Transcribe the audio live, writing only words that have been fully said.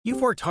You've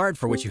worked hard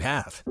for what you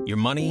have. Your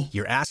money,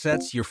 your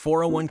assets, your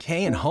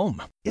 401k, and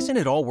home. Isn't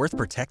it all worth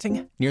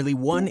protecting? Nearly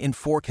 1 in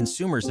 4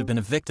 consumers have been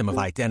a victim of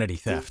identity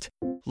theft.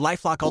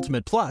 LifeLock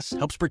Ultimate Plus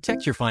helps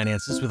protect your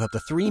finances with up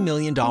to $3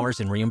 million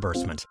in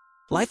reimbursement.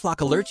 LifeLock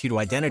alerts you to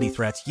identity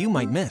threats you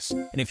might miss.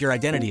 And if your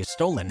identity is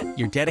stolen,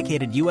 your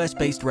dedicated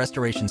U.S.-based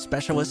restoration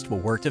specialist will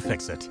work to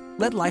fix it.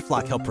 Let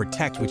LifeLock help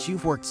protect what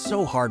you've worked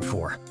so hard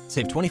for.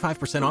 Save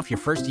 25% off your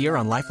first year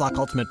on LifeLock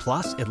Ultimate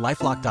Plus at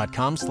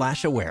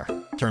LifeLock.com/aware.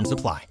 Terms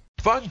apply.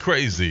 Fun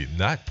crazy,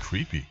 not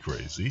creepy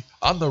crazy,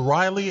 on the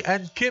Riley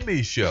and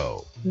Kimmy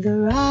Show. The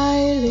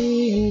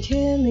Riley and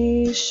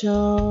Kimmy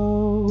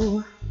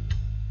Show.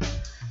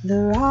 The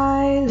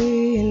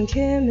Riley and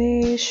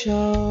Kimmy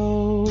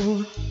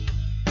Show.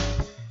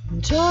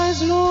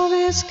 Toys,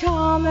 movies,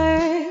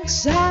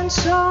 comics, and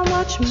so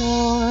much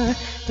more.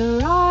 The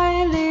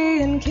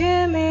Riley and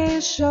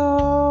Kimmy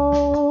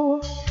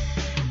Show.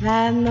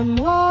 And the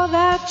more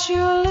that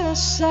you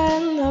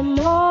listen, the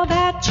more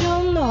that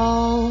you'll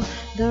know.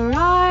 The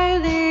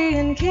Riley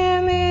and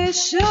Kimmy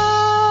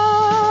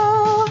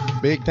Show.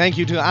 Big thank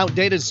you to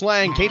Outdated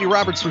Slang, Katie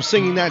Roberts, for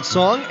singing that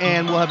song.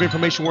 And we'll have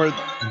information where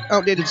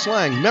Outdated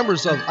Slang,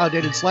 members of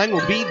Outdated Slang,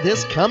 will be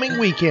this coming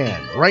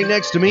weekend. Right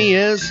next to me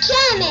is...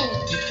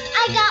 Kimmy!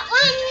 I got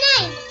one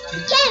name.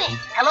 Kimmy!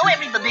 Hello,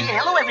 everybody.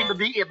 Hello,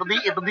 everybody.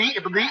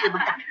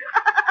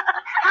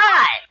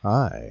 Hi.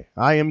 Hi,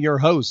 I am your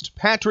host,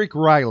 Patrick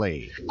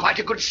Riley. Quite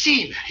a good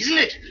scene, isn't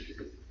it?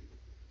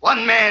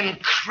 One man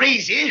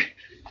crazy,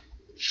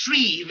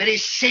 3 very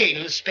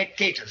sane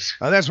spectators.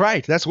 That's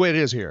right. That's the way it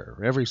is here,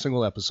 every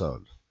single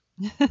episode.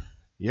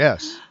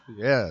 Yes,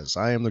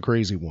 I am the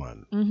crazy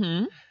one.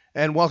 Mm-hmm.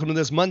 And welcome to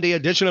this Monday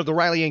edition of the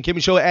Riley and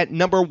Kimmy Show at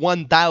number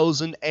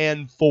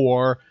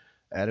 1004.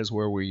 That is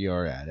where we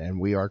are at, and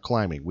we are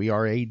climbing. We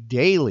are a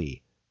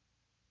daily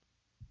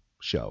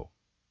show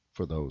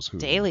for those who...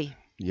 Daily.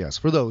 Yes,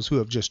 for those who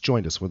have just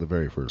joined us for the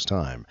very first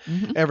time.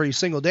 Mm-hmm. Every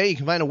single day you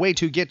can find a way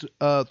to get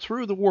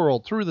through the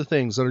world, through the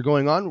things that are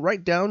going on,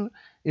 right down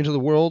into the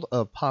world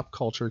of pop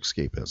culture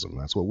escapism.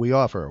 That's what we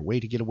offer, a way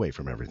to get away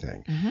from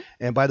everything. Mm-hmm.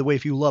 And by the way,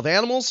 if you love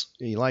animals,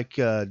 you like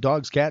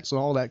dogs, cats, and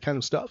all that kind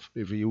of stuff,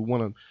 if you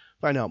want to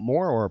find out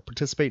more or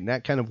participate in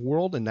that kind of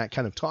world and that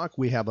kind of talk,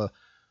 we have a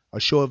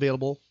show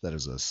available that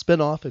is a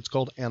spinoff. It's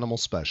called Animal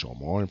Special.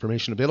 More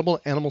information available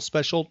at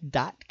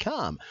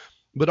animalspecial.com.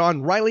 But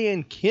on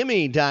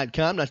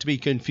RileyandKimmy.com, not to be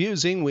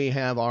confusing, we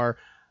have our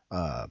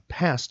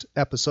past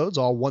episodes.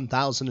 All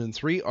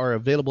 1003 are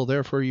available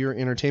there for your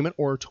entertainment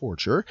or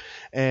torture.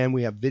 And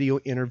we have video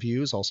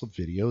interviews, also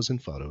videos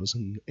and photos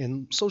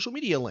and social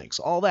media links.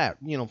 All that,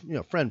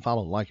 friend,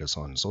 follow, like us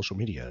on social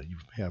media. You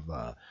have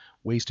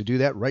ways to do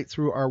that right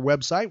through our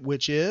website,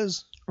 which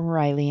is...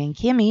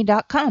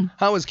 RileyandKimmy.com.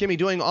 How is Kimmy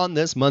doing on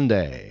this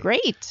Monday?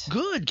 Great.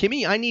 Good.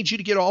 Kimmy, I need you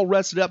to get all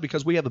rested up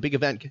because we have a big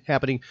event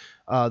happening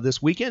this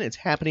weekend. It's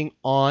happening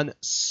on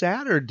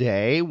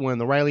Saturday when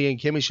the Riley and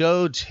Kimmy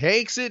Show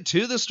takes it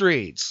to the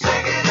streets.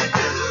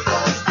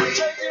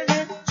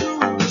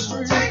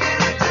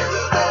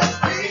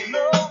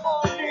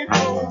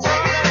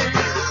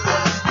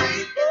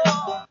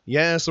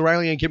 Yes, the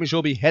Riley and Kimmy Show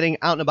will be heading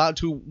out and about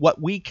to what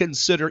we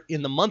consider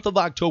in the month of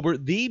October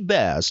the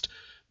best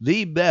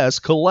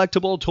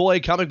collectible toy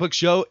comic book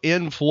show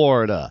in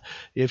Florida.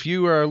 If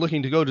you are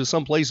looking to go to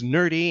someplace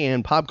nerdy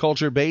and pop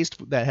culture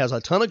based that has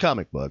a ton of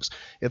comic books,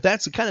 if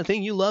that's the kind of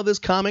thing you love is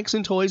comics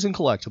and toys and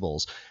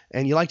collectibles,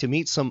 and you like to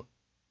meet some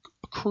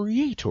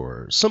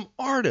creators, some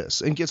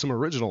artists, and get some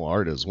original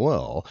art as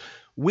well,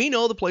 we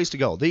know the place to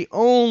go. The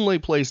only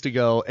place to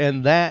go,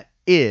 and that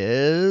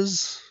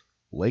is...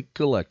 Lake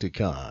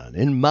Collecticon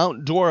in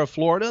Mount Dora,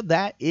 Florida.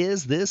 That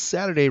is this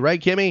Saturday,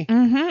 right, Kimmy?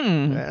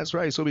 Mm-hmm. That's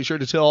right. So be sure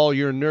to tell all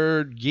your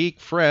nerd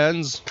geek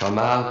friends. Come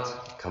out,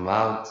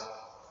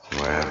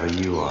 wherever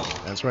you are.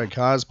 That's right,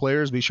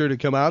 cosplayers. Be sure to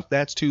come out.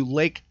 That's to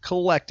Lake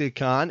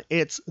Collecticon.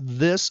 It's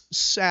this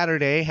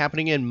Saturday,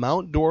 happening in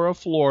Mount Dora,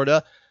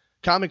 Florida.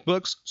 Comic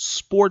books,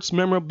 sports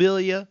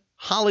memorabilia,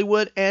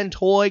 Hollywood, and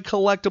toy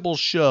collectible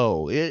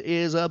show. It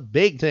is a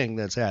big thing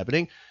that's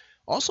happening.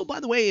 Also, by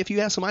the way, if you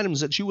have some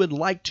items that you would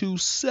like to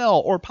sell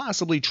or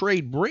possibly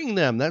trade, bring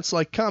them. That's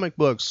like comic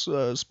books,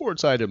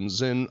 sports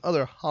items, and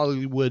other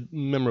Hollywood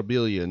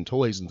memorabilia and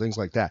toys and things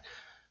like that.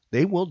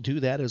 They will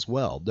do that as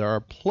well. There are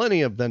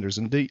plenty of vendors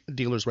and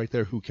dealers right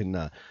there who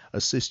can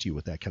assist you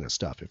with that kind of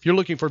stuff. If you're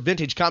looking for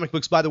vintage comic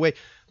books, by the way,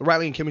 the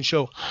Riley and Kimmy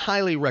Show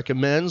highly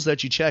recommends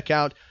that you check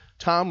out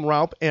Tom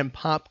Raupp and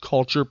Pop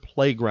Culture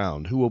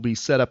Playground, who will be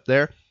set up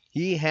there.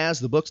 He has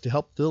the books to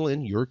help fill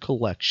in your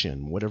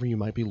collection, whatever you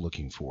might be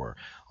looking for,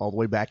 all the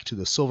way back to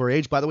the Silver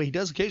Age. By the way, he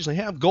does occasionally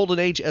have Golden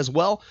Age as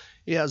well.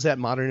 He has that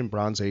Modern and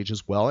Bronze Age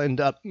as well,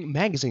 and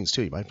magazines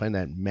too. You might find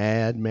that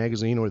Mad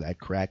magazine or that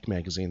Cracked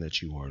magazine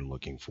that you are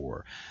looking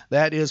for.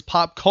 That is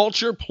Pop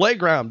Culture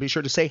Playground. Be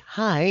sure to say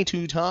hi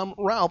to Tom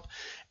Raupp.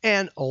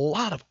 And a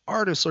lot of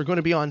artists are going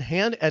to be on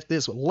hand at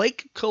this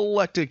Lake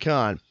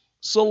Collecticon.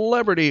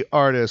 Celebrity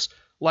artists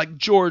like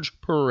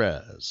George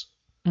Perez.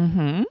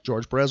 Mm-hmm.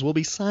 George Perez will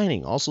be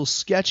signing, also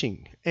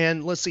sketching.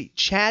 And let's see,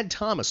 Chad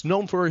Thomas,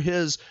 known for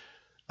his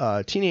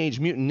Teenage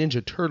Mutant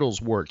Ninja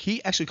Turtles work.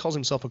 He actually calls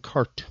himself a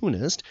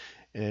cartoonist.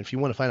 And if you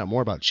want to find out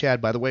more about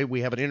Chad, by the way,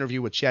 we have an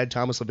interview with Chad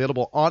Thomas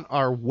available on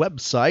our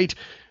website.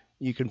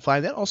 You can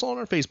find that also on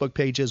our Facebook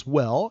page as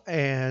well.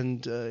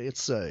 And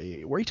it's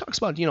where he talks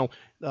about,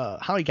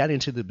 how he got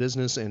into the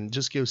business and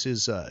just gives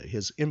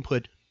his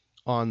input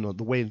on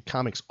the way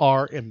comics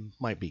are and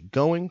might be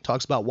going.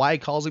 Talks about why he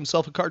calls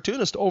himself a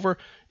cartoonist over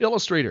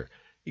illustrator.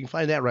 You can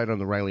find that right on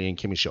the Riley and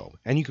Kimmy Show.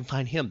 And you can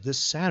find him this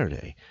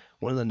Saturday.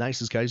 One of the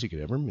nicest guys you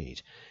could ever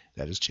meet.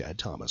 That is Chad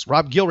Thomas.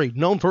 Rob Gilry,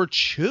 known for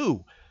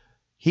Chew.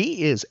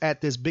 He is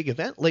at this big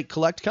event, Lake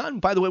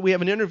Collecticon. By the way, we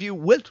have an interview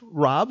with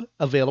Rob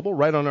available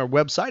right on our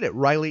website at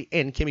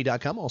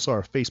RileyandKimmy.com, also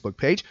our Facebook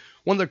page.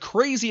 One of the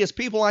craziest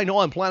people I know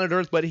on planet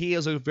Earth, but he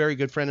is a very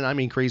good friend, and I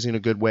mean crazy in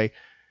a good way.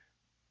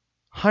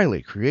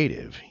 Highly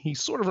creative. He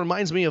sort of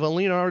reminds me of a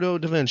Leonardo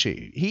da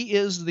Vinci. He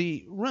is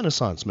the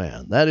Renaissance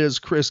man. That is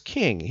Chris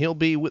King. He'll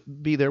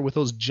be there with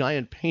those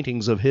giant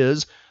paintings of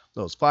his,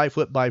 those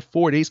 5-foot by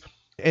 40s.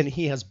 And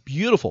he has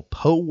beautiful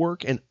Poe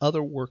work and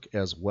other work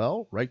as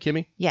well. Right,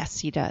 Kimmy? Yes,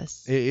 he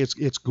does.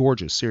 It's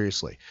gorgeous,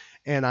 seriously.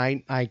 And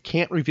I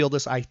can't reveal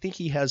this. I think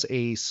he has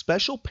a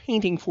special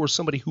painting for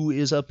somebody who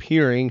is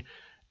appearing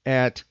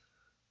at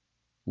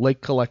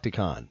Lake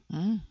Collecticon.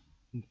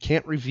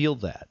 Can't reveal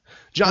that.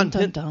 Dun,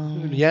 dun,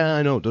 dun. Yeah,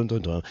 I know. Dun,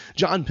 dun, dun.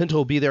 John Pinto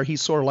will be there.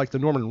 He's sort of like the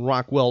Norman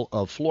Rockwell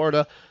of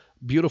Florida.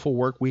 Beautiful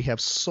work. We have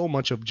so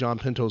much of John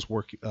Pinto's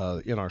work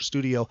in our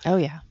studio. Oh,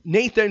 yeah.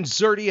 Nathan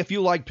Szerdy, if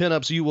you like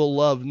pinups, you will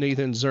love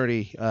Nathan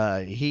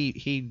Szerdy.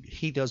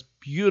 He does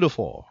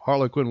beautiful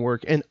Harlequin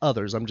work and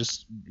others. I'm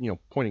just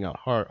pointing out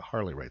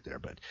Harley right there,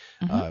 but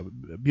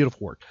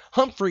beautiful work.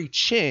 Humphrey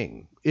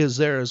Ching is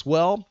there as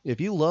well.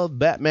 If you love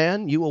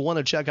Batman, you will want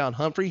to check out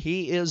Humphrey.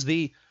 He is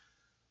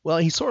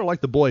he's sort of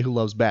like the boy who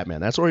loves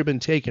Batman. That's already been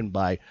taken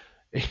by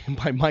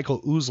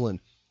Michael Uslan,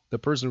 the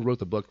person who wrote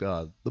the book,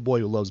 The Boy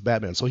Who Loves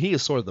Batman. So he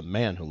is sort of the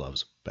man who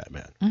loves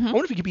Batman. I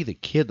wonder if he could be the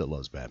kid that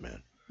loves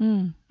Batman.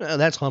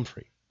 That's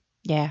Humphrey.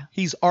 Yeah.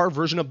 He's our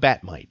version of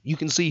Batmite. You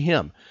can see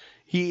him.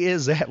 He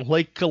is at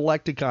Lake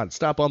Collecticon.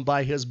 Stop on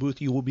by his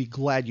booth. You will be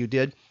glad you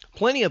did.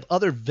 Plenty of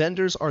other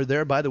vendors are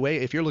there, by the way.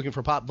 If you're looking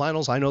for pop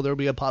vinyls, I know there will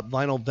be a pop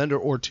vinyl vendor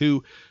or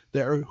two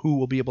there who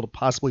will be able to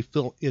possibly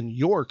fill in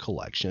your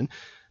collection.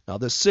 Now,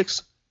 the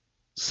sixth,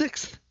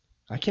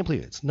 I can't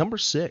believe it. It's number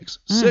 6.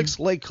 6th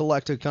Lake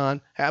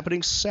Collecticon happening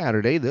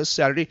this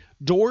Saturday.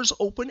 Doors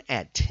open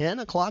at 10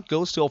 o'clock,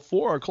 goes till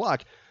 4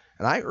 o'clock.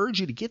 And I urge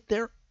you to get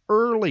there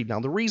early.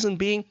 Now, the reason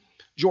being,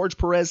 George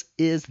Perez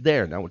is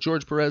there. Now, with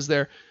George Perez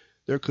there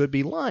could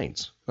be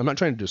lines. I'm not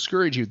trying to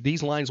discourage you.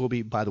 These lines will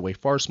be, by the way,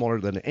 far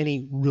smaller than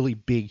any really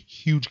big,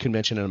 huge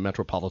convention in a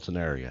metropolitan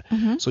area.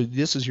 So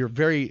this is your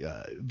very,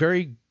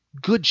 very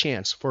good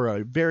chance for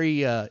a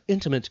very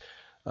intimate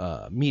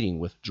meeting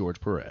with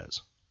George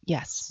Perez.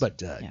 Yes.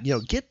 But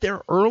get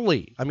there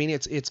early. I mean,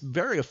 it's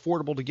very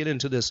affordable to get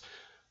into this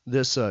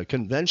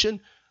convention.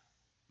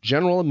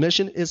 General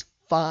admission is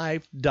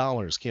 $5,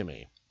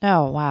 Kimmy.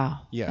 Oh,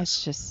 wow.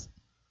 Yes.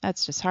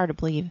 That's just hard to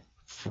believe.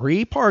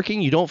 Free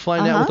parking. You don't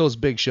find that with those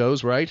big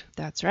shows, right?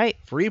 That's right.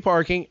 Free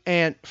parking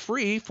and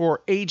free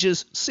for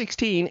ages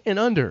 16 and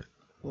under.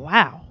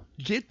 Wow.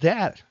 Get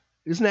that.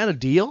 Isn't that a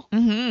deal?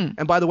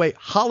 And by the way,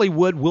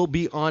 Hollywood will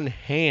be on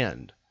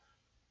hand.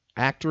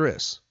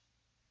 Actress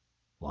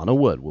Lana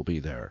Wood will be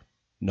there,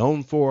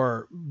 known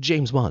for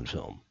James Bond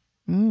film.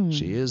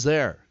 She is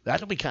there.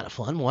 That'll be kind of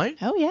fun, right?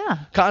 Oh, yeah.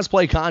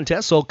 Cosplay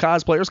contest. So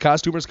cosplayers,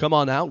 costumers, come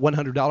on out.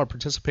 $100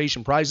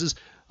 participation prizes,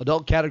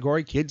 adult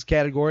category, kids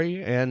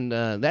category. And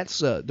that's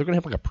they're going to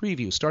have like a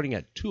preview starting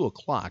at 2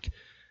 o'clock.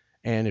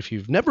 And if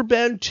you've never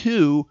been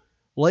to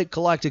Lake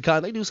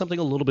Collecticon, they do something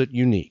a little bit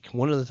unique.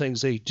 One of the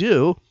things they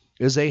do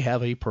is they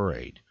have a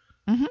parade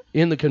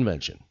in the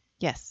convention.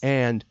 Yes.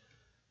 And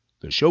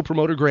the show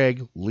promoter,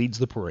 Greg, leads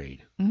the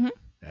parade.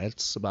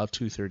 That's about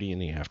 2:30 in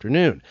the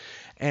afternoon.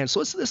 And so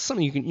this is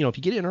something you can, if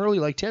you get in early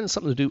like 10, it's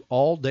something to do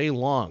all day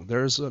long.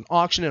 There's an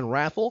auction and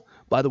raffle.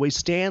 By the way,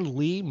 Stan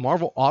Lee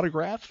Marvel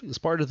autograph is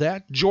part of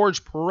that.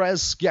 George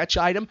Perez sketch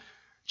item.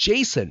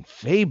 Jason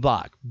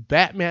Fabok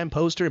Batman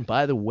poster. And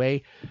by the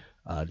way,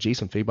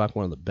 Jason Fabok,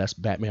 one of the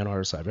best Batman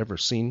artists I've ever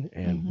seen.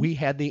 And we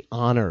had the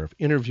honor of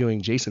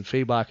interviewing Jason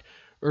Fabok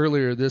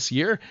earlier this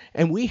year.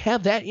 And we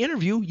have that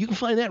interview. You can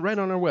find that right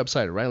on our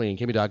website at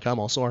RileyandKimmy.com,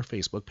 also our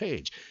Facebook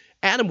page.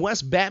 Adam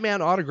West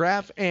Batman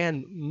autograph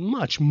and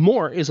much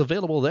more is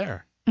available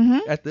there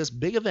at this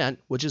big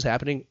event, which is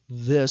happening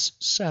this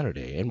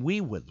Saturday. And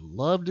we would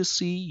love to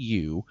see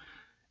you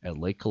at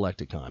Lake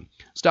Collecticon.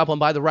 Stop on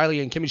by the Riley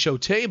and Kimmy Show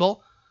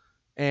table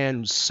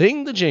and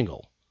sing the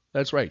jingle.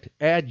 That's right.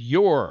 Add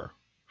your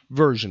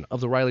version of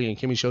the Riley and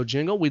Kimmy Show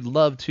jingle. We'd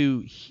love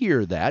to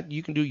hear that.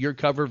 You can do your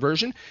cover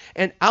version.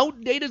 And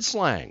outdated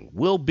slang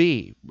will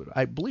be,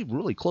 I believe,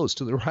 really close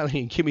to the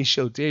Riley and Kimmy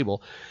Show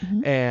table.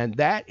 And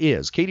that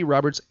is Katie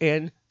Roberts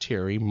and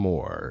Terry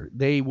Moore.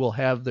 They will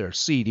have their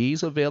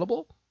CDs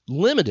available.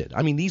 Limited.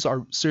 I mean, these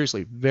are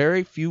seriously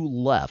very few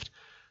left.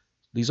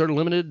 These are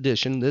limited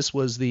edition. This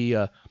was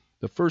the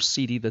the first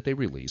CD that they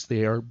released.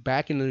 They are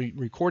back in the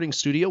recording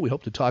studio. We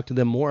hope to talk to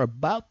them more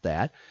about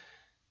that.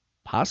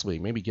 Possibly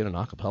maybe get an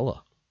a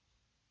cappella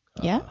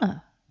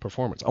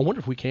performance. I wonder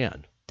if we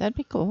can. That'd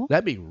be cool.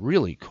 That'd be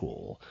really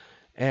cool.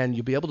 And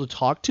you'll be able to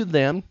talk to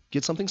them,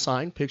 get something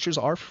signed. Pictures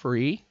are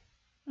free.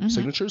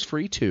 Signatures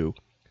free too.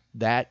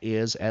 That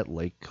is at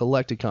Lake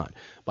Collecticon.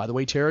 By the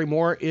way, Terry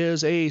Moore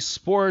is a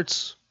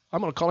sports,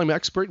 I'm going to call him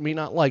expert, may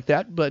not like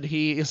that, but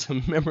he is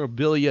a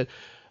memorabilia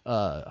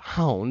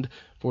hound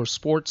for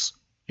sports,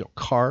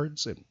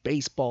 cards and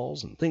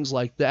baseballs and things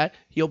like that.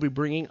 He'll be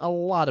bringing a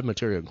lot of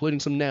material, including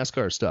some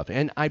NASCAR stuff.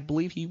 And I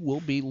believe he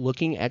will be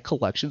looking at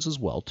collections as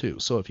well, too.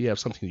 So if you have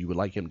something you would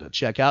like him to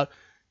check out,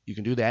 you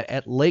can do that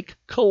at Lake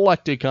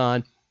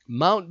Collecticon,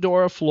 Mount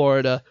Dora,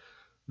 Florida,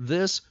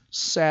 this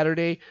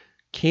Saturday.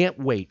 Can't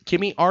wait.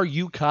 Kimmy, are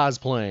you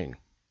cosplaying?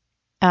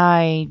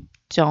 I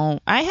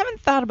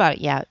haven't thought about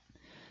it yet.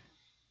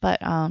 But,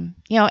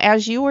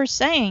 as you were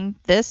saying,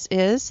 this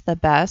is the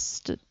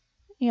best,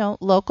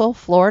 local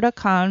Florida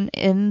con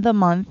in the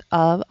month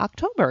of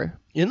October.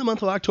 In the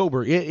month of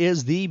October, it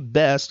is the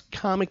best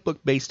comic book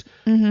based.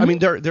 I mean,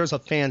 there's a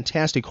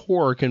fantastic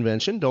horror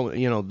convention.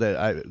 They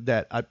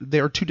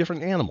are two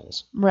different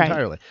animals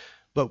entirely.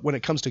 But when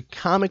it comes to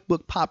comic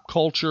book pop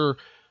culture,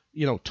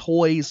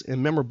 toys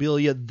and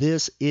memorabilia,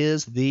 this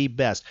is the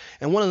best.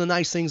 And one of the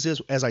nice things is,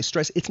 as I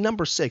stress, it's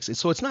number 6.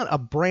 So it's not a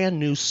brand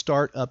new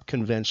startup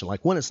convention,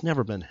 like one that's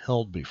never been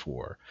held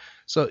before.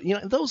 So,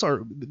 those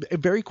are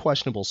very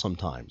questionable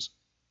sometimes.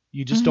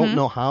 You just don't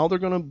know how they're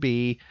going to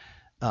be.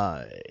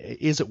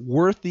 Is it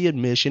worth the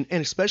admission?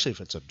 And especially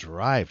if it's a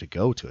drive to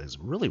go to, is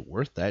it really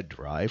worth that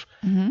drive?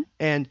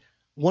 And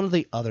one of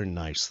the other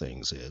nice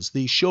things is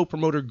the show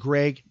promoter,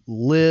 Greg,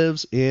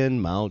 lives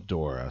in Mount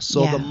Dora.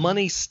 So the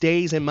money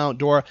stays in Mount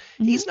Dora.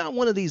 He's not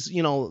one of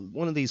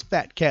these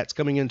fat cats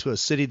coming into a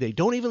city they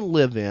don't even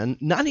live in,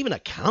 not even a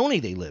county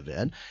they live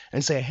in,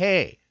 and say,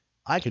 hey,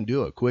 I can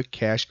do a quick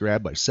cash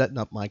grab by setting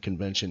up my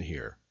convention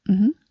here.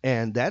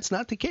 And that's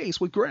not the case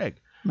with Greg.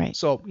 Right.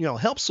 So,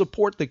 help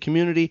support the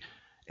community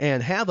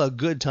and have a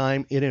good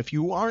time. And if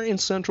you are in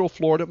Central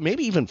Florida,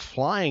 maybe even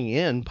flying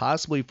in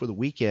possibly for the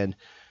weekend,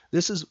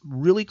 this is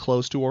really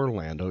close to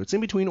Orlando. It's in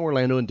between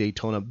Orlando and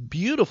Daytona.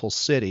 Beautiful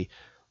city.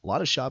 A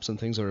lot of shops and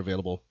things are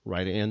available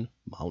right in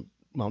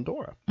Mount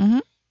Dora.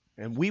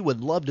 And we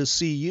would love to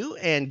see you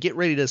and get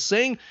ready to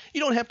sing. You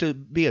don't have to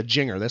be a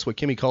jinger. That's what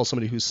Kimmy calls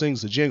somebody who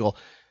sings the jingle.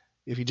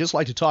 If you just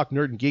like to talk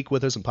nerd and geek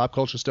with us and pop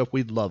culture stuff,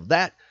 we'd love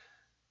that.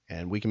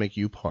 And we can make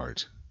you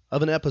part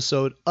of an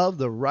episode of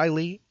the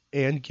Riley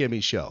and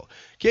Kimmy Show.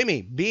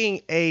 Kimmy,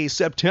 being a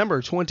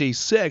September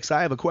 26th,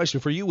 I have a question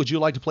for you. Would you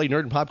like to play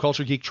Nerd and Pop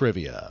Culture Geek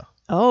Trivia?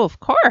 Oh, of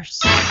course.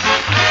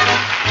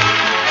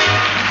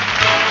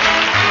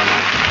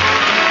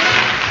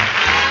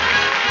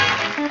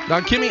 Now,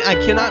 Kimmy, I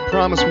cannot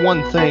promise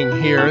one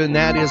thing here, and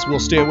that is we'll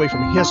stay away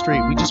from history.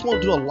 We just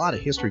won't do a lot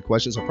of history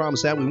questions. I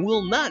promise that. We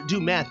will not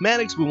do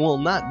mathematics. We will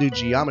not do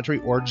geometry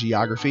or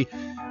geography.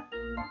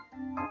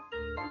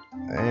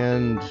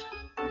 And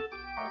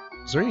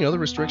is there any other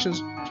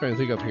restrictions? I'm trying to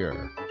think up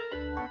here.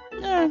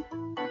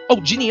 Oh,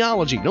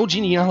 genealogy. No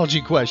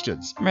genealogy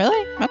questions.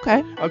 Really?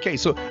 Okay. Okay,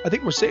 so I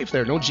think we're safe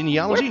there. No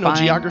genealogy, no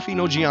geography,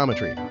 no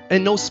geometry.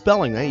 And no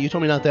spelling. You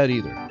told me not that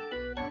either.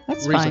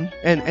 That's fine.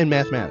 And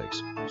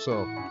mathematics.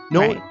 So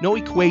no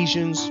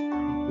equations,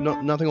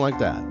 nothing like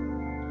that.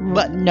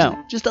 But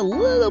no. Just a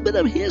little bit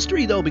of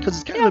history, though, because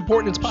it's kind of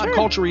important. It's pop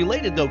culture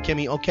related, though,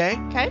 Kimmy, okay?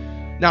 Okay.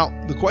 Now,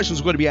 the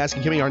questions we're going to be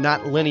asking Kimmy are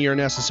not linear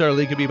necessarily.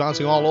 They could be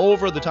bouncing all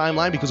over the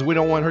timeline because we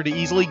don't want her to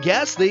easily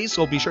guess these,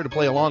 so be sure to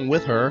play along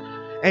with her.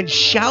 And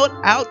shout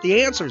out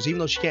the answers. Even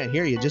though she can't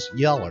hear you, just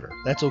yell at her.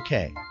 That's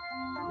okay.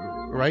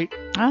 Right?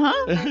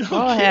 Uh-huh.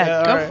 Go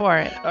ahead. Go for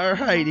it. All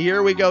right.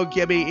 Here we go,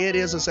 Kimmy. It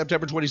is a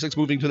September 26th.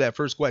 Moving to that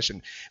first question.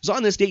 It was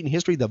on this date in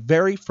history,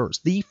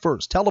 the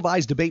first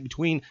televised debate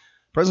between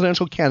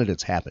presidential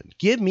candidates happened.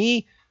 Give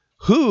me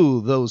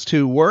who those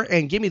two were,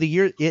 and give me the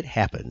year it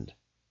happened.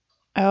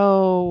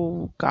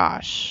 Oh,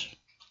 gosh.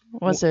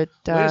 Was it...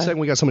 Wait a second.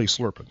 We got somebody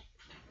slurping.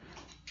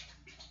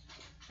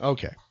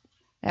 Okay.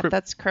 Yep,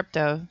 that's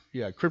Crypto.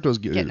 Yeah, Crypto's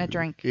getting a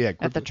drink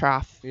at the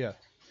trough. Yeah.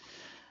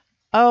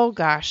 Oh,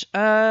 gosh.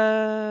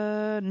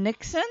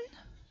 Nixon?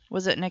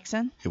 Was it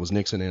Nixon? It was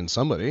Nixon and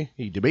somebody.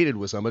 He debated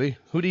with somebody.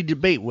 Who did he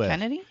debate with?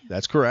 Kennedy?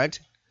 That's correct.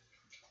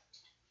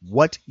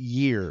 What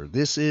year?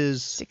 This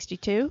is...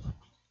 62?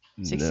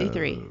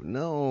 63?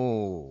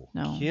 No.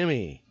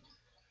 Kimmy.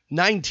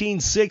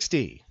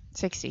 1960.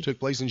 60. Took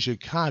place in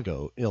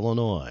Chicago,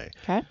 Illinois.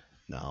 Okay.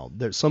 Now,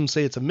 some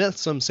say it's a myth.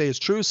 Some say it's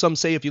true. Some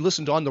say if you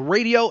listened on the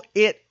radio,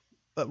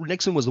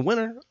 Nixon was the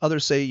winner.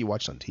 Others say you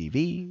watched on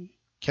TV.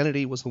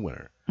 Kennedy was the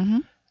winner.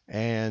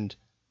 And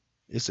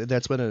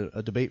that's been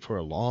a debate for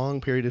a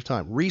long period of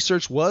time.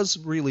 Research was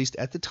released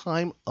at the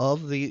time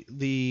of the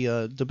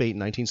debate in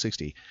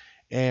 1960.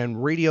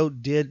 And radio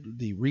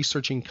the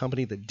researching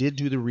company that did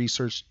do the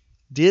research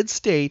did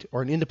state,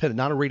 or an independent,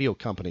 not a radio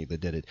company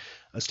that did it,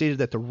 stated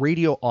that the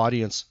radio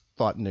audience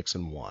thought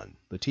Nixon won.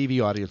 The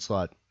TV audience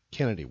thought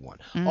Nixon-Kennedy one.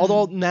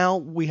 Although now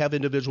we have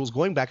individuals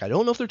going back. I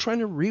don't know if they're trying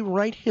to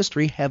rewrite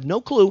history. Have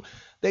no clue.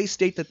 They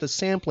state that the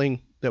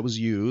sampling that was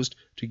used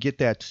to get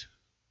that,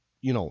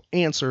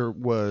 answer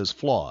was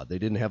flawed. They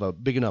didn't have a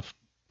big enough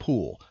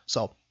pool.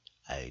 So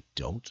I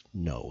don't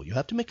know. You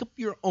have to make up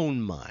your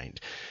own mind.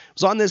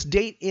 So on this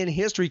date in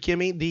history,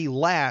 Kimmy, the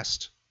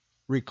last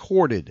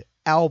recorded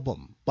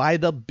album by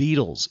the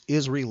Beatles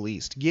is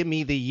released. Give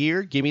me the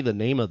year. Give me the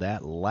name of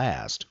that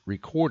last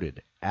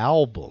recorded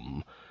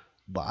album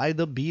by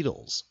the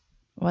Beatles.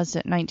 Was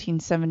it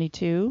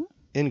 1972?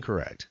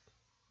 Incorrect.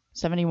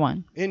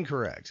 71?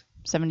 Incorrect.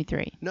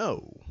 73?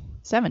 No.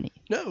 70?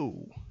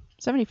 No.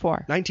 74?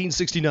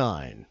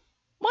 1969.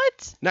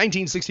 What?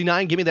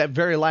 1969. Give me that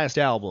very last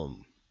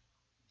album.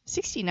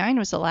 69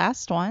 was the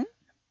last one?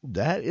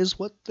 That is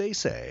what they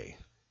say.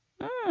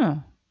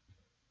 Oh.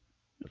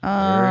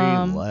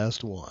 Very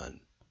last one.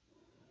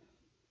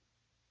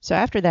 So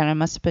after that, it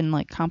must have been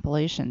like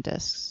compilation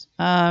discs.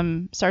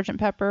 Sgt.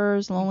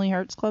 Pepper's Lonely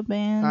Hearts Club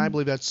Band. I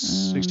believe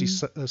that's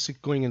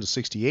going into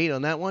 68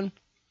 on that one.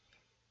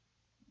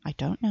 I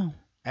don't know.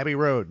 Abbey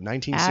Road,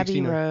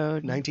 1969. Abbey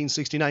Road.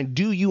 1969.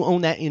 Do you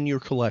own that in your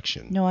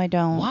collection? No, I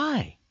don't.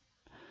 Why?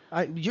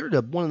 You're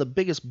one of the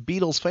biggest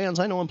Beatles fans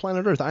I know on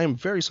planet Earth. I am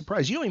very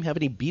surprised. You don't even have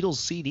any Beatles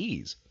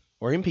CDs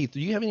or MP3. Do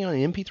you have any on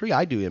MP3?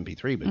 I do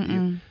MP3, but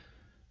you.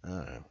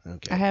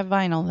 Okay. I have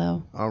vinyl,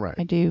 though. All right.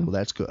 I do. Well,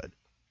 that's good.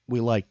 We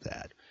like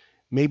that.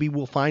 Maybe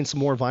we'll find some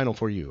more vinyl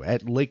for you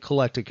at Lake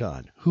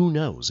Collecticon. Who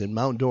knows? In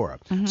Mount Dora.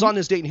 So on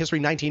this date in history,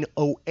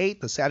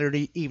 1908, the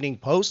Saturday Evening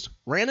Post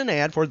ran an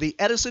ad for the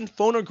Edison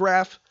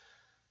phonograph.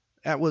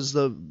 That was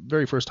the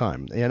very first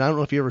time. And I don't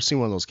know if you ever seen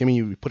one of those.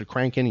 You put a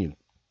crank in and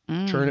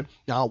you turn it.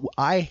 Now,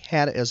 I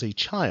had it as a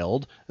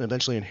child and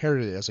eventually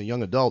inherited it as a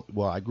young adult.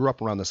 Well, I grew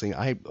up around this thing.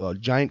 I had a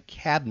giant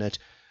cabinet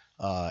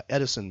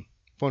Edison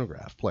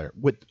phonograph player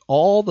with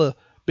all the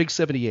big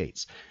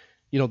 78s.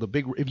 The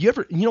big, if you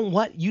ever,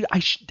 what,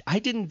 I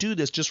didn't do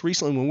this just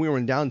recently when we were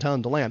in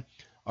downtown Deland.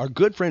 Our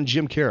good friend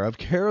Jim Cara of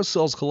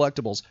Carasells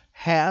Collectibles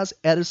has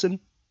Edison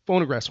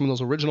phonographs from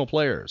those original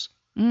players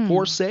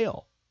for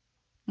sale.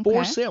 Okay.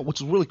 For sale,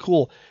 which is really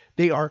cool.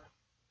 They are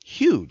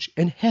huge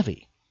and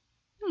heavy.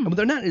 I mean,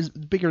 they're not as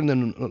bigger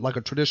than like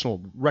a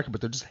traditional record,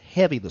 but they're just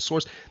heavy. The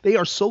source, they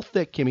are so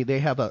thick, Kimmy, they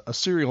have a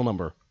serial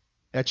number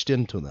etched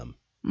into them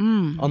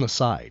on the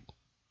side.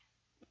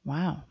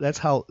 Wow. That's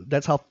how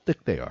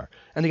thick they are.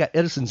 And they got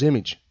Edison's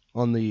image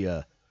on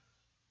the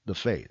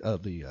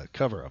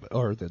cover of it,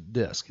 or the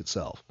disc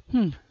itself.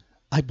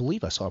 I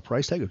believe I saw a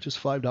price tag of just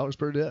 $5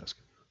 per disc.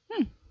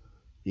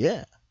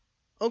 Yeah.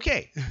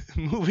 Okay.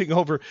 Moving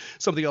over,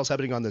 something else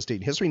happening on this date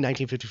in history.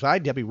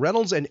 1955, Debbie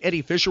Reynolds and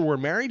Eddie Fisher were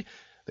married.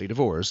 They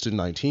divorced in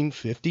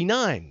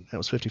 1959. That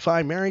was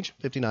 55 marriage,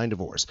 59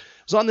 divorce.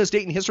 So on this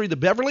date in history, the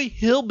Beverly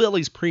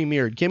Hillbillies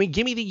premiered. Give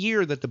me the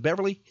year that the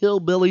Beverly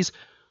Hillbillies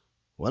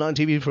went on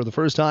TV for the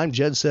first time.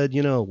 Jed said,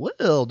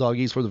 well,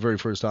 doggies, for the very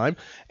first time.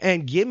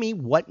 And give me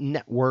what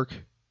network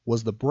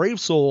was the Brave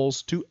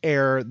Souls to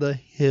air the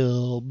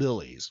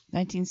Hillbillies.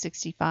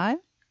 1965?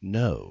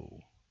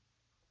 No.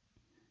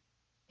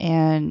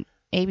 And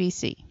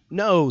ABC?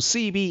 No,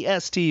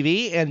 CBS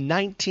TV in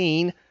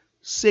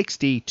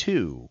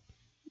 1962.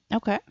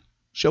 Okay.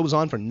 Show was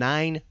on for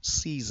 9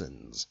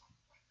 seasons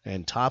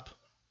and top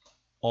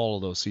all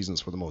of those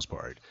seasons for the most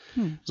part.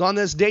 So on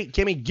this date,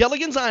 Kimmy,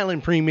 Gilligan's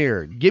Island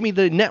premiered. Give me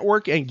the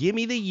network and give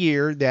me the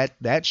year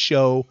that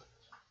show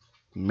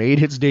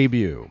made its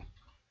debut.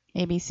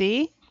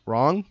 ABC?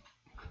 Wrong.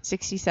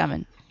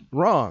 67.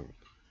 Wrong.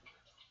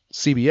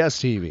 CBS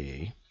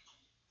TV,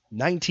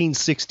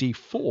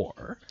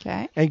 1964.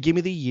 Okay. And give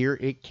me the year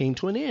it came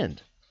to an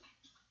end.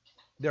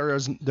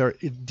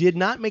 It did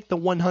not make the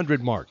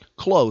 100 mark.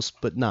 Close,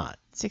 but not.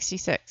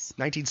 66.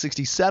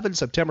 1967,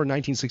 September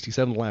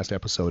 1967, the last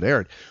episode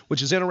aired,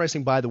 which is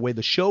interesting, by the way.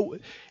 The show,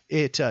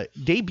 it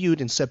debuted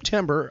in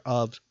September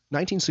of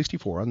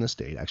 1964, on this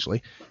date, actually,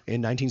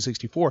 in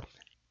 1964.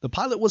 The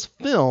pilot was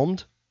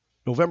filmed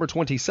November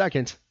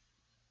 22nd,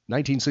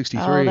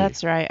 1963. Oh,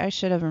 that's right. I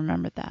should have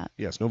remembered that.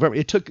 Yes, November.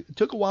 It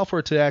took a while for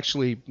it to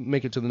actually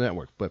make it to the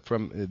network, but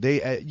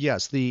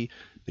the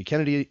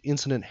Kennedy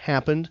incident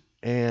happened,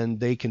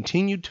 and they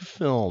continued to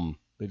film.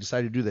 They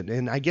decided to do that.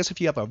 And I guess if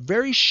you have a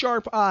very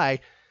sharp eye,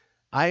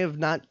 I have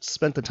not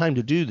spent the time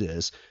to do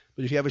this,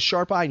 but if you have a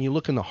sharp eye and you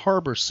look in the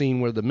harbor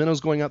scene where the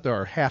minnows going up, there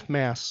are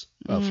half-mast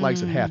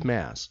flags at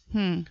half-mast.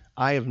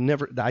 I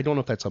don't know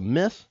if that's a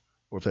myth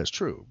or if that's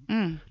true.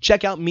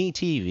 Check out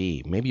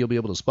MeTV. Maybe you'll be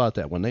able to spot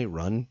that when they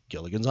run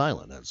Gilligan's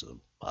Island. That's a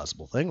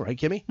possible thing, right,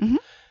 Kimmy?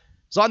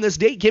 So on this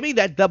date, Kimmy,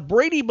 that the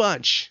Brady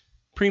Bunch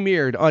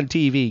premiered on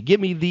TV. Give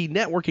me the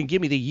network and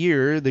give me the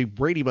year the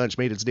Brady Bunch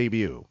made its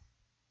debut.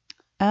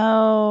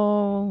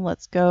 Oh,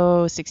 let's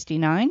go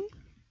 69.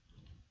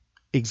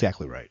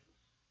 Exactly right.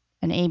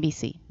 And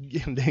ABC.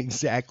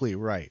 Exactly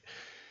right.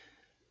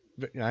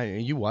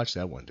 You watched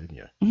that one, didn't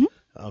you?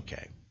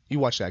 Okay. You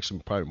watched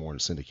actually probably more in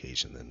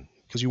syndication than,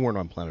 because you weren't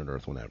on planet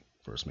Earth when that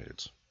first made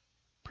its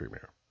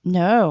premiere.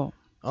 No.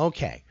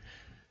 Okay.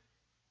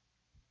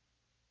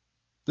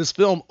 This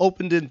film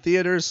opened in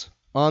theaters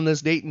On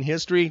this date in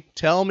history,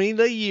 tell me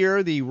the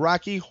year the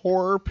Rocky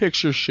Horror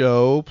Picture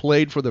Show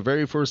played for the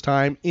very first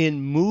time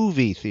in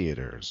movie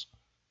theaters.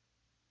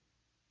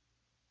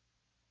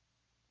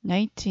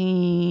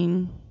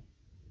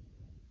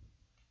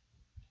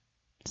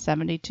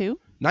 1972.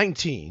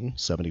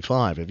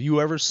 1975. Have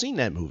you ever seen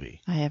that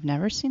movie? I have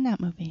never seen that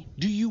movie.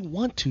 Do you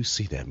want to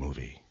see that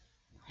movie?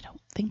 I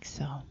don't think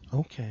so.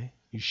 Okay.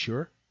 You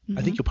sure? Mm-hmm.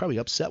 I think you'll probably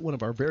upset one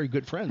of our very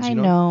good friends. I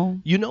know.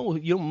 You know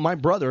my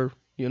brother.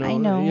 I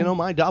know. You know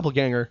my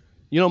doppelganger.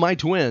 You know my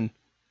twin.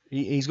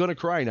 He's going to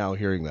cry now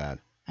hearing that.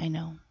 I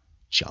know.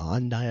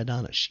 John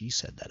Diadonna. She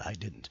said that. I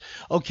didn't.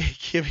 Okay,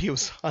 Kimmy, it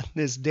was on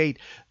this date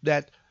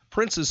that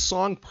Prince's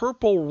song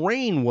Purple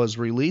Rain was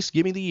released.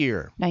 Give me the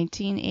year.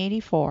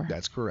 1984.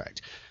 That's correct.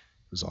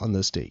 It was on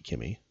this date,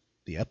 Kimmy.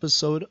 The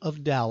episode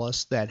of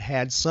Dallas that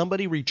had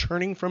somebody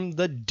returning from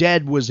the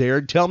dead was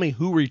aired. Tell me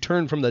who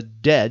returned from the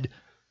dead.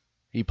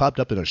 He popped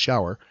up in a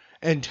shower.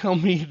 And tell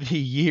me the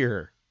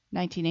year.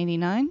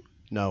 1989.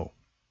 No.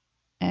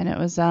 And it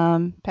was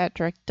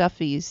Patrick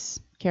Duffy's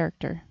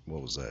character.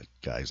 What was that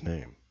guy's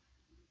name?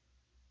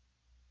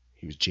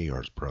 He was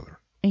JR's brother.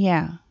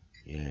 Yeah.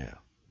 Yeah.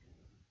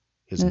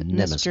 His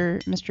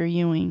nemesis. Mr.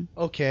 Ewing.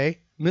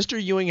 Okay.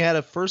 Mr. Ewing had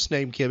a first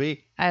name,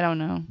 Kimmy. I don't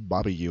know.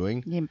 Bobby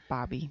Ewing. Yeah,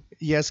 Bobby.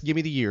 Yes, give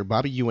me the year.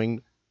 Bobby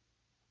Ewing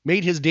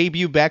made his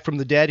debut back from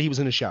the dead. He was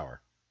in a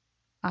shower.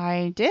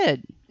 I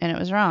did, and it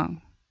was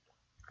wrong.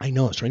 I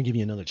know. I was trying to give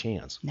you another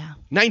chance. No.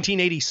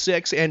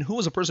 1986, and who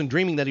was a person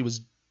dreaming that he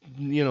was,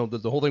 that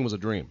the whole thing was a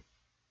dream?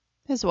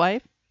 His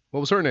wife. What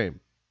was her name?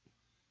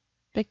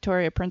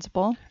 Victoria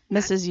Principal.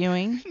 Mrs.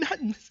 Ewing. Not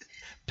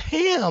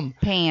Pam.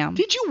 Pam.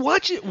 Did you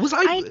watch it?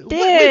 I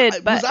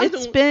did, but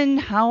it's been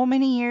how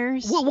many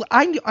years? Well,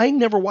 I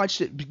never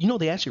watched it.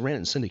 They actually ran it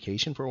in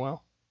syndication for a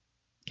while.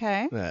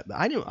 Okay.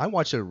 I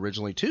watched it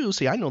originally, too.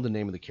 See, I know the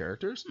name of the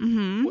characters.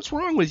 Mm-hmm. What's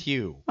wrong with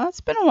you? Well,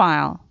 it's been a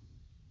while.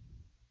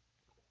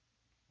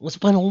 Well, it's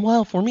been a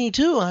while for me,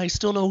 too. I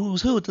still know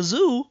who's who at the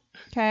zoo.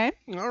 Okay.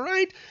 All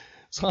right.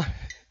 So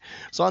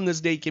on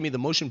this date, Kimmy, the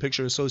Motion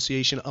Picture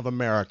Association of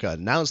America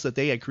announced that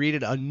they had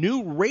created a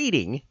new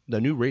rating.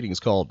 The new rating is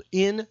called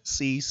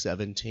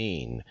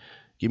NC-17.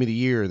 Give me the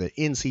year that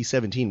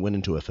NC-17 went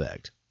into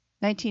effect.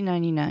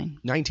 1999.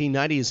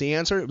 1990 is the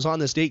answer. It was on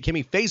this date,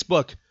 Kimmy.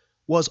 Facebook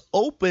was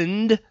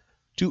opened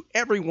to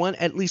everyone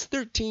at least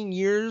 13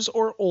 years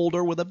or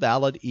older with a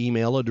valid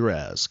email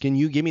address. Can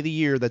you give me the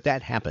year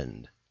that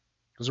happened?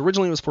 Because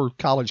originally it was for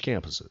college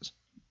campuses.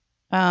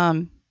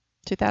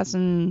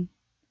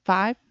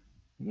 2005?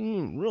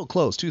 Real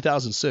close.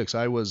 2006.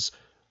 I was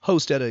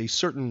host at a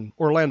certain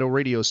Orlando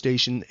radio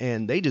station,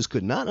 and they just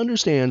could not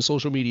understand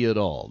social media at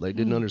all. They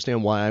didn't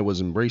understand why I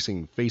was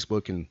embracing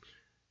Facebook and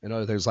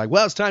other things. Like,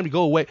 well, it's time to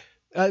go away.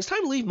 It's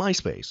time to leave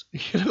MySpace.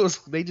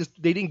 They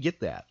didn't get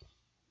that.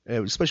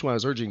 Especially when I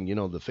was urging,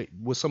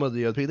 with some of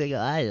the other people, they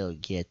go, I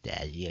don't get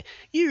that. You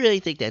really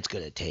think that's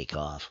going to take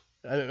off?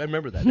 I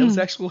remember that. That was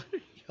actually,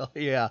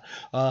 yeah.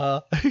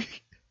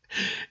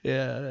 Yeah,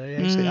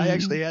 I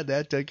actually had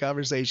that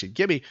conversation.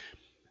 Kimmy,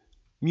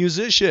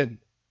 musician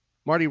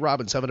Marty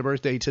Robbins having a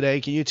birthday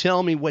today. Can you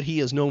tell me what he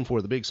is known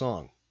for, the big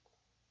song?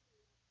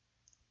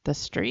 The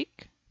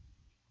Streak?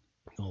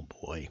 Oh,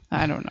 boy.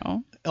 I don't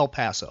know. El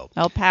Paso.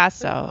 El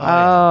Paso.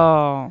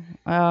 Oh.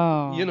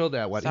 You know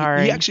that one.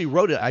 Sorry. He actually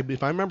wrote it,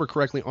 if I remember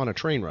correctly, on a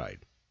train ride.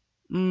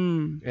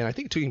 And I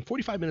think it took him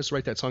 45 minutes to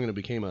write that song, and it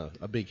became a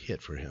big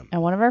hit for him.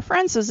 one of our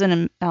friends was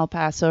in El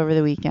Paso over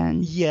the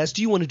weekend. Yes.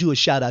 Do you want to do a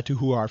shout-out to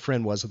who our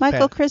friend was?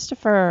 Michael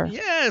Christopher.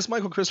 Yes,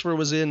 Michael Christopher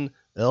was in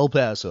El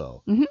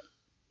Paso. Mm-hmm.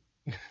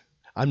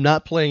 I'm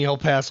not playing El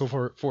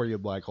Paso for you,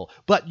 Michael.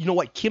 But you know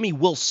what? Kimmy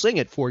will sing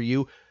it for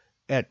you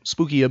at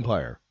Spooky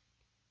Empire.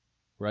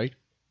 Right?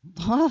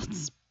 Well,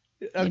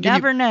 you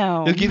never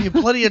know. It'll give you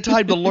plenty of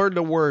time to learn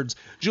the words.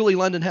 Julie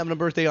London having a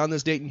birthday on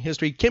this date in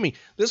history. Kimmy,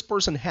 this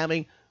person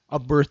having a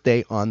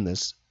birthday on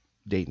this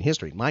date in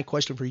history. My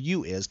question for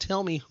you is,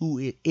 tell me who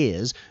it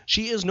is.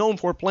 She is known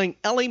for playing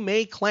Ellie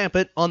Mae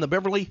Clampett on the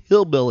Beverly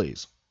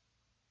Hillbillies.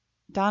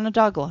 Donna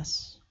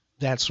Douglas.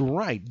 That's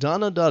right,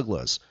 Donna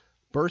Douglas.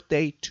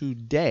 Birthday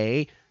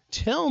today.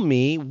 Tell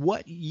me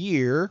what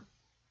year.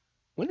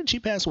 When did she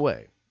pass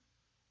away?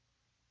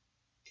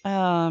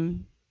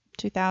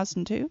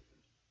 2002.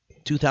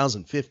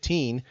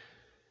 2015.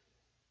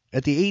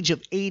 At the age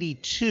of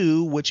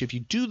 82, which if you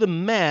do the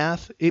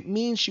math, it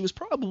means she was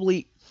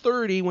probably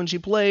 30 when she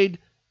played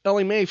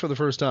Ellie Mae for the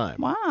first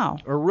time. Wow.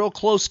 Or real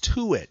close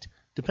to it,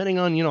 depending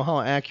on, how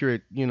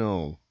accurate,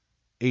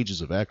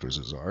 ages of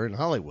actresses are in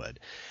Hollywood.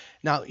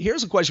 Now,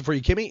 here's a question for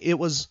you, Kimmy. It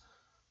was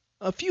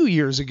a few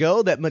years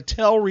ago that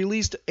Mattel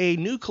released a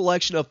new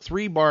collection of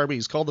 3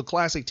 Barbies called the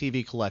Classic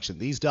TV Collection.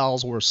 These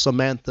dolls were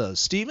Samantha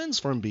Stevens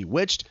from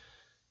Bewitched.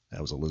 That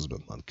was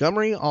Elizabeth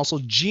Montgomery. Also,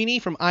 Jeannie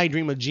from I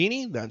Dream of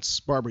Jeannie. That's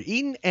Barbara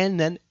Eden. And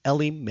then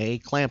Ellie Mae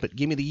Clampett.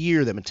 Give me the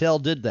year that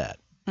Mattel did that.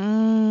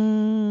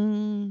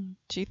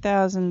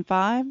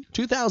 2005?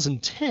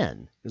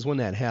 2010 is when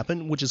that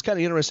happened, which is kind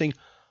of interesting.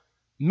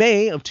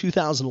 May of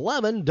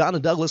 2011, Donna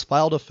Douglas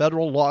filed a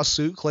federal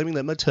lawsuit claiming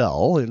that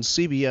Mattel and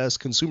CBS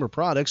Consumer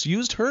Products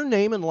used her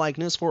name and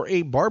likeness for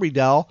a Barbie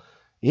doll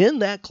in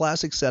that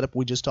classic setup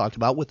we just talked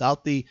about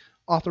without the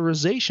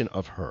authorization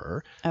of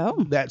her.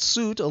 Oh. That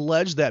suit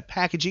alleged that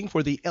packaging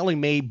for the Ellie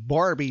Mae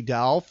Barbie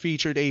doll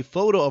featured a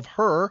photo of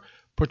her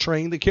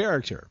portraying the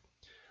character.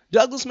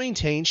 Douglas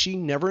maintained she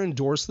never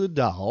endorsed the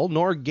doll,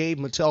 nor gave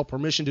Mattel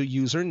permission to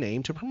use her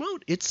name to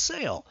promote its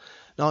sale.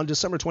 Now, on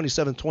December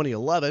 27,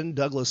 2011,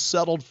 Douglas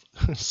settled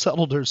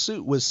her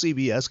suit with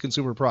CBS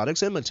Consumer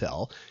Products and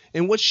Mattel,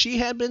 in which she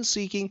had been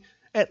seeking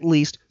at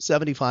least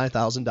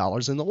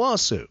 $75,000 in the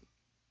lawsuit.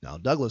 Now,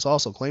 Douglas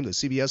also claimed that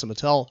CBS and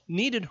Mattel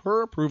needed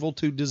her approval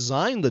to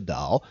design the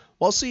doll,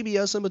 while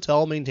CBS and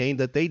Mattel maintained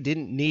that they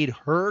didn't need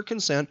her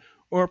consent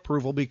or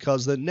approval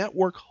because the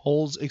network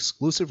holds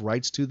exclusive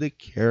rights to the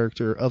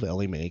character of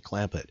Ellie Mae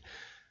Clampett.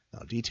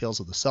 Now, details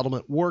of the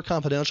settlement were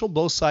confidential.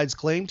 Both sides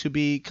claimed to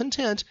be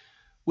content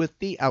with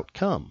the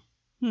outcome.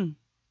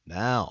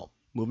 Now,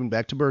 moving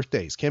back to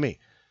birthdays. Kimmy,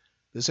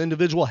 this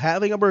individual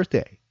having a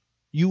birthday,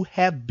 you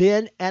have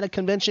been at a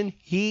convention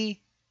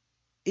he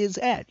is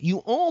at. You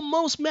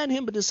almost met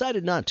him but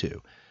decided not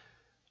to.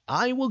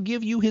 I will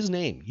give you his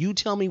name. You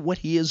tell me what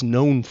he is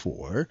known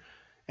for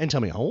and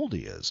tell me how old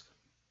he is.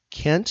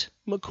 Kent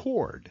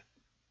McCord.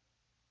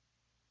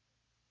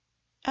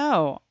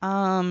 Oh,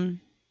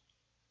 Adam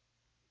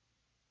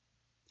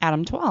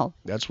 12.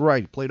 That's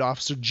right. He played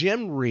Officer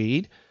Jim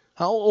Reed.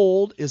 How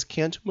old is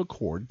Kent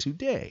McCord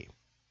today?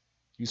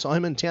 You saw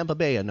him in Tampa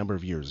Bay a number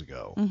of years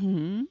ago.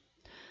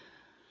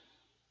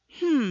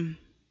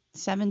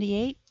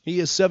 78. He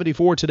is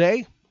 74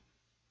 today.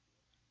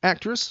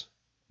 Actress,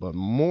 but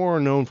more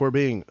known for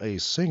being a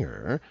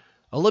singer.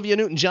 Olivia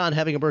Newton-John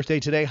having a birthday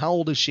today. How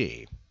old is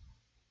she?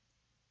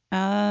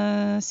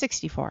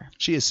 64.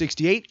 She is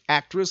 68.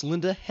 Actress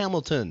Linda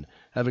Hamilton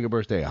having a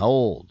birthday. How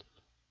old?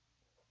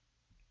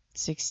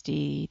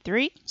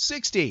 63.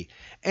 60.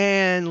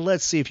 And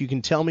let's see if you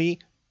can tell me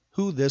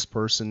who this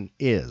person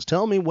is.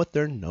 Tell me what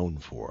they're known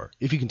for.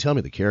 If you can tell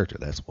me the character,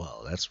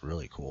 that's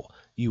really cool.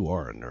 You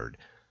are a nerd.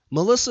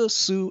 Melissa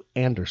Sue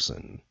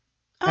Anderson.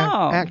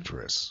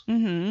 Actress.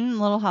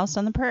 Little House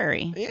on the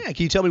Prairie. Yeah,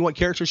 can you tell me what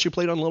character she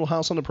played on Little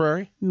House on the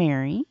Prairie?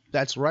 Mary.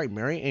 That's right,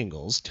 Mary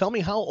Ingalls. Tell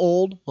me how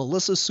old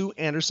Melissa Sue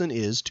Anderson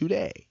is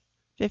today.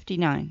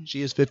 59.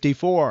 She is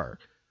 54.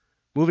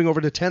 Moving over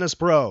to tennis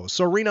pro,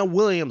 Serena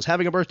Williams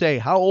having a birthday.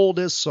 How old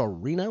is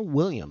Serena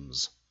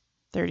Williams?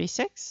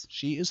 36.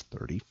 She is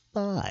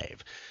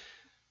 35.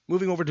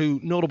 Moving over to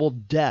notable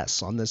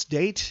deaths on this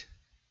date.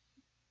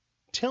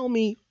 Tell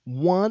me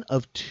one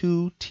of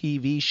 2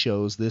 TV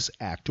shows this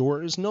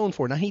actor is known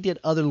for. Now, he did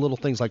other little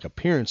things like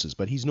appearances,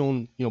 but he's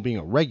known, being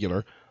a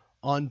regular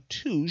on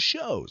 2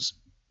 shows.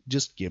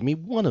 Just give me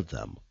one of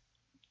them.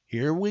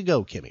 Here we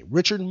go, Kimmy.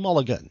 Richard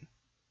Mulligan.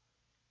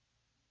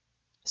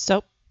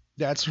 Soap.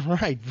 That's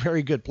right.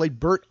 Very good. Played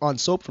Bert on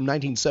Soap from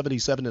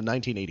 1977 to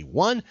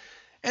 1981.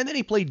 And then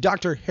he played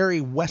Dr. Harry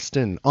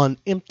Weston on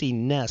Empty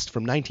Nest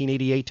from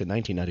 1988 to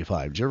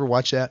 1995. Did you ever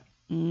watch that?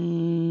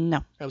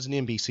 No. That was an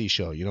NBC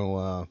show.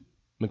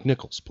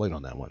 McNichols played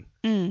on that one.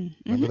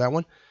 Remember that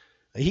one?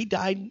 He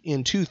died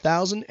in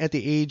 2000 at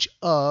the age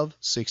of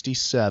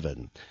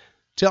 67.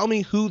 Tell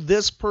me who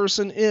this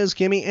person is,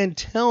 Kimmy, and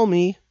tell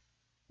me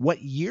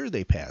what year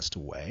they passed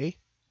away.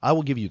 I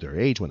will give you their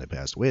age when they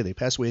passed away. They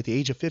passed away at the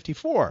age of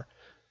 54.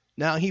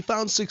 Now, he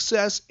found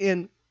success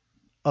in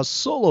a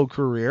solo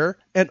career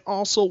and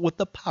also with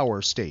the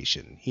Power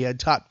Station. He had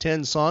top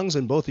 10 songs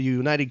in both the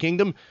United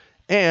Kingdom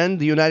and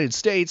the United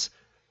States.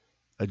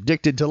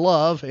 Addicted to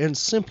Love and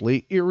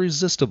Simply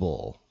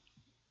Irresistible.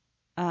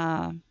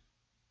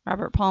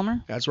 Robert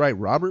Palmer. That's right,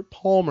 Robert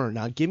Palmer.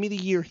 Now, give me the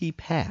year he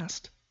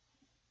passed.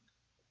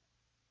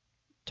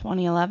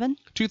 2011.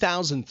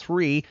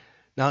 2003.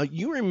 Now,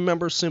 you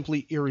remember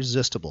Simply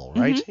Irresistible,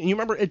 right? And you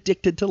remember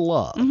Addicted to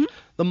Love.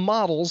 The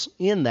models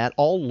in that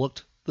all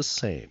looked the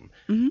same.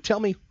 Tell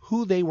me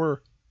who they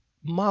were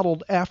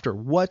modeled after.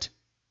 What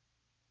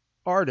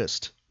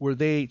artist were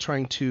they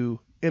trying to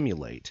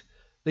emulate?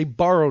 They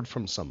borrowed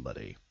from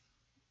somebody.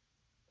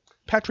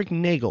 Patrick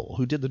Nagel,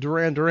 who did the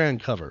Duran Duran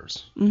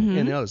covers,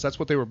 and the others. That's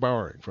what they were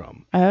borrowing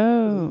from.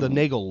 Oh. The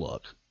Nagel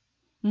look.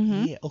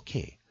 Yeah,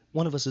 okay.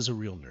 One of us is a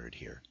real nerd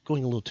here.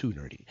 Going a little too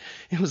nerdy.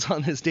 It was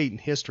on this date in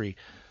history.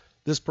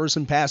 This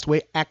person passed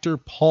away. Actor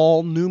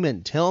Paul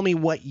Newman. Tell me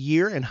what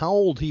year and how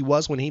old he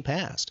was when he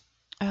passed.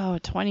 Oh,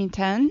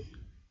 2010.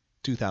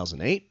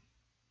 2008.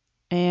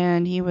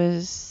 And he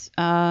was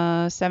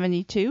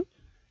 72.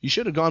 You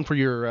should have gone for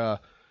your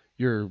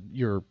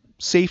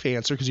safe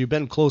answer because you've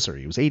been closer.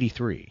 He was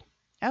 83.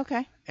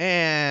 Okay.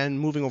 And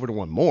moving over to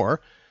one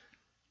more.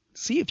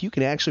 See if you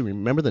can actually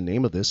remember the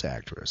name of this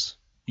actress.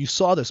 You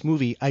saw this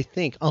movie, I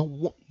think,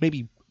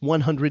 maybe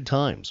 100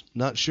 times.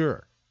 Not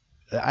sure.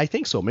 I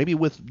think so. Maybe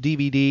with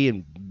DVD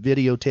and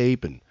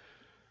videotape and,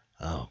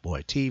 oh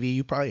boy, TV.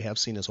 You probably have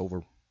seen this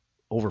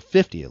over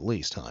 50 at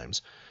least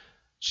times.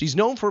 She's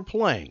known for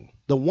playing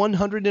the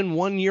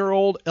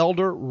 101-year-old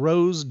elder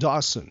Rose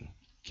Dawson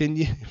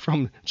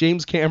from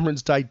James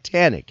Cameron's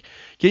Titanic.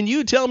 Can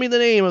you tell me the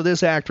name of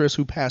this actress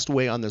who passed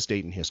away on this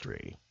date in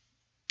history?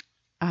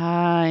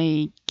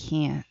 I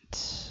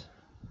can't.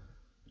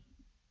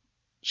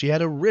 She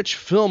had a rich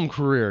film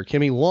career,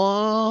 Kimmy,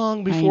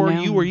 long before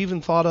you were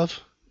even thought of.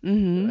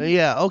 Mm-hmm.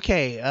 Yeah,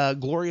 okay.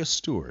 Gloria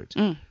Stewart.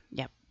 Yep.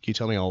 Can you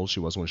tell me how old she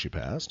was when she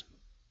passed?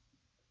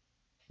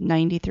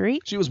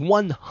 93? She was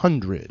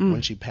 100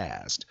 when she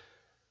passed.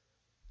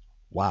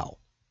 Wow.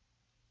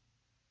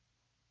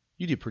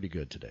 You did pretty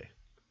good today.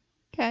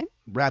 Okay.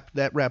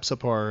 That wraps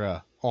up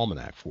our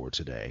almanac for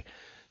today.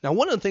 Now,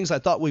 one of the things I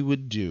thought we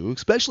would do,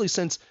 especially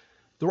since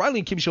the Riley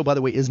and Kimmy Show, by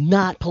the way, is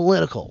not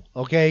political,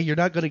 okay? You're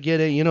not going to get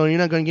you're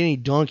not going to get any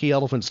donkey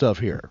elephant stuff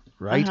here,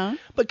 right? Uh-huh.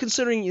 But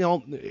considering,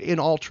 in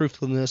all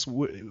truthfulness,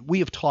 we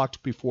have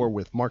talked before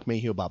with Mark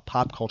Mayhew about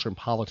pop culture and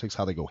politics,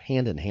 how they go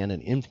hand in hand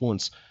and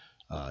influence,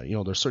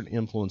 there's certain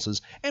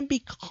influences. And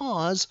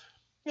because,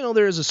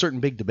 there is a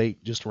certain big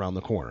debate just around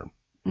the corner,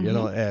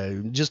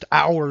 just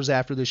hours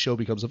after this show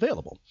becomes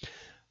available.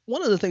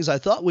 One of the things I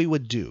thought we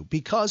would do,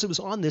 because it was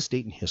on this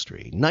date in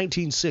history,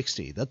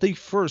 1960, that the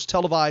first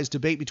televised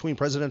debate between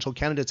presidential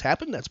candidates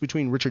happened. That's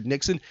between Richard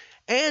Nixon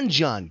and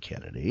John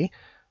Kennedy.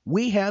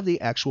 We have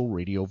the actual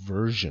radio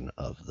version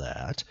of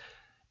that,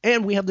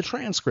 and we have the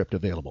transcript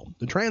available.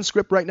 The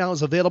transcript right now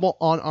is available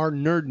on our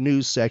Nerd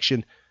News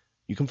section.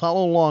 You can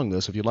follow along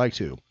this if you'd like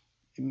to.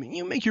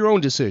 You make your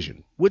own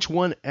decision. Which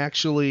one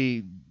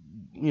actually,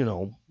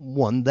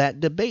 won that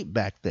debate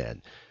back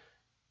then?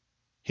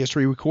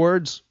 History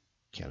records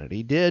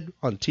Kennedy did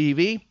on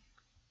TV.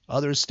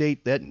 Others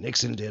state that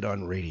Nixon did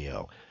on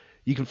radio.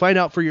 You can find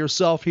out for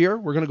yourself here.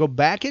 We're going to go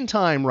back in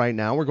time right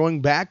now. We're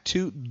going back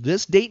to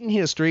this date in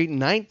history,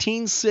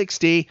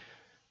 1960.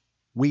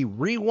 We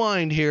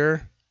rewind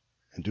here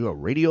and do a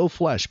radio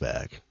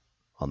flashback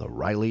on the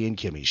Riley and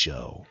Kimmy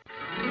Show.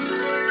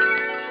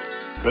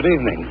 Good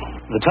evening.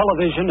 The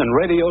television and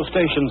radio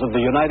stations of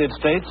the United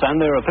States and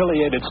their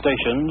affiliated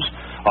stations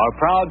are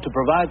proud to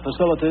provide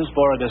facilities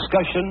for a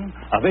discussion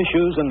of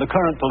issues in the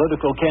current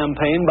political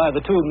campaign by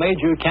the two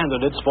major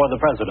candidates for the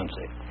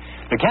presidency.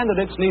 The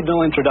candidates need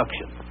no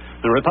introduction.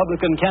 The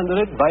Republican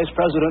candidate, Vice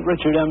President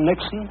Richard M.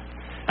 Nixon,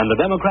 and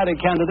the Democratic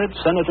candidate,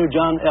 Senator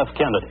John F.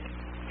 Kennedy.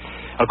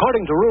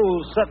 According to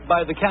rules set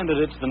by the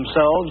candidates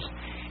themselves,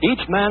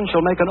 each man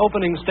shall make an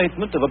opening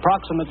statement of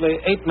approximately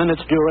 8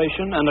 minutes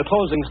duration and a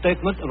closing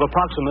statement of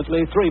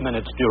approximately 3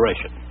 minutes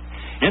duration.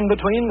 In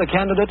between, the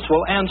candidates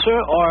will answer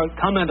or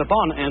comment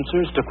upon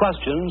answers to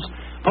questions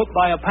put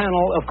by a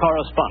panel of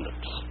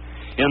correspondents.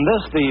 In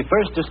this, the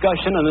first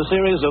discussion in a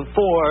series of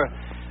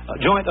 4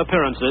 joint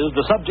appearances,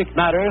 the subject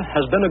matter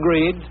has been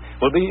agreed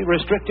will be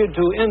restricted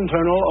to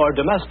internal or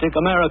domestic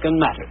American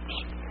matters.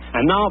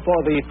 And now for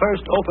the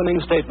first opening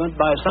statement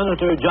by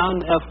Senator John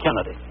F.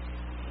 Kennedy.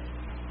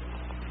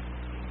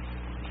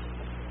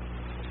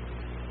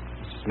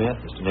 Mr. Smith,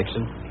 Mr.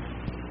 Nixon.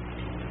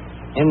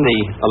 In the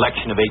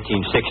election of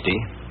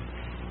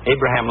 1860,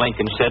 Abraham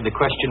Lincoln said the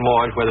question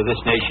was whether this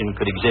nation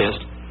could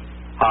exist,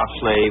 half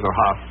slave or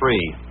half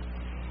free.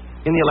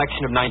 In the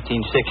election of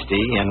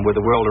 1960, and with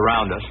the world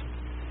around us,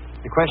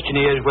 the question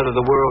is whether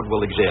the world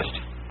will exist,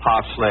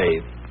 half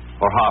slave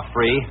or half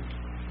free,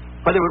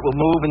 whether it will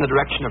move in the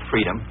direction of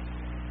freedom,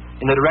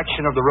 in the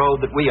direction of the road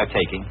that we are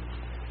taking,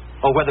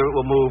 or whether it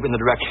will move in the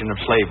direction of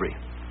slavery.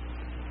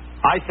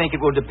 I think it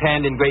will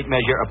depend in great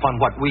measure upon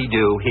what we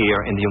do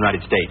here in the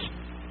United States,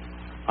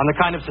 on the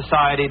kind of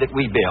society that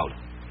we build,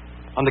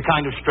 on the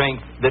kind of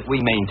strength that we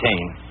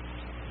maintain.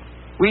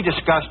 We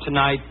discussed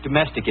tonight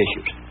domestic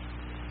issues,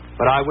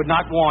 but I would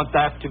not want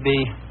that to be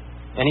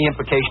any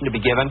implication to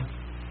be given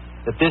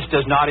that this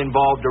does not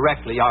involve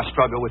directly our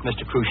struggle with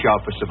Mr.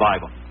 Khrushchev for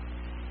survival.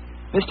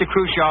 Mr.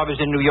 Khrushchev is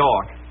in New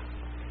York,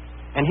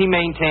 and he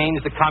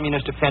maintains the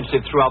communist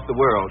offensive throughout the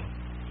world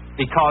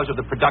because of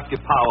the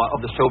productive power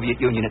of the Soviet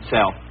Union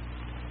itself.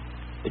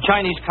 The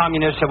Chinese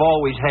communists have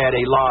always had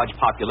a large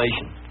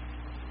population,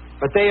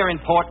 but they are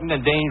important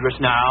and dangerous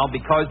now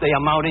because they are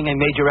mounting a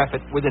major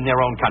effort within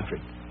their own country.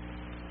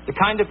 The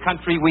kind of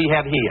country we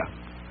have here,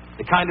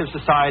 the kind of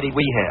society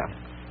we have,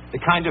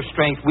 the kind of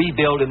strength we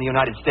build in the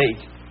United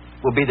States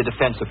will be the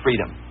defense of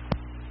freedom.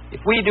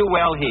 If we do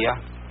well here,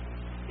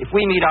 if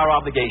we meet our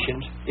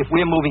obligations, if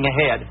we're moving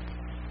ahead,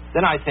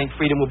 then I think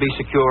freedom will be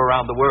secure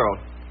around the world.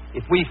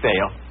 If we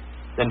fail,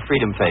 then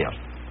freedom fails.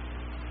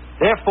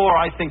 Therefore,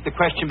 I think the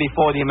question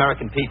before the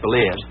American people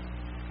is,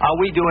 are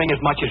we doing as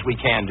much as we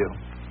can do?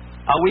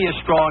 Are we as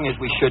strong as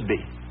we should be?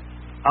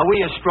 Are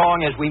we as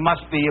strong as we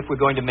must be if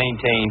we're going to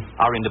maintain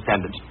our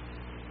independence?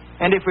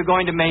 And if we're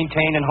going to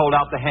maintain and hold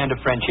out the hand of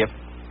friendship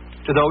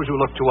to those who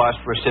look to us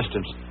for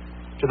assistance,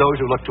 to those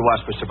who look to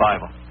us for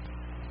survival?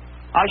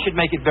 I should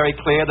make it very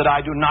clear that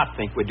I do not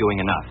think we're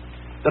doing enough,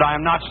 that I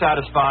am not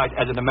satisfied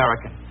as an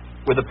American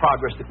with the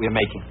progress that we are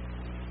making.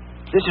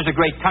 This is a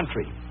great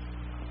country,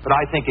 but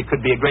I think it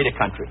could be a greater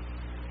country.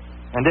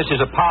 And this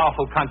is a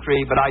powerful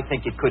country, but I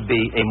think it could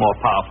be a more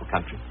powerful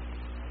country.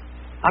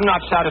 I'm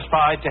not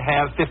satisfied to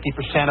have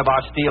 50% of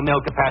our steel mill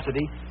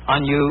capacity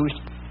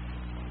unused.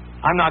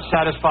 I'm not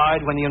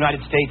satisfied when the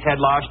United States had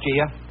last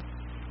year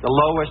the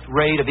lowest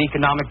rate of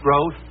economic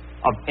growth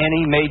of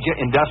any major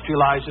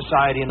industrialized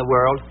society in the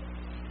world,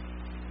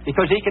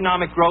 because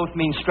economic growth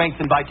means strength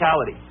and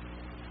vitality.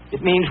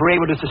 It means we're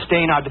able to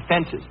sustain our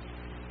defenses.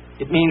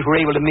 It means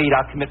we're able to meet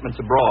our commitments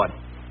abroad.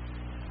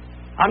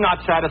 I'm not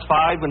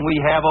satisfied when we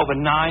have over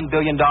 $9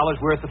 billion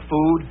worth of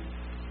food,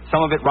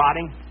 some of it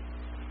rotting,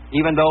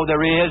 even though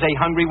there is a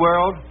hungry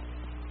world,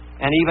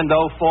 and even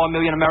though 4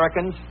 million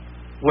Americans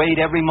wait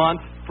every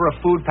month for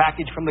a food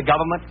package from the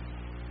government,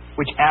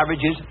 which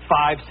averages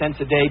 5 cents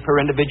a day per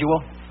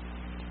individual.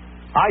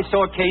 I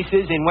saw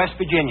cases in West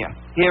Virginia,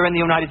 here in the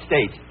United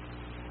States,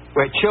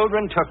 where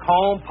children took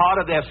home part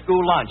of their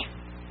school lunch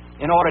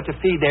in order to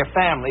feed their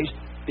families,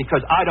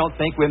 because I don't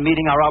think we're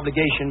meeting our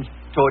obligations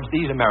towards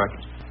these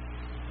Americans.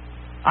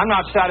 I'm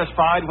not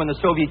satisfied when the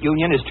Soviet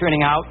Union is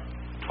turning out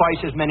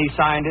twice as many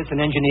scientists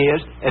and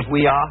engineers as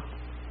we are.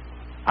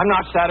 I'm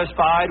not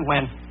satisfied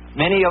when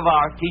many of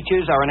our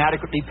teachers are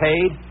inadequately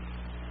paid,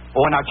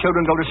 or when our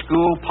children go to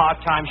school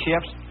part-time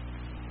shifts.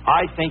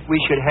 I think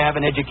we should have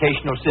an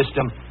educational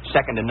system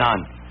second to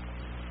none.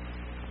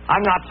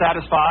 I'm not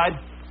satisfied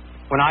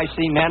when I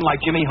see men like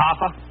Jimmy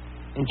Hoffa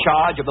in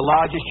charge of the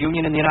largest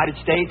union in the United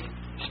States,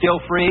 still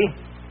free.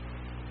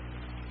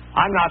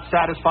 I'm not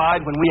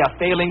satisfied when we are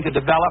failing to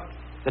develop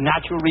the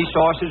natural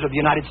resources of the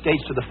United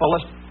States to the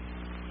fullest.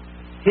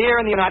 Here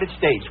in the United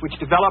States, which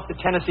developed the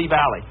Tennessee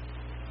Valley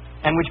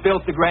and which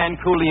built the Grand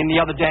Coulee and the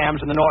other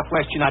dams in the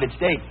northwest United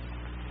States,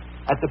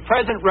 at the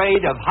present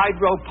rate of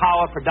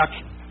hydropower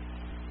production,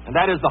 and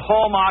that is the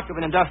hallmark of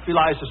an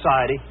industrialized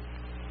society,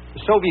 the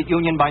Soviet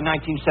Union by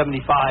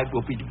 1975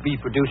 will be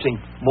producing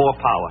more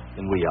power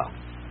than we are.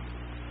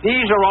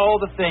 These are all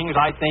the things,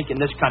 I think, in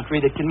this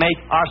country that can make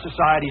our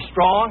society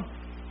strong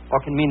or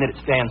can mean that it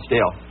stands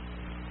still.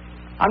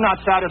 I'm not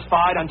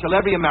satisfied until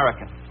every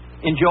American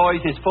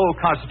enjoys his full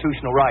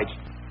constitutional rights.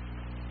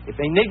 If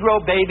a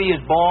Negro baby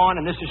is born,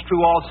 and this is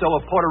true also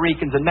of Puerto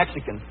Ricans and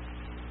Mexicans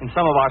in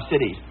some of our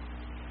cities,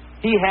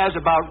 he has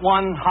about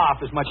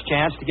 1/2 as much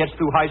chance to get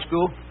through high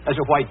school as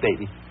a white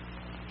baby.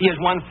 He has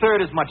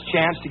 1/3 as much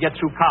chance to get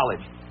through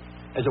college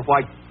as a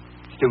white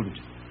student.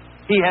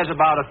 He has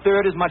about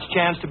 1/3 as much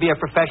chance to be a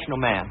professional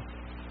man,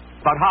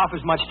 about 1/2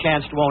 as much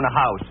chance to own a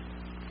house.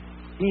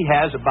 He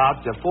has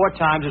about 4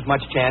 times as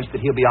much chance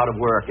that he'll be out of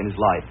work in his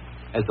life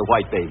as the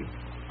white baby.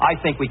 I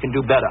think we can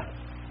do better.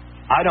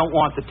 I don't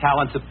want the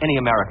talents of any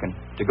American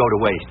to go to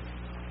waste.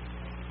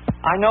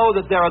 I know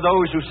that there are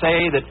those who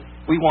say that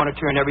we want to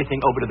turn everything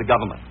over to the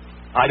government.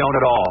 I don't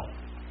at all.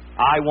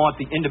 I want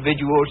the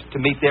individuals to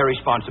meet their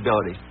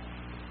responsibilities.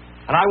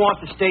 And I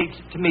want the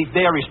states to meet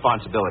their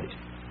responsibilities.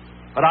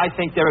 But I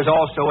think there is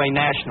also a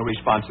national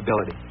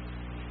responsibility.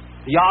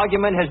 The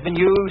argument has been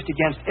used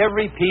against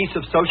every piece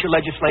of social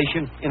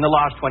legislation in the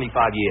last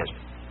 25 years.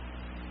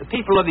 The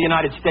people of the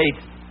United States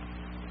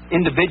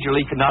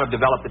individually could not have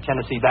developed the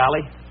Tennessee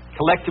Valley.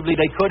 Collectively,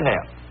 they could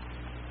have.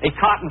 A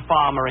cotton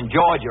farmer in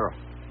Georgia,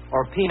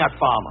 or a peanut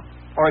farmer,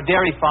 or a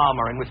dairy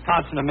farmer in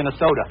Wisconsin or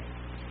Minnesota,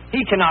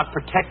 he cannot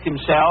protect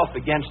himself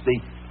against the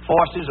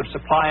forces of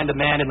supply and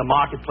demand in the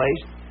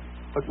marketplace,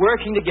 but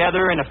working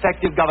together in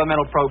effective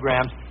governmental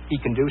programs, he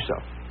can do so.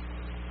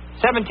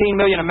 17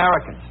 million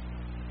Americans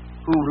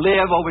who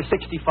live over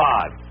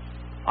 65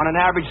 on an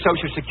average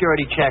Social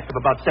Security check of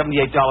about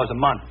 $78 a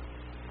month.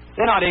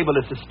 They're not able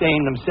to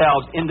sustain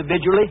themselves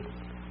individually,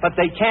 but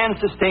they can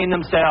sustain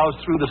themselves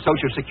through the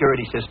Social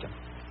Security system.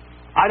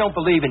 I don't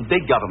believe in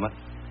big government,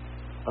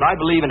 but I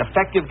believe in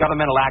effective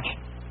governmental action.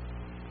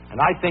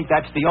 And I think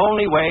that's the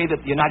only way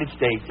that the United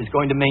States is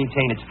going to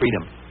maintain its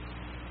freedom.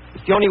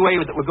 It's the only way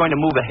that we're going to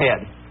move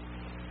ahead.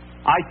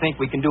 I think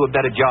we can do a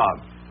better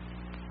job.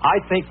 I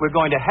think we're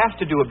going to have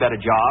to do a better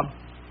job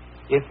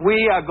if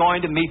we are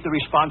going to meet the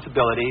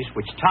responsibilities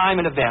which time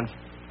and events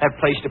have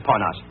placed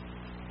upon us.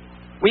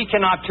 We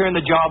cannot turn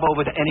the job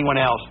over to anyone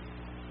else.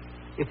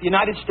 If the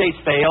United States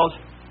fails,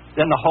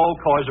 then the whole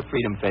cause of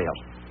freedom fails.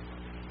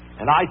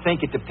 And I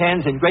think it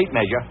depends in great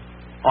measure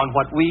on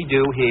what we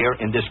do here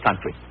in this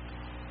country.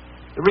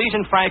 The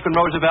reason Franklin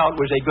Roosevelt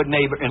was a good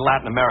neighbor in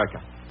Latin America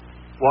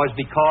was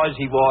because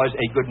he was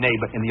a good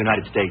neighbor in the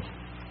United States.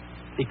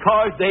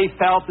 Because they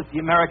felt that the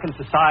American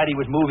society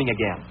was moving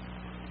again.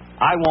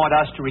 I want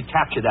us to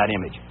recapture that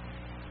image.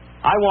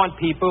 I want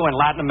people in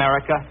Latin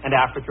America and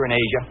Africa and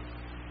Asia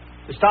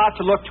to start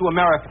to look to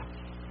America,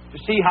 to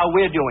see how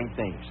we're doing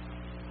things,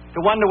 to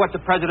wonder what the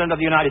President of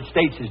the United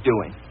States is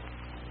doing,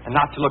 and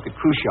not to look at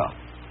Khrushchev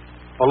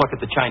or look at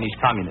the Chinese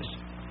communists.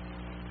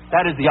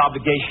 That is the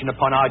obligation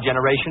upon our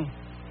generation.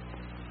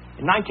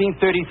 In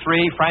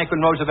 1933,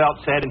 Franklin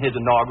Roosevelt said in his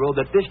inaugural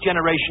that this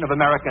generation of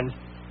Americans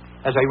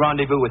has a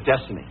rendezvous with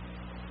destiny.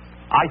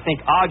 I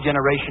think our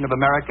generation of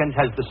Americans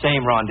has the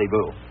same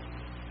rendezvous.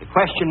 The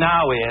question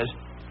now is,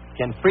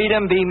 can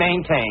freedom be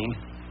maintained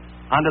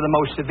under the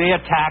most severe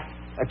attack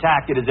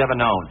it has ever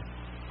known?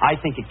 I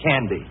think it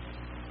can be.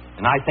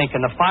 And I think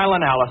in the final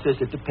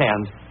analysis, it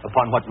depends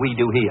upon what we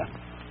do here.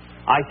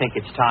 I think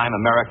it's time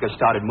America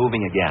started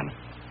moving again.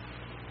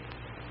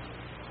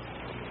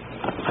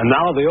 And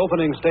now the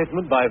opening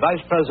statement by Vice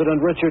President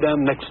Richard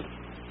M. Nixon.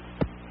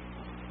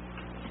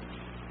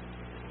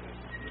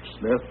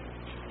 Smith,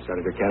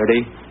 Senator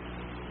Kennedy,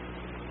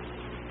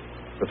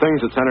 the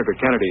things that Senator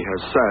Kennedy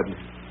has said,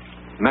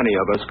 many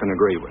of us can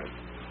agree with.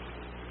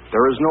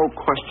 There is no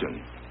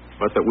question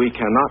but that we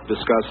cannot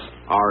discuss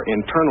our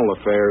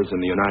internal affairs in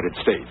the United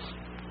States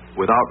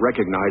without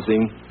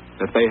recognizing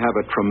that they have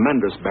a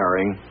tremendous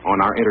bearing on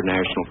our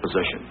international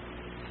position.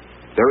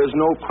 There is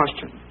no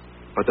question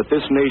but that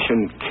this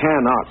nation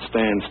cannot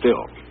stand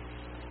still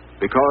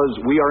because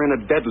we are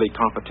in a deadly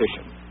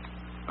competition.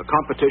 A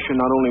competition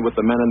not only with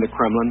the men in the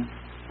Kremlin,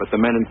 but the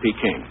men in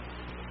Peking.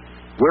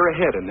 We're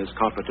ahead in this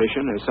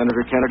competition, as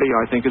Senator Kennedy,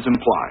 I think, has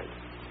implied.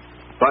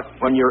 But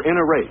when you're in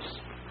a race,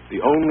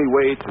 the only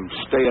way to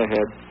stay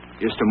ahead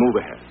is to move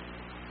ahead.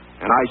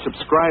 And I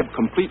subscribe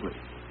completely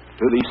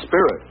to the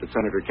spirit that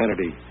Senator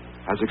Kennedy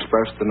has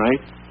expressed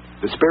tonight,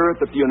 the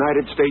spirit that the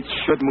United States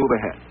should move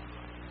ahead.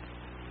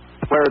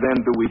 Where then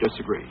do we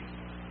disagree?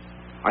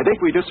 I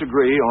think we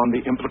disagree on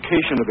the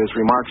implication of his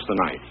remarks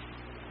tonight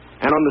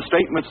and on the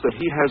statements that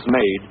he has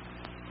made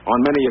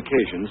on many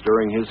occasions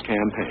during his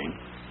campaign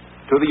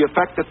to the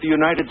effect that the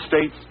United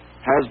States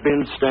has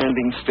been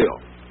standing still.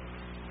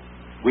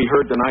 We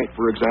heard tonight,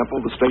 for example,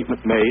 the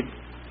statement made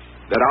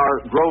that our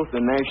growth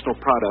in national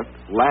product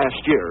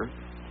last year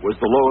was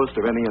the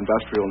lowest of any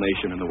industrial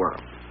nation in the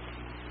world.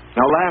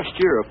 Now, last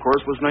year, of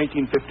course, was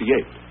 1958.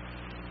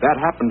 That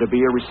happened to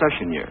be a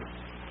recession year.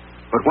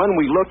 But when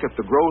we look at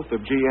the growth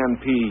of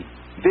GNP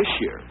this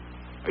year,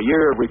 a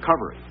year of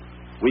recovery,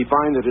 we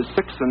find that it's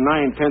 6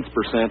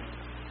 9/10%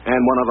 and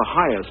one of the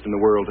highest in the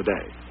world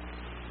today.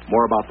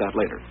 More about that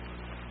later.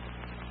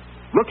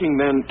 Looking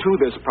then to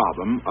this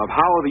problem of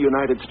how the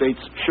United States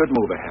should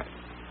move ahead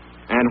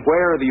and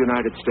where the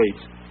United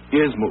States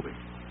is moving,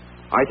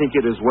 I think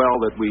it is well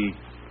that we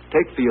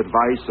take the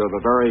advice of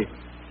a very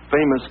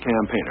famous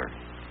campaigner.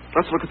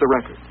 Let's look at the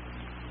record.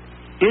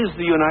 Is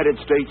the United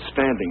States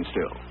standing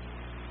still?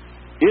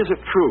 Is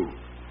it true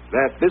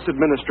that this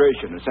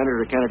administration, as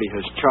Senator Kennedy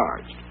has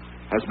charged,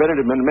 has been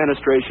an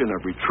administration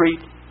of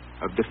retreat,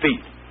 of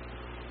defeat,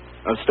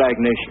 of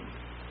stagnation?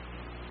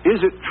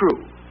 Is it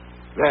true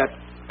that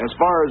as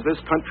far as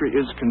this country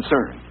is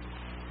concerned,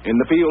 in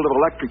the field of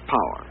electric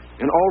power,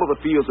 in all of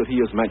the fields that he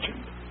has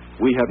mentioned,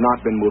 we have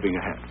not been moving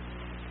ahead?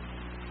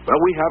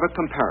 Well, we have a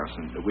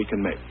comparison that we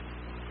can make.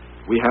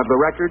 We have the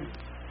record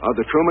of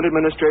the Truman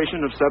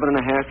administration of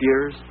 7.5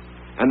 years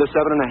and the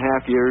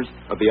 7.5 years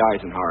of the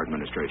Eisenhower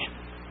administration.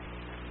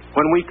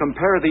 When we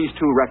compare these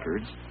two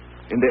records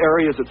in the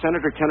areas that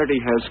Senator Kennedy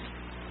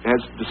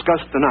has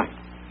discussed tonight,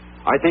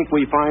 I think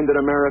we find that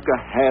America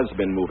has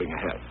been moving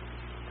ahead.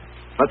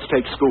 Let's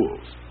take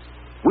schools.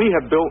 We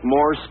have built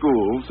more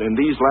schools in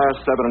these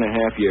last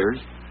 7.5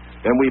 years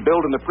than we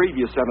built in the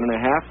previous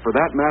 7.5, for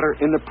that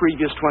matter, in the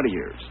previous 20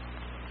 years.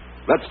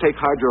 Let's take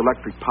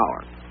hydroelectric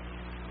power.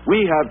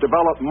 We have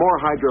developed more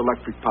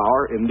hydroelectric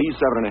power in these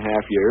 7.5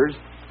 years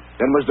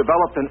than was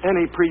developed in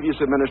any previous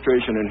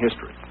administration in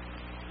history.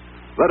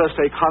 Let us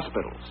take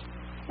hospitals.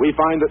 We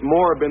find that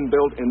more have been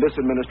built in this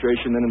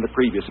administration than in the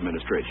previous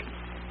administration.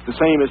 The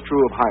same is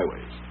true of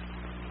highways.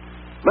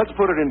 Let's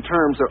put it in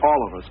terms that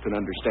all of us can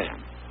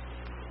understand.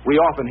 We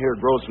often hear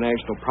gross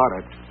national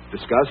product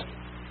discussed,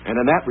 and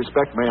in that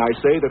respect, may I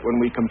say that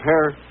when we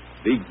compare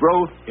the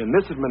growth in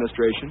this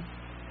administration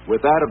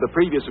with that of the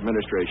previous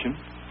administration,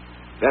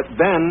 that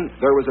then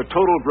there was a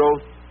total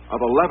growth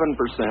of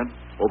 11%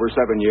 over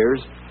 7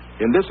 years.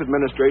 In this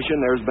administration,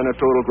 there's been a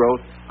total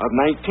growth of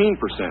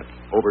 19%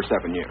 over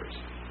 7 years.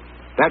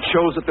 That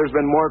shows that there's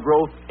been more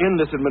growth in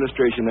this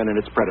administration than in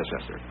its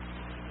predecessor.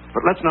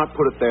 But let's not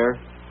put it there.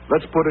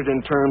 Let's put it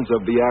in terms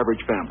of the average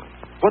family.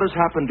 What has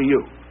happened to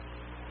you?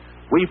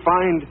 We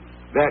find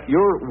that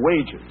your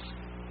wages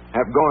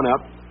have gone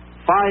up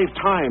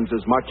 5 times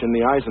as much in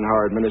the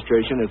Eisenhower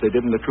administration as they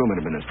did in the Truman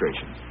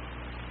administration.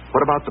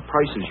 What about the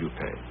prices you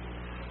pay?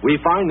 We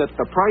find that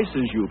the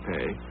prices you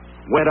pay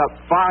went up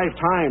 5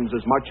 times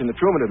as much in the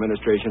Truman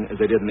administration as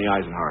they did in the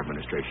Eisenhower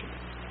administration.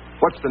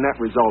 What's the net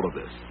result of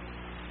this?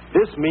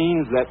 This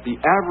means that the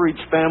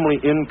average family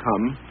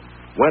income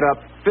went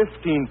up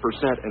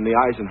 15% in the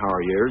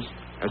Eisenhower years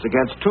as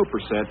against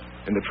 2%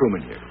 in the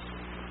Truman years.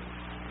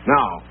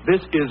 Now,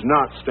 this is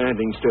not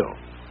standing still.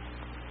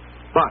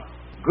 But,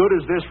 good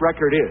as this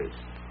record is,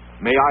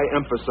 may I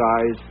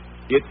emphasize,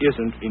 it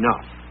isn't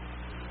enough.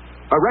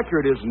 A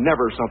record is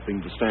never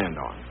something to stand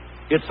on.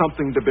 It's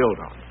something to build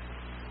on.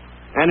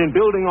 And in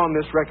building on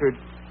this record,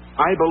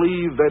 I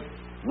believe that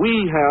we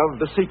have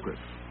the secret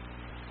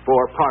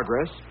for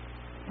progress.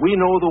 We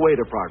know the way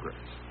to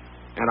progress.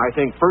 And I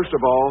think, first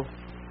of all,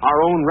 our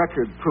own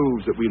record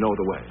proves that we know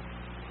the way.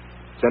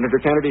 Senator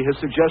Kennedy has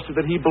suggested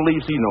that he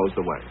believes he knows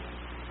the way.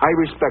 I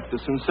respect the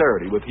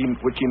sincerity with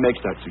which he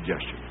makes that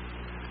suggestion.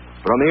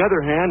 But on the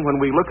other hand, when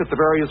we look at the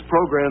various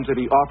programs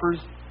that he offers,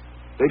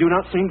 they do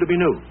not seem to be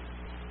new.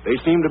 They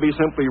seem to be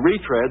simply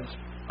retreads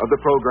of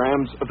the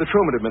programs of the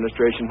Truman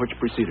administration which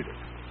preceded it.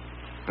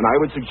 And I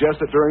would suggest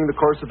that during the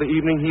course of the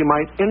evening he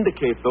might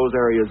indicate those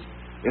areas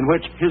in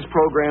which his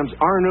programs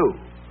are new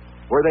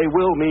where they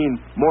will mean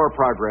more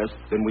progress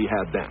than we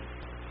had then.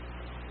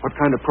 What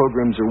kind of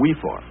programs are we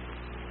for?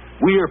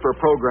 We are for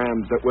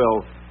programs that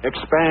will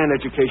expand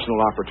educational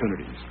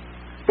opportunities,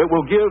 that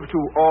will give to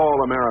all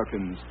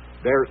Americans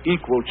their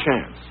equal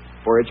chance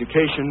for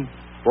education,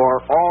 for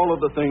all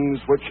of the things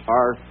which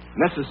are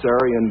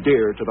necessary and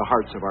dear to the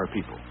hearts of our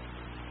people.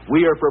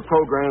 We are for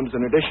programs,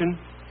 in addition,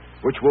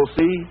 which will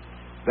see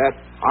that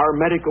our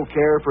medical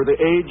care for the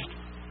aged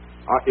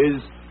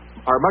is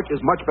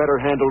much better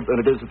handled than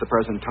it is at the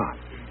present time.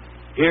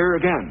 Here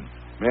again,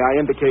 may I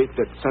indicate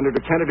that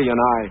Senator Kennedy and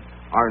I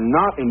are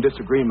not in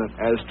disagreement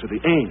as to the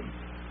aim.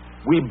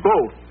 We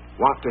both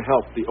want to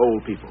help the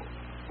old people.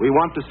 We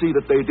want to see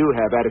that they do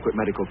have adequate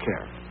medical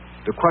care.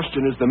 The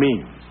question is the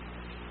means.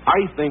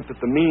 I think that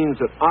the means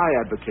that I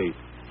advocate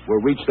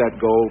will reach that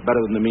goal better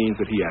than the means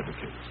that he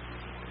advocates.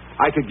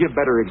 I could give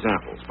better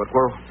examples, but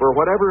for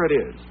whatever it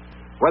is,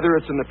 whether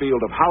it's in the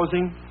field of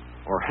housing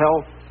or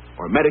health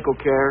or medical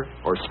care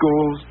or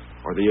schools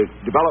or the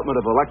development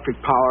of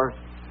electric power,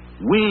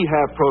 we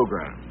have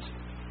programs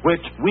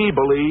which we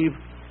believe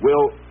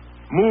will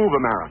move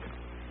America,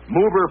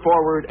 move her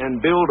forward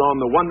and build on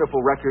the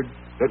wonderful record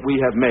that we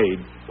have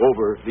made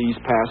over these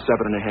past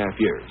 7.5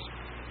 years.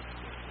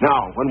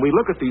 Now, when we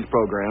look at these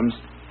programs,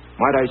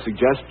 might I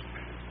suggest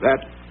that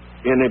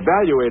in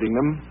evaluating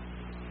them,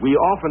 we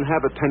often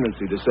have a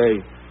tendency to say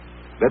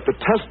that the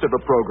test of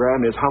a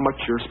program is how much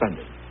you're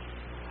spending.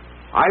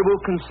 I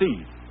will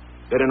concede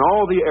that in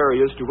all the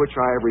areas to which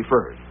I have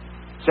referred,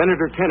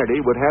 Senator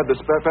Kennedy would have the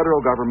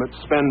federal government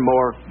spend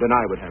more than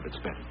I would have it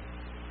spend.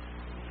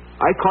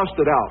 I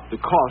costed out the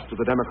cost of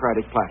the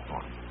Democratic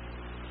platform.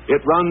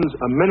 It runs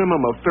a minimum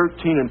of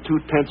 $13.2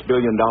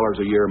 billion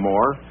a year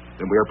more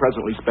than we are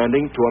presently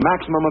spending to a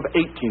maximum of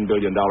 $18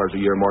 billion a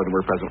year more than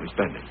we're presently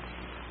spending.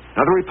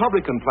 Now, the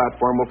Republican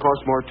platform will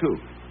cost more, too.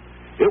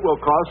 It will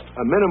cost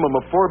a minimum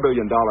of $4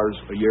 billion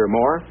a year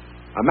more,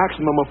 a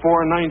maximum of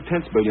 $4.9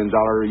 billion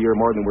a year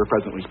more than we're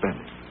presently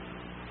spending.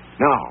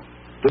 Now,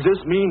 does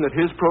this mean that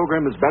his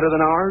program is better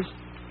than ours?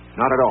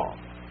 Not at all.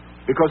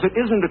 Because it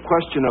isn't a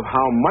question of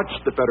how much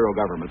the federal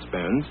government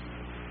spends.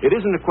 It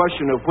isn't a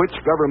question of which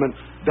government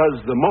does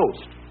the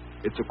most.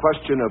 It's a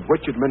question of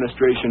which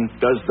administration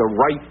does the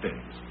right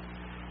things.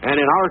 And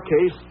in our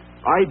case,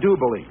 I do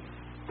believe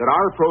that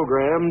our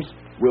programs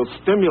will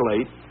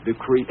stimulate the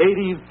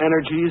creative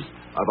energies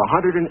of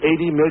 180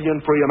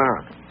 million free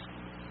Americans.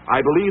 I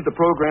believe the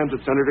programs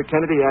that Senator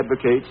Kennedy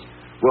advocates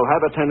will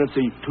have a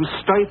tendency to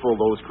stifle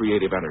those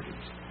creative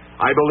energies.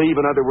 I believe,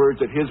 in other words,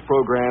 that his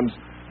programs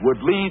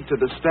would lead to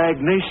the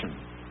stagnation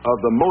of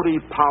the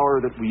motive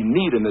power that we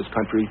need in this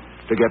country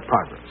to get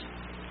progress.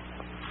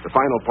 The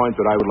final point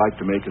that I would like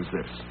to make is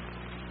this.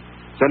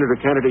 Senator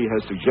Kennedy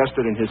has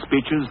suggested in his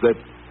speeches that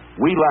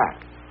we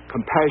lack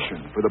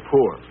compassion for the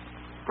poor,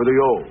 for the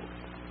old,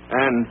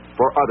 and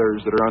for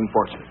others that are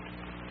unfortunate.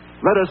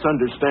 Let us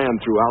understand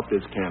throughout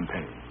this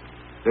campaign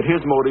that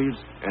his motives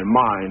and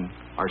mine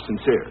are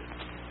sincere.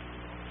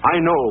 I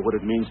know what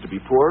it means to be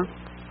poor.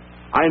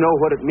 I know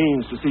what it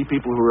means to see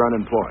people who are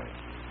unemployed.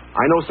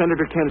 I know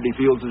Senator Kennedy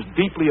feels as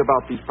deeply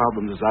about these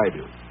problems as I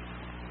do.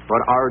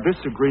 But our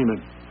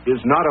disagreement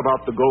is not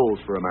about the goals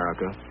for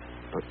America,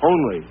 but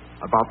only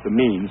about the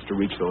means to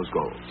reach those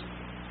goals.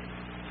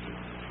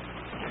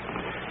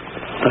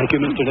 Thank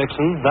you, Mr.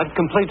 Nixon. That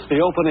completes the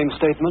opening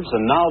statements,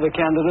 and now the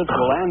candidates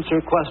will answer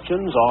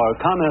questions or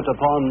comment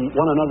upon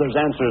one another's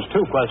answers to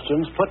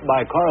questions put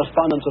by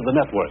correspondents of the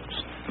networks.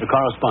 The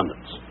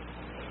correspondents.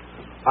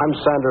 I'm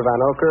Sander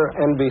Van Oker,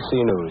 NBC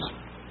News.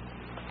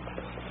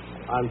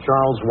 I'm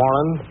Charles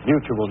Warren,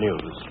 Mutual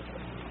News.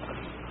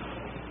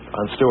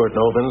 I'm Stuart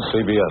Novin,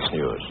 CBS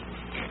News.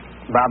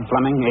 Bob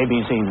Fleming,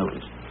 ABC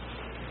News.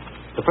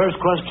 The first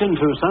question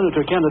to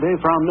Senator Kennedy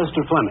from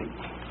Mr. Fleming.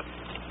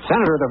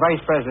 Senator, the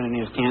Vice President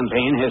in his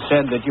campaign has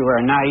said that you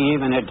are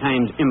naive and at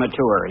times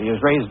immature. He has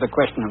raised the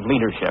question of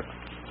leadership.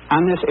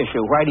 On this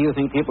issue, why do you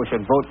think people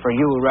should vote for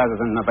you rather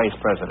than the Vice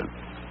President?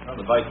 Well,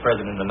 the Vice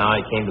President and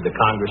I came to the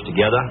Congress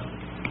together,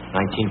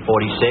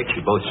 1946.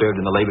 We both served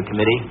in the Labor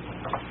Committee.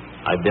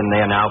 I've been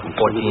there now for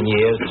 14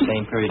 years, the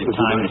same period of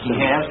time that he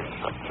has,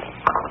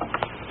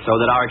 so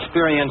that our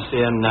experience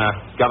in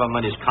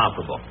government is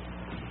comparable.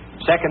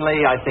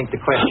 Secondly, I think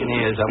the question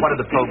is, what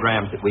are the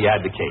programs that we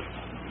advocate?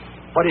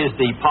 What is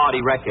the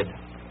party record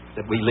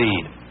that we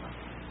lead?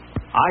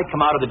 I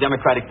come out of the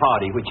Democratic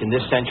Party, which in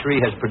this century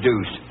has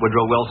produced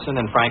Woodrow Wilson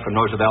and Franklin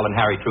Roosevelt and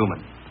Harry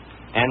Truman,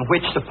 and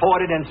which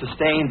supported and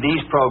sustained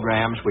these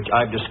programs which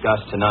I've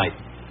discussed tonight.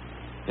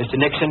 Mr.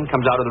 Nixon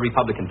comes out of the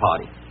Republican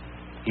Party.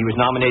 He was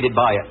nominated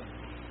by it.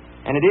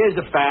 And it is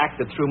a fact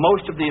that through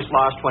most of these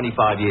last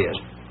 25 years,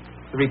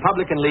 the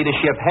Republican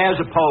leadership has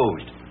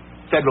opposed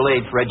federal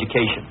aid for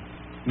education,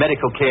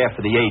 medical care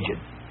for the aged,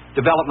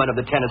 development of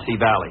the Tennessee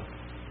Valley,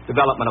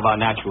 development of our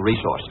natural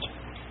resources.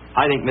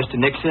 I think Mr.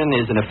 Nixon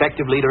is an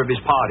effective leader of his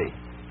party.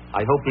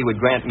 I hope he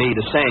would grant me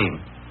the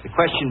same. The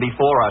question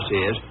before us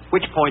is,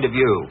 which point of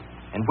view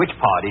and which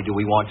party do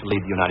we want to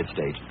lead the United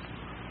States?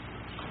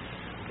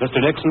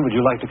 Mr. Nixon, would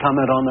you like to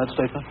comment on that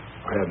statement?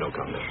 I have no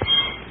comment.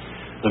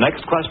 The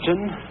next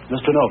question,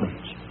 Mr.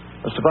 Novins.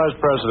 Mr. Vice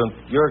President,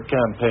 your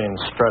campaign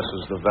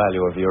stresses the value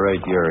of your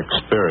 8-year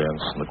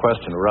experience, and the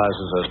question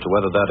arises as to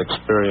whether that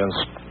experience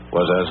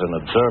was as an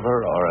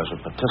observer or as a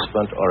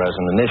participant or as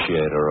an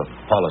initiator of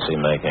policy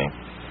making.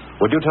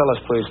 Would you tell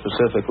us, please,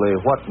 specifically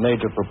what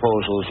major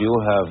proposals you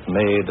have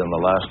made in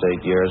the last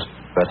 8 years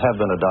that have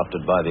been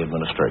adopted by the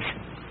administration?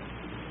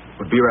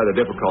 It would be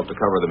rather difficult to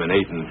cover them in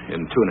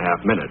 2.5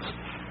 minutes.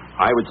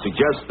 I would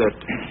suggest that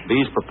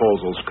these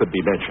proposals could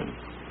be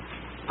mentioned.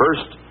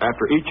 First,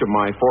 after each of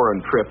my foreign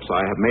trips,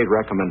 I have made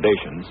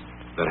recommendations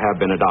that have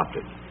been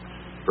adopted.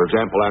 For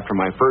example, after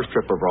my first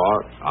trip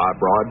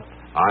abroad,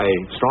 I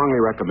strongly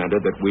recommended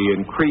that we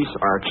increase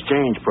our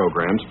exchange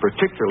programs,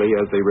 particularly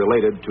as they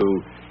related to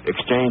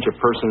exchange of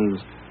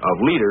persons, of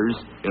leaders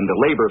in the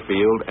labor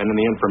field and in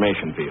the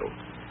information field.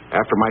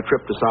 After my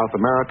trip to South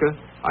America,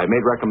 I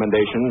made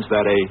recommendations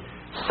that a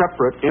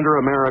separate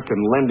inter-American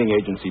lending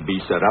agency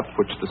be set up,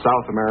 which the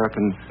South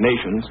American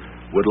nations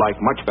would like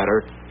much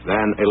better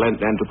than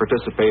to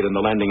participate in the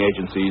lending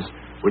agencies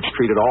which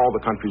treated all the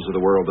countries of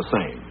the world the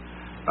same.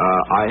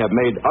 I have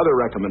made other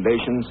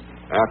recommendations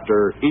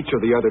after each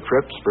of the other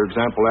trips. For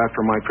example,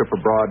 after my trip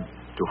abroad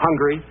to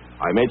Hungary,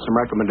 I made some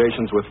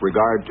recommendations with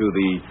regard to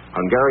the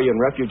Hungarian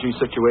refugee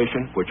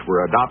situation, which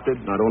were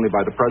adopted not only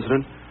by the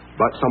President,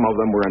 but some of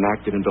them were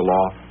enacted into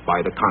law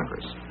by the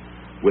Congress.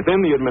 Within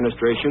the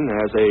administration,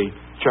 as a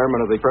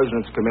chairman of the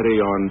President's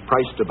Committee on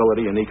Price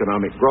Stability and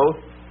Economic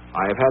Growth,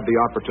 I have had the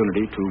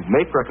opportunity to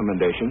make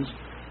recommendations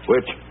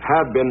which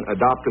have been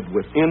adopted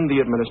within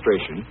the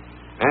administration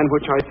and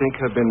which I think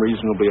have been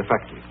reasonably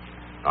effective.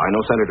 I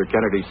know Senator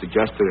Kennedy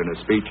suggested in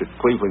a speech at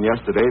Cleveland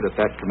yesterday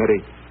that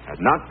committee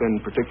had not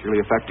been particularly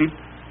effective.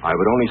 I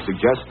would only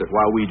suggest that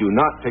while we do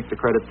not take the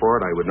credit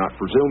for it, I would not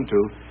presume to,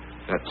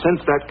 that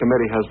since that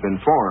committee has been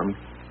formed,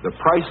 the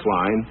price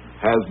line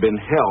has been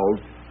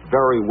held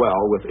very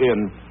well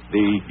within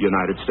the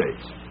United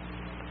States.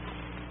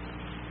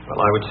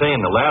 Well, I would say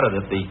in the latter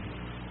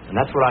and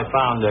that's what I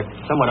found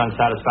somewhat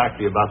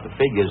unsatisfactory about the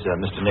figures,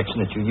 Mr.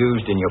 Nixon, that you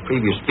used in your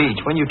previous speech.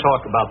 When you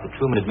talk about the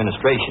Truman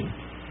administration,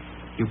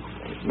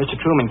 Mr.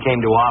 Truman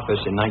came to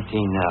office in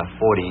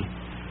 1944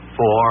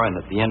 and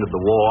at the end of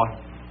the war,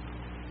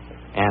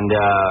 and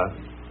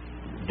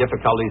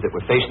difficulties that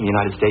were facing the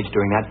United States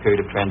during that period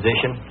of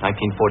transition,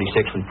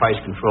 1946 when price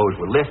controls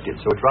were lifted.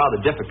 So it's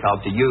rather difficult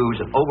to use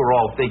an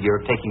overall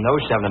figure taking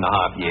those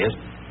 7.5 years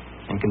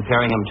and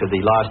comparing them to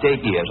the last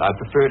 8 years. I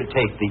prefer to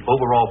take the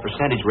overall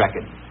percentage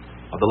record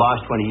of the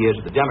last 20 years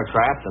of the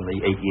Democrats and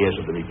the 8 years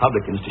of the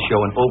Republicans to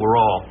show an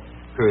overall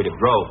period of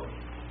growth.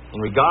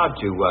 In regard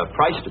to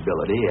price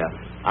stability,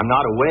 I'm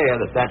not aware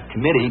that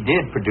committee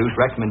did produce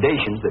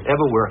recommendations that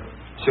ever were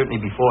certainly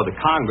before the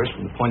Congress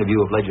from the point of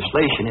view of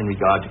legislation in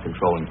regard to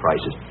controlling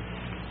prices.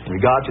 In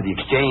regard to the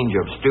exchange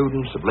of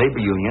students, of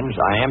labor unions,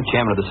 I am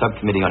chairman of the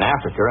subcommittee on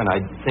Africa, and I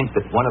think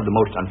that one of the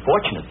most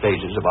unfortunate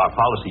phases of our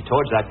policy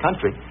towards that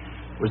country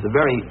was the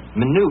very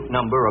minute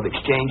number of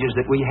exchanges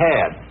that we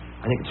had.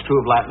 I think it's true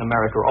of Latin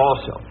America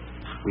also.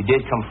 We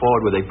did come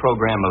forward with a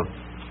program of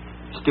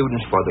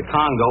students for the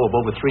Congo of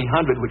over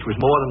 300, which was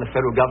more than the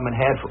federal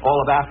government had for all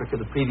of Africa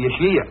the previous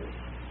year.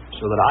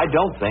 So that I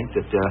don't think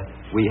that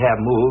we have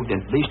moved,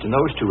 at least in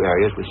those two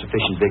areas, with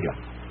sufficient vigor.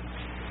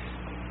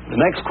 The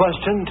next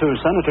question to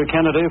Senator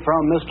Kennedy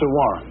from Mr.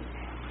 Warren.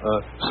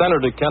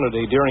 Senator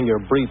Kennedy, during your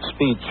brief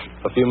speech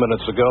a few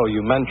minutes ago,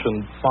 you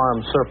mentioned farm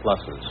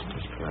surpluses.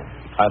 That's correct.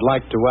 I'd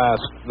like to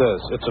ask this.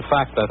 It's a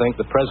fact, I think,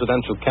 that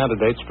presidential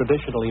candidates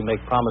traditionally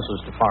make promises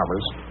to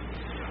farmers.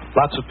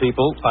 Lots of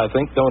people, I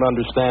think, don't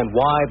understand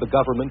why the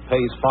government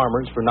pays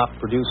farmers for not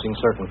producing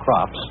certain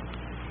crops,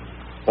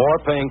 or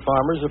paying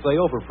farmers if they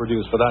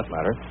overproduce, for that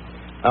matter.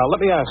 Now,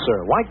 let me ask,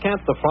 sir, why can't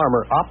the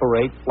farmer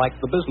operate like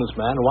the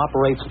businessman who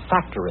operates a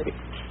factory?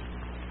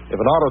 If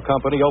an auto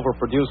company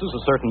overproduces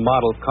a certain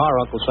model car,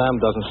 Uncle Sam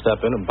doesn't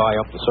step in and buy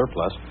up the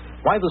surplus.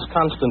 Why this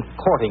constant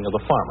courting of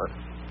the farmer?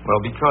 Well,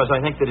 because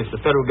I think that if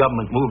the federal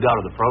government moved out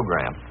of the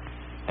program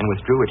and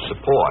withdrew its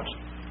support,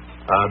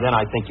 then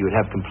I think you would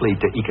have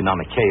complete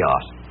economic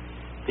chaos.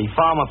 The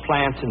farmer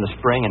plants in the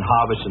spring and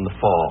harvests in the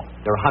fall.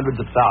 There are hundreds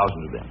of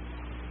thousands of them.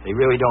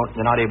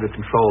 They're not able to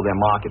control their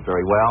market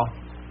very well.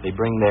 They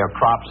bring their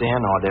crops in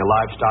or their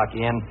livestock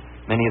in,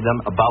 many of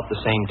them about the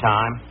same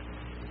time.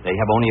 They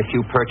have only a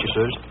few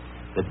purchasers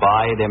that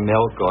buy their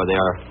milk or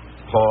their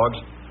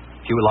hogs,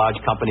 few large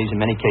companies in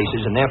many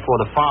cases, and therefore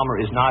the farmer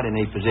is not in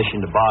a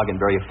position to bargain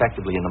very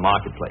effectively in the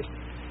marketplace.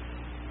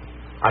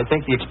 I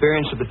think the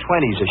experience of the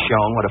 20s has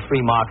shown what a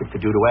free market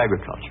could do to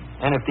agriculture.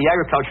 And if the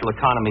agricultural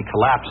economy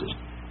collapses,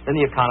 then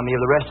the economy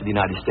of the rest of the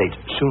United States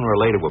sooner or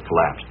later will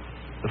collapse.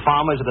 The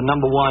farmers are the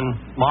number one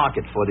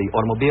market for the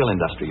automobile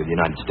industry of the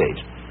United States.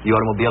 The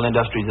automobile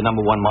industry is the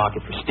number one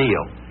market for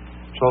steel.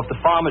 So if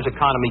the farmer's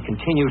economy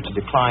continues to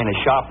decline as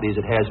sharply as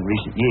it has in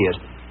recent years,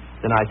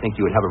 then I think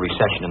you would have a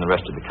recession in the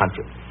rest of the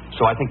country.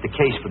 So I think the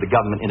case for the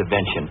government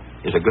intervention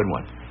is a good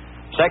one.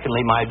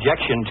 Secondly, my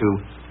objection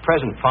to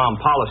present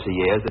farm policy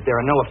is that there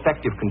are no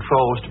effective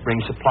controls to bring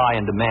supply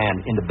and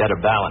demand into better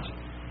balance.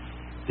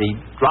 the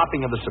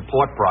dropping of the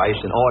support price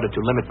in order to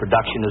limit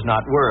production has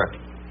not worked.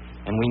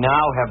 And we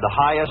now have the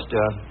highest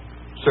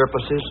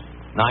surpluses,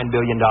 $9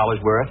 billion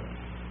worth.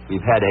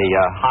 We've had a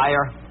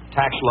higher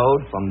tax load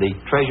from the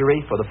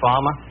Treasury for the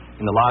farmer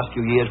in the last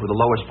few years with the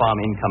lowest farm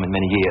income in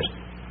many years.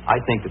 I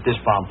think that this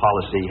farm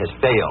policy has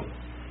failed.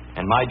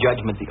 And my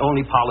judgment, the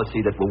only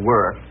policy that will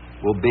work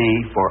will be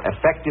for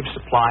effective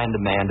supply and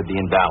demand to be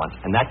in balance.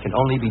 And that can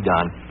only be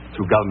done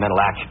through governmental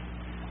action.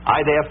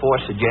 I therefore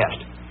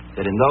suggest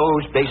that in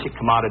those basic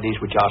commodities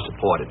which are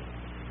supported,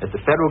 that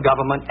the federal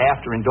government,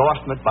 after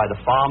endorsement by the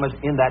farmers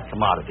in that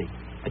commodity,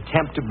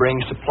 attempt to bring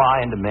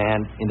supply and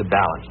demand into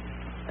balance,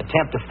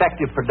 attempt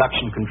effective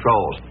production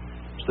controls,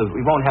 so that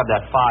we won't have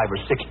that 5 or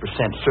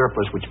 6%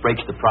 surplus which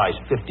breaks the price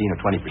 15 or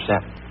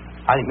 20%.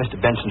 I think Mr.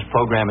 Benson's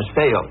program has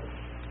failed.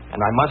 And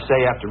I must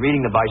say, after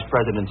reading the Vice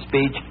President's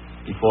speech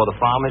before the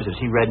farmers as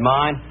he read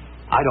mine,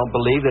 I don't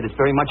believe that it's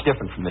very much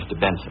different from Mr.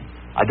 Benson.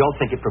 I don't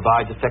think it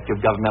provides effective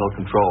governmental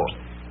controls.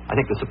 I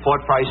think the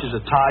support prices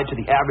are tied to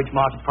the average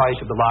market price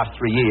of the last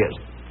 3 years,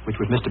 which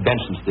was Mr.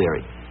 Benson's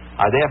theory.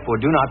 I therefore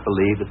do not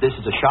believe that this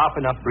is a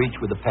sharp enough breach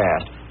with the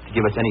past to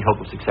give us any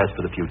hope of success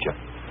for the future.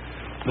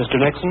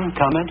 Mr. Nixon,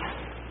 comment?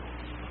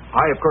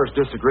 I, of course,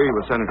 disagree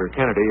with Senator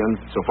Kennedy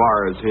insofar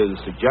as his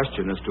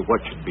suggestion as to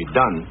what should be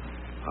done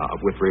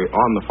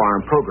on the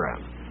farm program.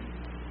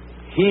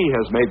 He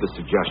has made the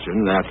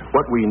suggestion that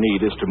what we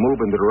need is to move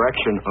in the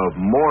direction of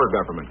more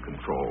government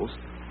controls,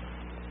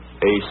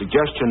 a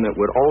suggestion that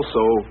would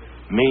also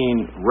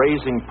mean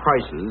raising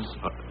prices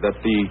that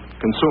the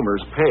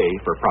consumers pay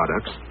for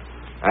products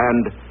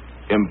and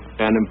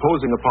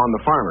imposing upon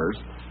the farmers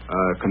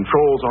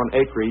controls on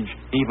acreage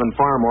even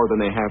far more than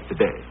they have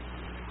today.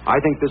 I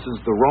think this is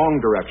the wrong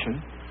direction.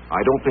 I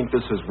don't think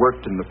this has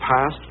worked in the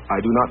past. I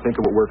do not think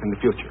it will work in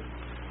the future.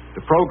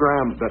 The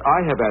program that I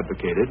have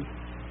advocated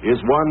is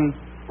one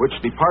which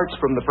departs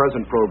from the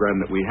present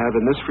program that we have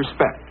in this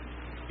respect.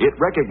 It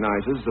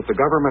recognizes that the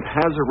government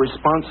has a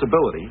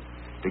responsibility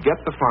to get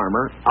the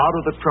farmer out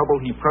of the trouble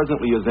he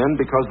presently is in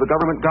because the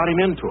government got him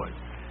into it.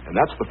 And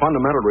that's the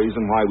fundamental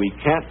reason why we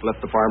can't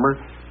let the farmer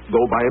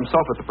go by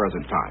himself at the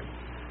present time.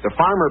 The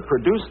farmer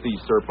produced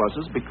these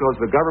surpluses because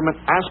the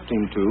government asked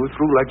him to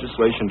through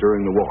legislation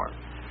during the war.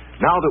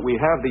 Now that we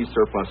have these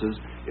surpluses,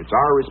 it's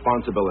our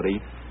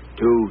responsibility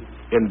to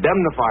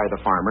indemnify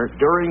the farmer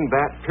during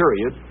that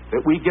period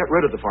that we get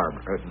rid of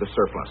the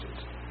surpluses.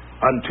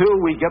 Until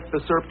we get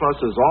the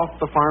surpluses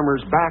off the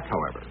farmer's back,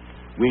 however,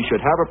 we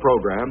should have a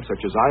program,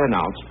 such as I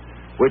announced,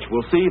 which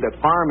will see that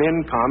farm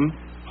income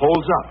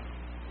holds up.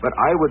 But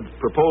I would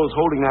propose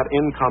holding that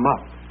income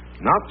up,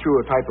 not through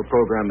a type of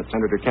program that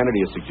Senator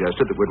Kennedy has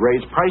suggested that would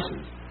raise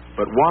prices,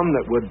 but one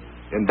that would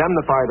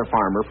indemnify the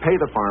farmer, pay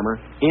the farmer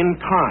in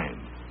kind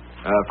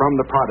from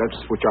the products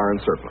which are in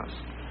surplus.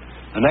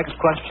 The next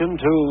question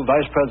to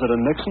Vice President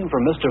Nixon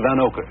from Mr. Van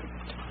Oker.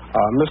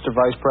 Mr.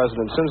 Vice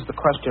President, since the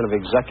question of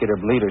executive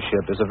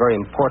leadership is a very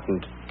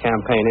important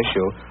campaign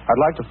issue,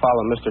 I'd like to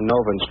follow Mr.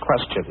 Noven's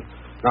question.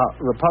 Now,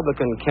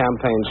 Republican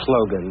campaign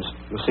slogans,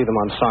 you'll see them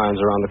on signs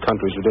around the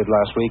country as you did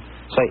last week,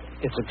 say,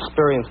 it's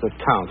experience that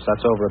counts.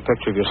 That's over a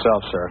picture of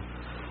yourself, sir.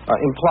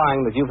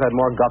 Implying that you've had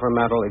more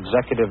governmental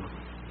executive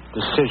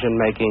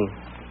decision-making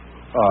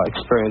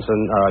experience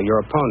than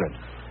your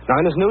opponent. Now,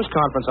 in his news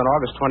conference on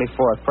August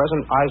 24th,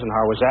 President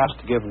Eisenhower was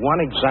asked to give one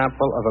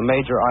example of a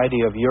major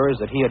idea of yours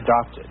that he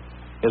adopted.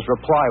 His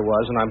reply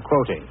was, and I'm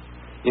quoting,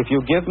 "If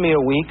you give me a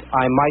week,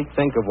 I might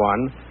think of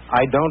one.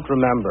 I don't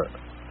remember."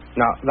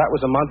 Now, that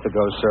was a month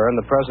ago, sir, and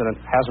the President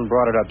hasn't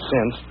brought it up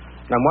since.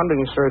 And I'm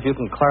wondering, sir, if you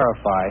can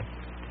clarify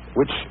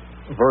which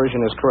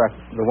version is correct,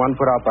 the one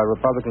put out by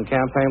Republican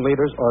campaign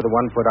leaders or the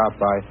one put out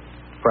by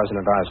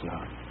President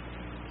Eisenhower?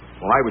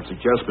 Well, I would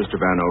suggest, Mr.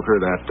 Van Oker,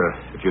 that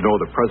if you know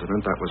the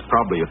President, that was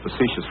probably a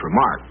facetious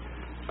remark.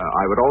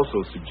 I would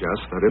also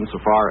suggest that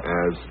insofar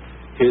as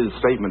his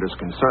statement is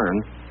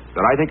concerned,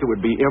 that I think it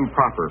would be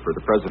improper for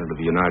the President of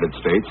the United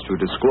States to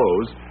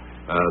disclose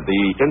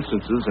the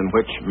instances in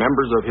which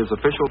members of his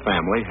official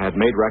family had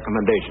made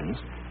recommendations,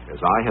 as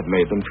I have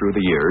made them through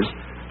the years,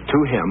 to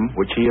him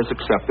which he has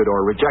accepted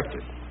or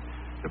rejected.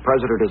 The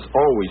President has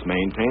always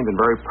maintained, and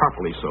very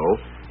properly so,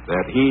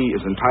 that he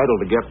is entitled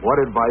to get what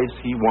advice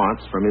he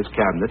wants from his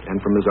cabinet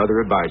and from his other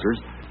advisors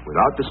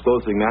without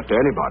disclosing that to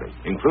anybody,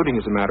 including,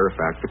 as a matter of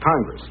fact, the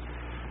Congress.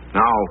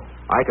 Now,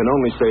 I can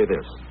only say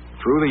this.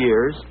 Through the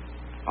years,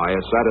 I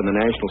have sat in the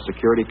National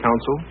Security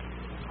Council.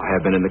 I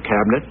have been in the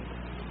cabinet.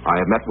 I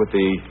have met with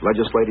the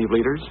legislative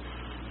leaders.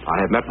 I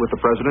have met with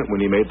the President when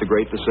he made the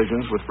great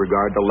decisions with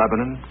regard to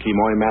Lebanon,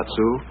 Kimoy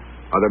Matsu,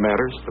 other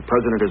matters. The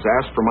President has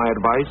asked for my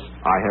advice.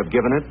 I have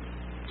given it.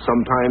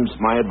 Sometimes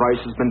my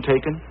advice has been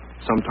taken.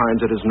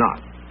 Sometimes it is not.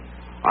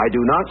 I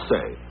do not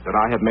say that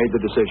I have made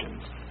the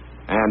decisions.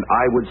 And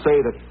I would say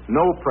that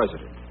no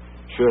President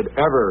should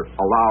ever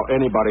allow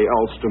anybody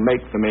else to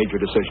make the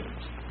major decisions.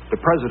 The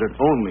President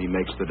only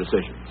makes the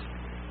decisions.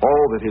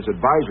 All that his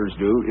advisors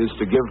do is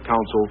to give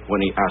counsel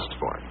when he asks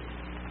for it.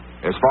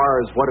 As far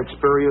as what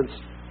experience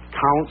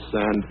counts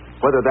and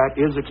whether that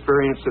is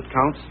experience that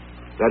counts,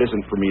 that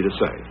isn't for me to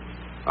say.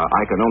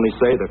 I can only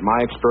say that my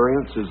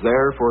experience is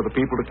there for the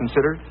people to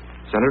consider.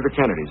 Senator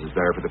Kennedy's is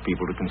there for the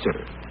people to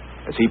consider.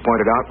 As he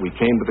pointed out, we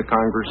came to the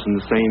Congress in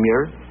the same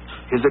year.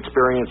 His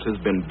experience has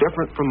been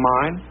different from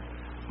mine.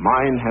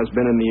 Mine has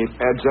been in the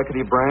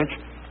executive branch.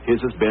 His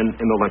has been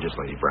in the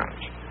legislative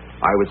branch.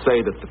 I would say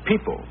that the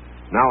people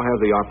now have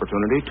the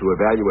opportunity to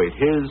evaluate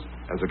his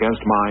as against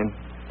mine,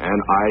 and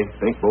I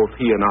think both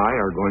he and I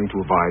are going to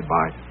abide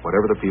by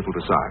whatever the people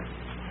decide.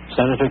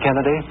 Senator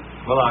Kennedy?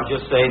 Well, I'll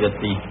just say that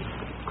the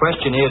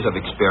question is of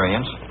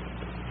experience,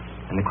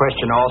 and the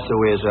question also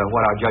is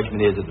what our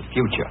judgment is of the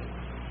future,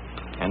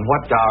 and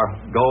what our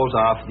goals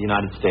are for the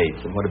United States,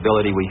 and what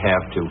ability we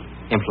have to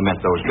implement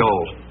those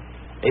goals.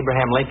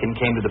 Abraham Lincoln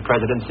came to the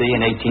presidency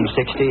in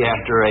 1860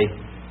 after a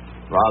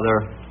rather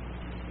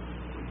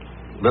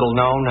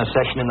little-known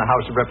session in the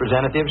House of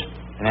Representatives,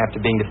 and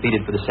after being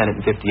defeated for the Senate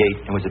in 58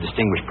 and was a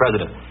distinguished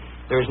president.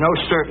 There is no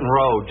certain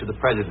road to the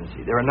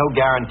presidency. There are no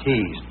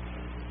guarantees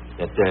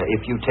that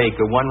if you take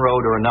one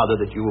road or another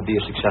that you will be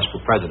a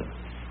successful president.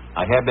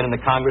 I have been in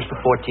the Congress for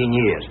 14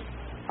 years.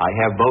 I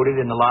have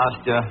voted in the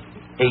last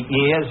 8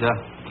 years,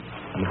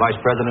 and the Vice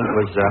President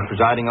was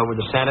presiding over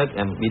the Senate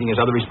and meeting his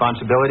other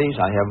responsibilities.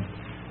 I have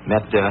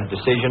met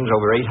decisions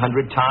over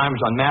 800 times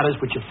on matters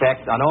which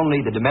affect not only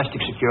the domestic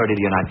security of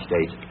the United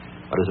States,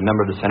 but as a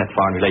member of the Senate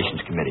Foreign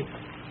Relations Committee.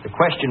 The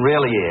question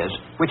really is,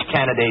 which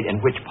candidate and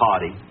which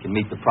party can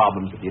meet the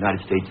problems that the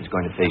United States is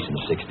going to face in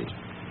the 60s?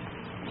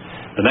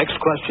 The next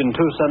question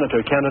to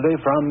Senator Kennedy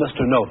from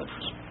Mr. Novins.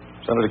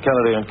 Senator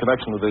Kennedy, in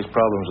connection with these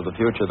problems of the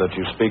future that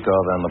you speak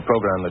of and the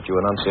program that you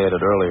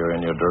enunciated earlier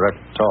in your direct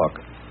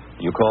talk,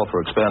 you call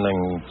for expanding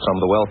some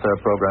of the welfare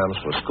programs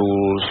for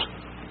schools,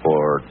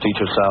 for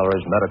teacher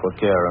salaries, medical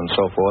care, and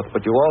so forth,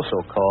 but you also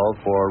called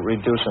for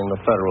reducing the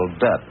federal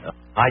debt.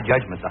 My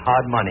judgment, the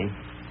hard money,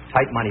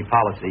 tight money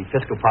policy,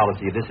 fiscal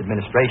policy of this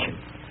administration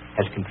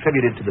has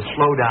contributed to the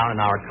slowdown in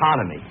our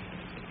economy,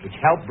 which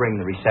helped bring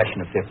the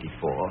recession of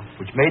 54,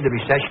 which made the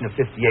recession of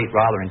 58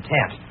 rather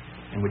intense,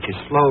 and which has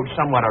slowed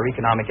somewhat our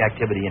economic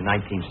activity in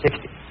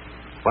 1960.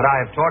 What I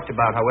have talked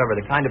about, however,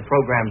 the kind of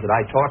programs that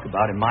I talk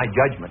about, in my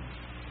judgment,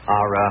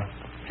 are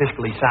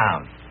fiscally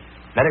sound.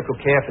 Medical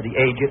care for the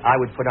aged, I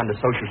would put under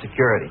Social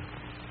Security.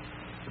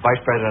 The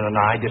Vice President and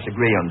I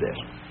disagree on this.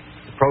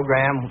 The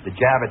program, the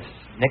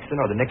Javits-Nixon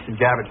or the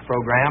Nixon-Javits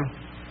program,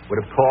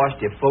 would have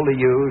cost, if fully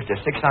used, $600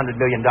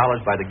 million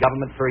by the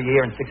government per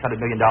year and $600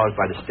 million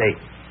by the state.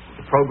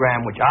 The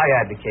program which I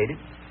advocated,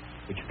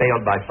 which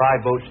failed by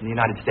 5 votes in the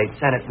United States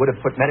Senate, would have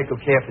put medical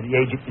care for the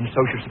aged in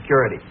Social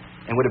Security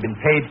and would have been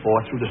paid for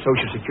through the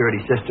Social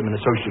Security system and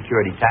the Social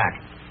Security tax.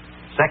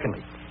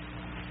 Secondly,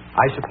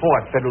 I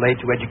support federal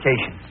aid to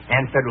education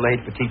and federal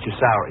aid for teacher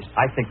salaries.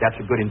 I think that's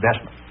a good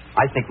investment.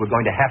 I think we're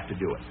going to have to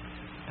do it.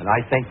 And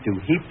I think to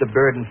heap the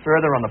burden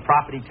further on the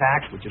property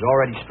tax, which is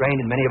already strained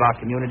in many of our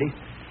communities,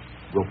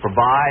 will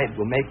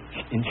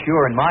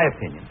ensure, in my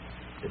opinion,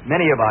 that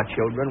many of our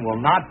children will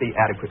not be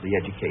adequately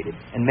educated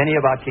and many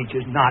of our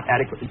teachers not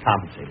adequately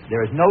compensated.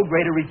 There is no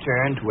greater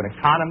return to an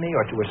economy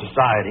or to a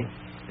society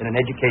than an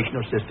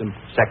educational system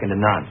second to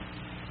none.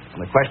 On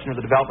the question of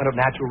the development of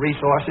natural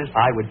resources,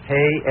 I would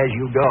pay as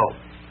you go,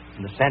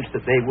 in the sense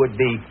that they would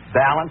be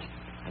balanced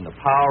and the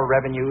power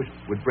revenues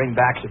would bring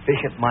back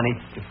sufficient money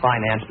to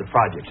finance the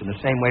projects, in the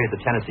same way as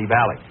the Tennessee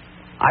Valley.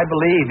 I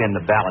believe in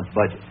the balanced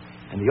budget,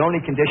 and the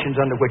only conditions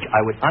under which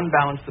I would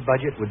unbalance the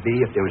budget would be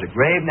if there was a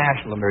grave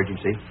national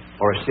emergency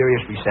or a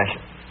serious recession.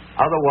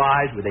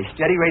 Otherwise, with a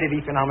steady rate of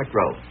economic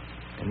growth,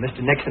 and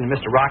Mr. Nixon and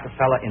Mr.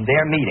 Rockefeller in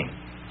their meeting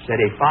said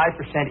a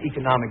 5%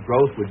 economic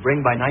growth would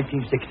bring by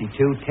 1962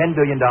 $10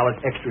 billion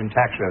extra in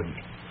tax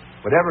revenue.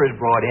 Whatever is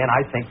brought in,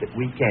 I think that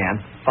we can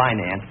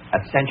finance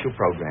essential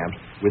programs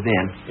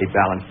within a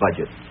balanced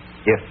budget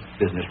if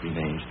business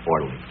remains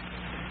orderly.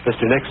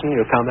 Mr. Nixon,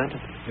 your comment?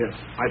 Yes.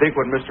 I think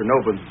what Mr.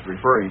 Novins is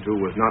referring to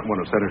was not one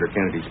of Senator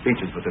Kennedy's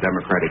speeches, but the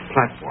Democratic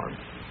platform,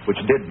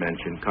 which did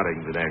mention cutting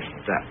the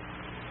national debt.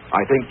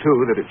 I think, too,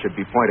 that it should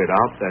be pointed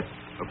out that,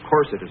 of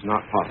course, it is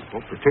not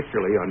possible,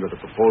 particularly under the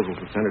proposals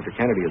that Senator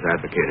Kennedy has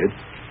advocated,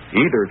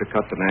 either to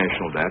cut the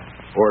national debt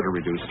or to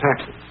reduce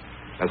taxes.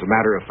 As a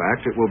matter of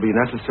fact, it will be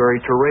necessary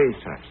to raise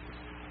taxes.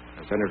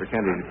 As Senator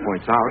Kennedy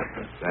points out,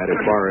 that as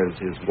far as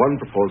his one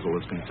proposal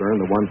is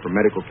concerned, the one for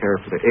medical care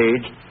for the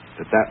aged,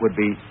 that would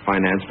be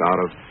financed out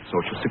of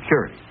Social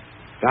Security.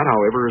 That,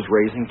 however, is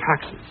raising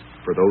taxes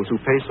for those who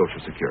pay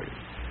Social Security.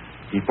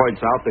 He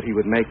points out that he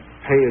would make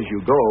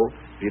pay-as-you-go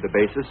be the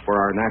basis for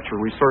our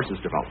natural resources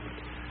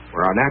development. For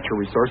our natural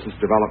resources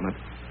development,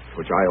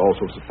 which I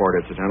also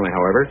support incidentally,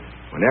 however,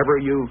 whenever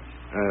you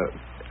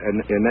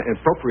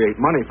appropriate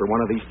money for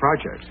one of these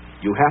projects,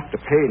 you have to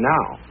pay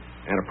now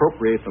and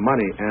appropriate the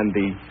money, and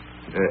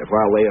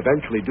while they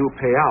eventually do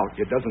pay out,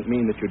 it doesn't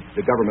mean that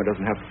the government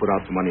doesn't have to put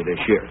out the money this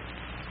year.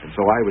 And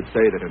so I would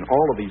say that in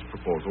all of these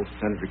proposals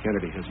Senator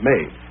Kennedy has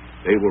made,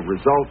 they will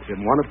result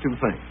in one of two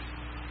things.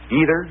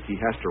 Either he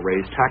has to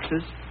raise taxes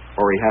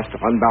or he has to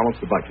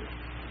unbalance the budget.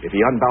 If he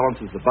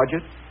unbalances the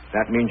budget,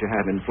 that means you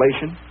have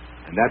inflation,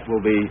 and that will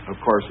be, of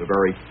course, a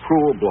very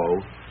cruel blow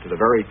to the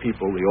very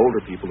people, the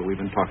older people that we've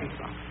been talking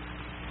about.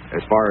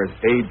 As far as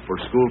aid for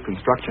school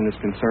construction is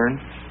concerned,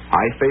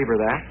 I favor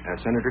that,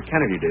 as Senator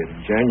Kennedy did in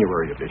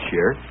January of this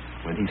year,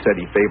 when he said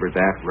he favored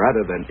that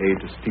rather than aid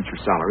to teacher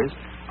salaries.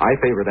 I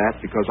favor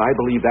that because I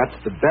believe that's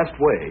the best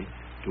way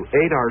to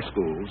aid our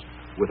schools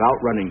without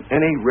running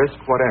any risk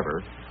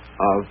whatever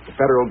of the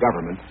federal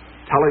government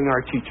telling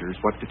our teachers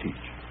what to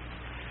teach.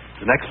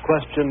 The next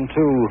question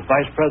to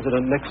Vice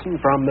President Nixon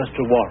from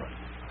Mr. Warren.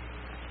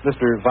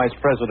 Mr. Vice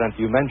President,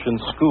 you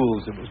mentioned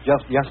schools. It was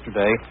just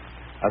yesterday,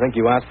 I think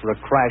you asked for a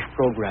crash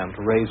program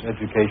to raise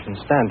education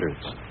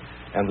standards.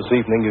 And this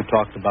evening you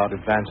talked about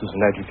advances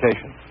in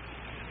education.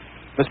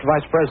 Mr.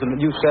 Vice President,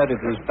 you said it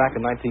was back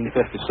in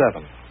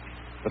 1957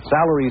 that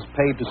salaries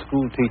paid to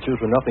school teachers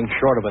were nothing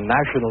short of a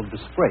national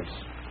disgrace.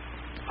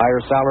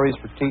 Higher salaries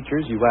for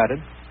teachers, you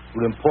added,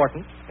 were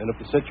important, and if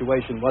the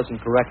situation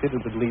wasn't corrected, it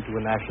would lead to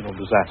a national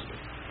disaster.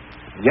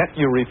 Yet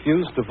you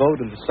refused to vote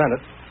in the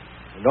Senate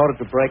in order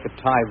to break a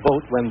tie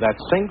vote when that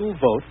single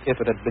vote, if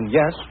it had been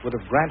yes, would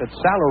have granted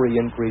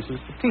salary increases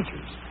to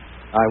teachers.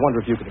 I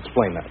wonder if you could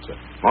explain that, sir.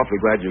 I'm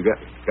awfully glad you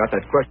got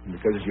that question,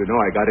 because as you know,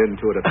 I got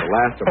into it at the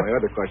last, and my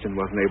other question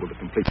wasn't able to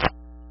complete.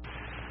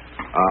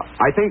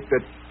 I think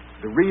that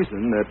the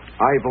reason that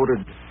I voted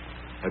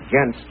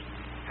against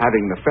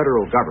having the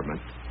federal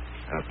government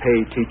pay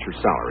teacher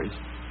salaries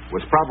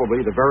was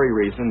probably the very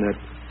reason that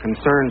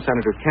concerned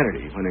Senator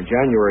Kennedy when in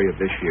January of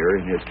this year,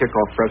 in his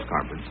kickoff press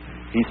conference,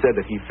 he said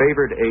that he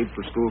favored aid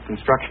for school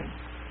construction,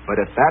 but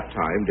at that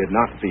time did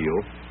not feel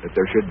that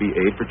there should be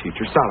aid for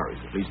teacher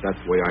salaries. At least that's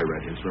the way I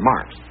read his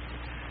remarks.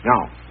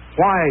 Now,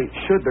 why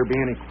should there be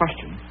any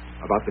question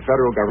about the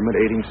federal government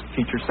aiding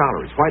teacher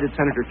salaries? Why did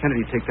Senator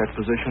Kennedy take that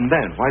position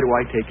then? Why do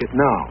I take it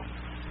now?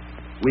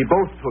 We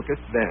both took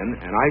it then,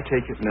 and I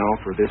take it now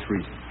for this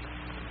reason.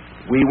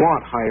 We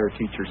want higher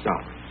teacher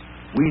salaries.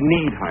 We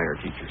need higher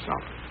teacher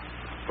salaries.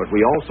 But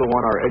we also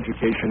want our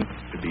education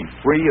to be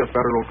free of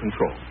federal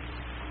control.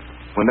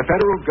 When the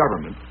federal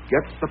government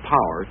gets the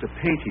power to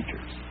pay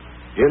teachers,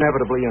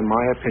 inevitably, in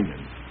my opinion,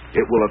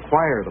 it will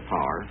acquire the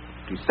power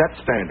to set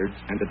standards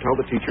and to tell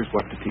the teachers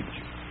what to teach.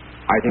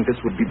 I think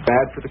this would be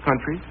bad for the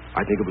country.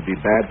 I think it would be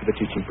bad for the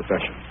teaching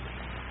profession.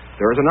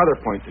 There is another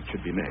point that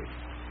should be made.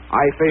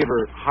 I favor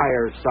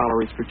higher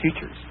salaries for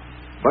teachers.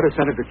 But as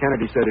Senator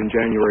Kennedy said in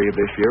January of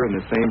this year in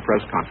the same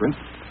press conference,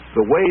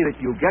 the way that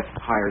you get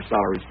higher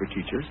salaries for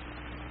teachers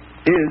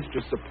is to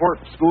support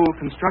school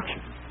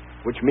construction,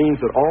 which means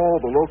that all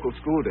the local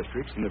school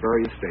districts in the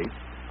various states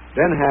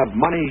then have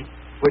money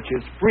which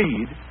is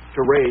freed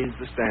to raise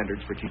the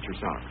standards for teacher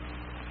salaries.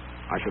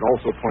 I should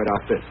also point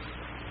out this.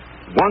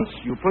 Once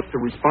you put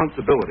the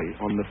responsibility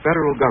on the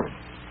federal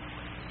government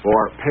for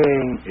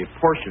paying a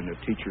portion of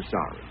teacher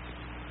salaries,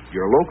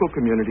 your local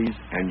communities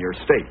and your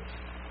states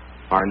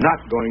are not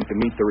going to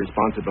meet the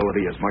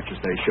responsibility as much as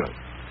they should.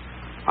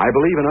 I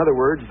believe, in other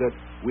words, that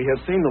we have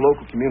seen the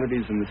local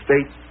communities in the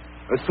states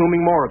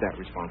assuming more of that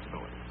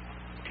responsibility.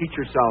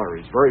 Teacher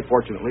salaries, very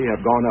fortunately,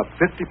 have gone up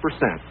 50%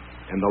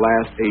 in the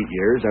last 8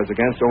 years, as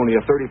against only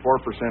a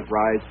 34%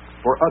 rise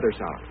for other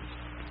salaries.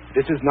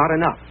 This is not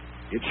enough.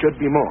 It should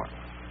be more.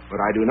 But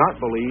I do not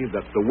believe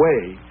that the way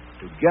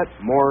to get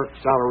more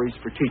salaries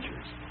for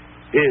teachers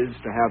is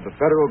to have the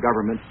federal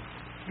government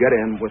get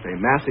in with a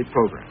massive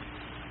program.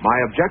 My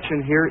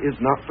objection here is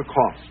not the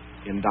cost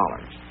in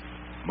dollars.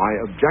 My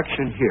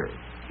objection here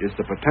is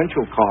the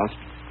potential cost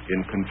in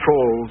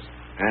controls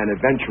and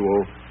eventual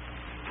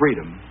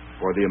freedom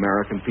for the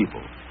American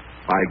people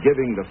by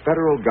giving the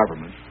federal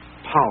government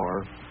power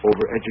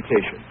over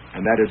education.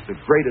 And that is the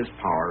greatest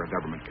power a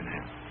government can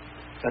have.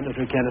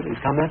 Senator Kennedy's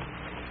comment?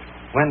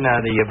 When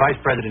the Vice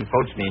President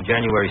quotes me in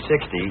January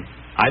 60,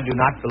 I do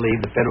not believe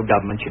the federal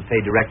government should pay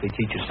directly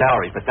teacher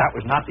salaries, but that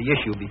was not the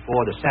issue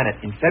before the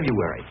Senate in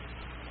February.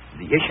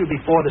 The issue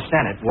before the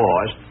Senate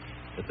was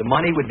that the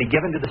money would be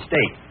given to the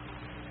state.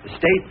 The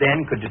state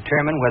then could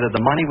determine whether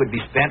the money would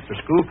be spent for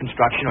school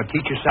construction or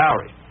teacher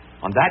salaries.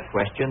 On that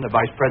question, the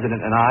Vice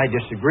President and I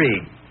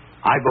disagreed.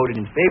 I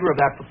voted in favor of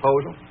that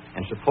proposal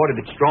and supported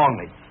it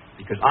strongly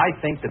because I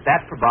think that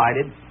that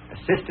provided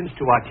assistance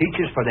to our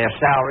teachers for their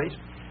salaries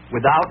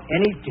without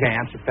any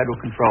chance of federal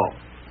control.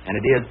 And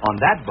it is on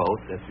that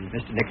vote that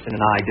Mr. Nixon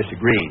and I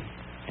disagreed,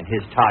 and his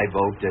tie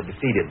vote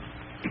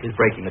his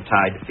breaking the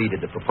tie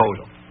defeated the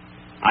proposal.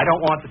 I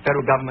don't want the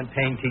federal government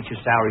paying teachers'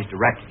 salaries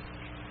directly.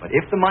 But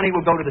if the money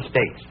will go to the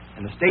states,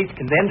 and the states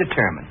can then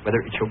determine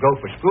whether it shall go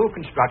for school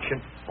construction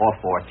or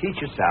for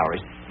teachers'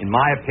 salaries, in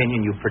my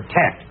opinion, you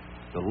protect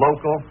the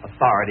local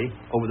authority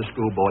over the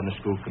school board and the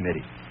school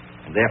committee.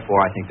 And therefore,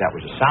 I think that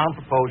was a sound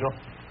proposal,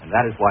 and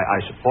that is why I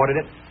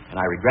supported it, and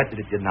I regret that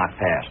it did not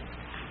pass.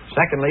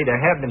 Secondly, there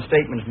have been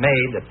statements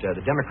made that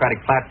the Democratic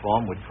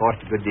platform would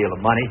cost a good deal of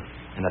money,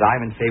 and that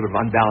I'm in favor of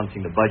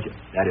unbalancing the budget.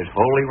 That is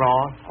wholly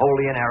wrong,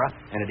 wholly in error,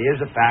 and it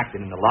is a fact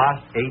that in the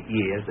last 8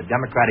 years, the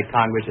Democratic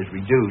Congress has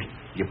reduced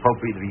the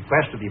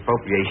request of the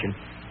appropriation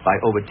by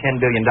over $10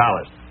 billion.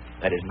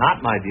 That is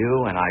not my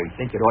view, and I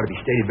think it ought to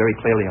be stated very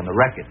clearly on the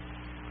record.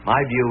 My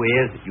view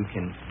is that you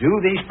can do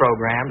these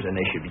programs, and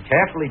they should be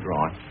carefully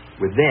drawn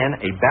within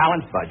a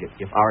balanced budget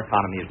if our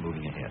economy is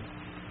moving ahead.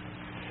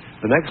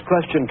 The next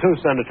question to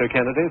Senator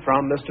Kennedy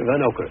from Mr. Van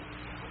Oker.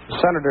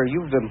 Senator,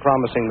 you've been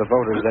promising the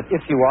voters that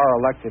if you are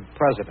elected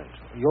president,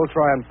 you'll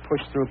try and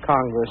push through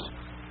Congress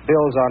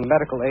bills on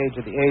medical aid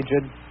to the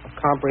aged, a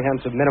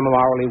comprehensive minimum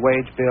hourly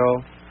wage bill,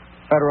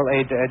 federal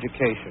aid to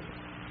education.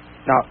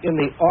 Now, in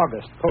the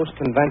August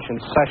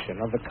post-convention session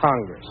of the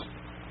Congress,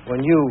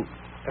 when you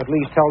at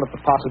least held up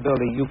the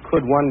possibility you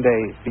could one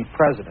day be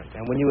president,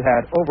 and when you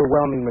had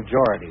overwhelming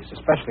majorities,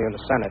 especially in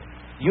the Senate,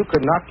 you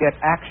could not get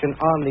action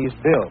on these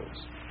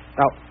bills.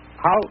 Now,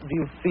 how do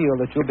you feel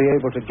that you'll be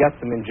able to get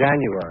them in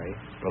January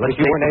if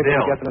you weren't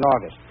able to get them in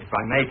August? If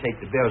I may take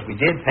the bills, we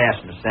did pass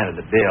in the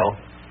Senate a bill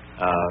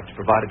to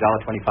provide a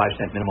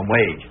 $1.25 minimum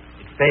wage.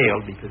 It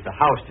failed because the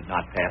House did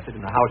not pass it,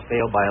 and the House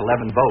failed by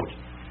 11 votes.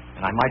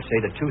 And I might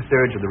say that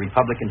 2/3 of the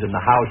Republicans in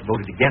the House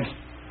voted against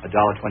a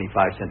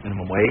 $1.25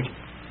 minimum wage,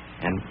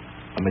 and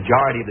a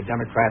majority of the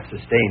Democrats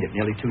sustained it.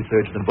 Nearly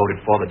 2/3 of them voted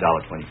for the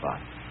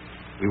 $1.25.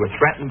 We were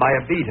threatened by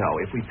a veto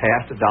if we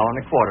passed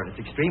 $1.25. And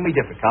it's extremely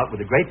difficult,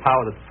 with the great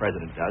power that the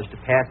President does, to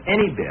pass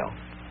any bill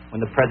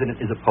when the President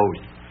is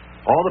opposed.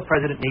 All the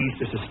President needs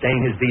to sustain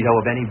his veto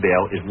of any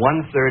bill is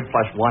 1/3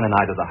 + 1 in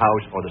either the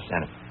House or the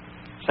Senate.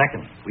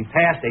 Secondly, we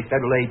passed a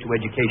federal aid to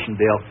education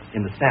bill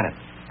in the Senate.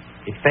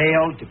 It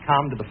failed to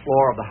come to the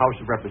floor of the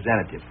House of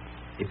Representatives.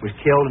 It was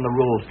killed in the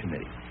Rules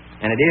Committee.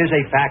 And it is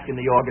a fact in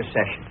the August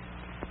session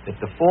that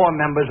the 4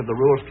 members of the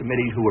Rules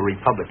Committee who were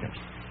Republicans,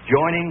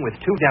 joining with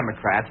 2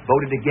 Democrats,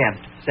 voted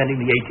against sending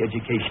the aid to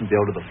education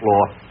bill to the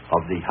floor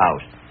of the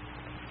House.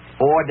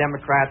 4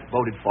 Democrats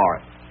voted for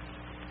it.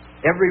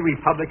 Every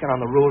Republican on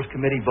the Rules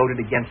Committee voted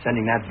against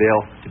sending that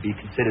bill to be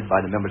considered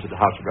by the members of the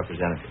House of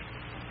Representatives.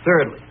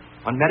 Thirdly,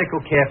 on medical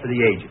care for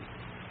the aged,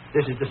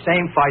 this is the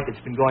same fight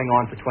that's been going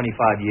on for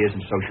 25 years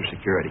in Social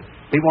Security.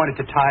 We wanted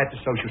to tie it to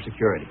Social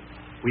Security.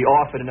 We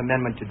offered an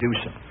amendment to do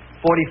so.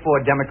 44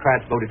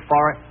 Democrats voted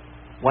for it.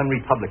 1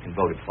 Republican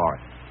voted for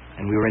it.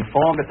 And we were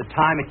informed at the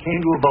time it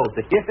came to a vote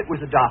that if it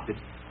was adopted,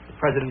 the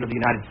President of the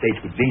United States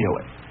would veto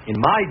it. In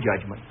my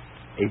judgment,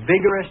 a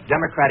vigorous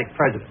Democratic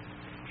president,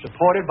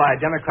 supported by a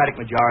Democratic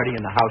majority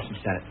in the House and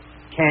Senate,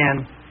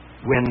 can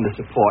win the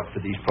support for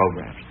these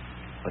programs.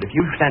 But if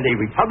you send a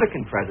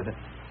Republican president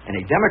and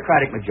a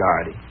Democratic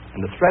majority,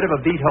 and the threat of a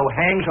veto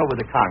hangs over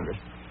the Congress,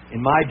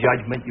 in my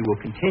judgment, you will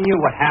continue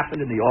what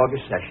happened in the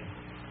August session,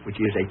 which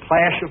is a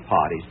clash of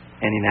parties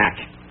and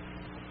inaction.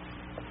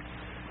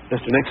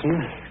 Mr. Nixon,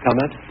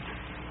 comment?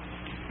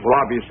 Well,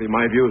 obviously,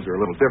 my views are a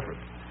little different.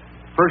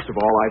 First of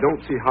all, I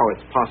don't see how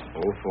it's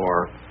possible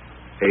for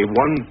a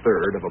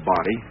 1/3 of a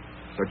body,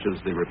 such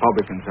as the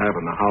Republicans have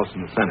in the House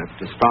and the Senate,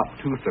 to stop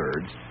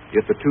 2/3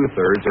 if the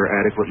 2/3 are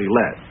adequately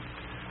led.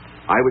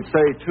 I would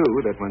say,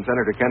 too, that when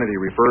Senator Kennedy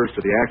refers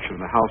to the action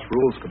of the House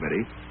Rules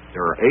Committee,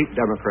 there are 8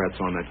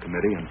 Democrats on that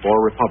committee and 4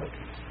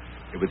 Republicans.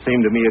 It would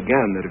seem to me,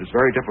 again, that it is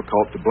very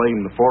difficult to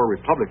blame the 4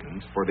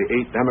 Republicans for the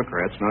 8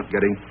 Democrats not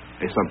getting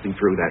something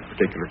through that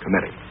particular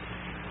committee.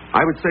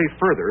 I would say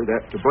further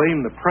that to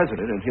blame the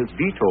President and his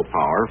veto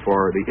power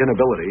for the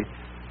inability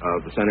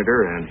of the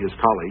Senator and his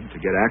colleague to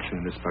get action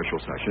in this special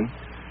session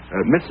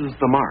misses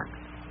the mark.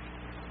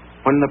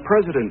 When the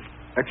President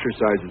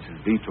exercises his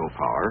veto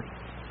power,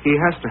 he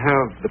has to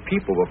have the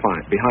people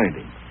behind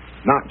him,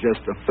 not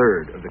just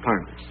 1/3 of the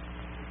Congress.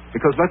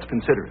 Because let's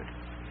consider it.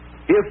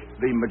 If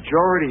the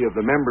majority of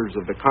the members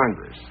of the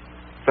Congress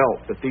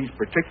felt that these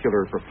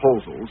particular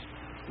proposals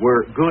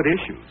were good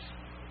issues,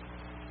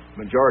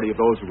 majority of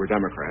those who were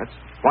Democrats,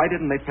 why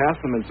didn't they pass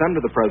them and send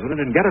to the President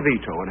and get a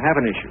veto and have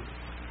an issue?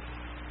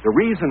 The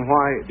reason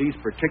why these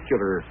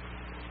particular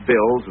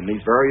bills in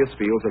these various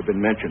fields that have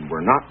been mentioned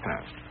were not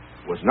passed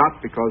was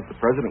not because the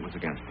President was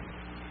against them.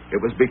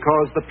 It was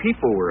because the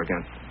people were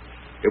against them.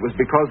 It was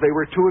because they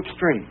were too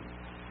extreme.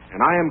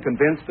 And I am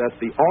convinced that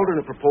the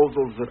alternate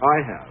proposals that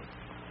I have,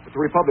 that the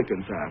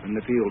Republicans have in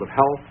the field of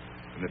health,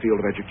 in the field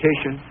of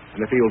education,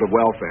 in the field of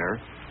welfare,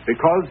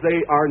 because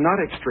they are not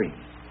extreme,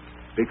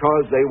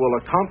 because they will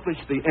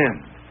accomplish the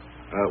end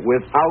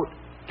without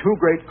too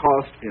great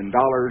cost in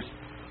dollars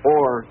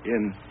or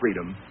in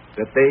freedom,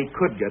 that they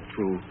could get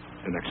through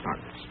the next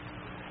Congress.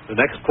 The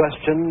next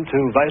question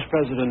to Vice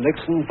President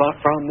Nixon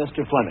from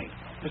Mr. Fleming.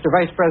 Mr.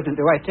 Vice President,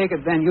 do I take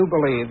it then you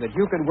believe that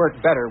you could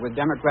work better with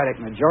Democratic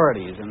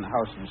majorities in the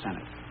House and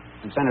Senate,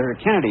 and Senator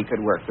Kennedy could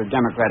work with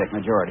Democratic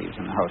majorities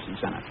in the House and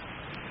Senate?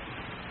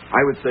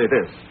 I would say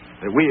this,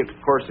 that we, of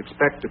course,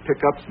 expect to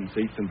pick up some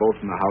seats in both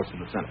in the House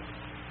and the Senate.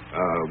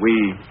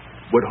 We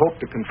would hope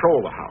to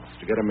control the House,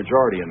 to get a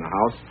majority in the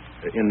House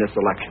in this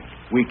election.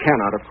 We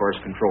cannot, of course,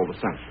 control the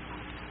Senate.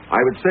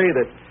 I would say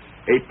that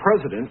a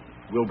president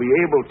will be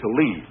able to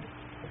lead.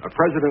 A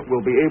president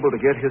will be able to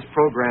get his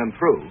program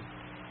through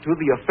to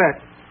the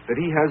effect that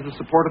he has the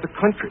support of the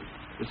country,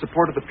 the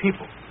support of the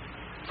people.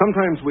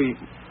 Sometimes we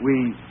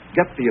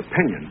get the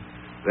opinion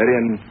that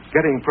in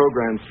getting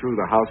programs through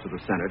the House or the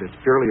Senate, it's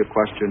purely a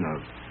question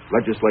of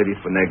legislative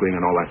finagling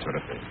and all that sort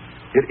of thing.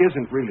 It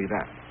isn't really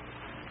that.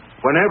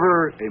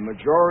 Whenever a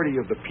majority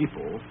of the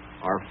people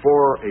are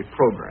for a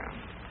program,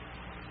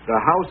 the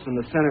House and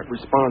the Senate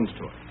responds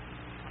to it.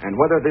 and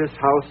whether this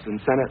House and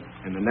Senate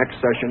in the next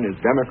session is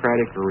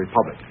Democratic or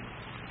Republican,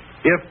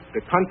 if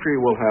the country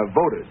will have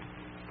voted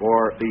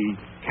for the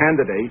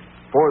candidate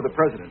for the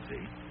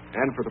presidency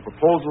and for the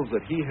proposals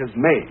that he has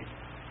made,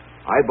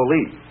 I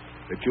believe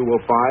that you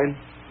will find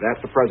that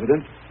the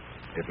president,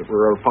 if it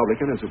were a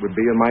Republican, as it would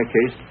be in my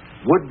case,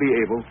 would be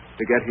able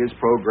to get his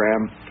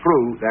program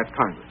through that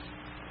Congress.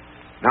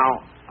 Now,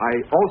 I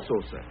also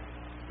say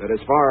that as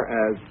far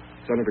as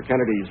Senator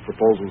Kennedy's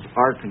proposals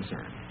are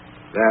concerned,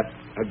 that,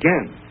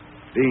 again,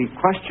 the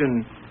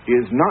question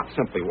is not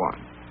simply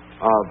one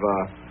of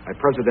a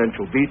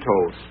presidential veto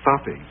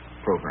stopping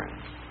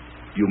programs.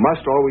 You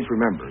must always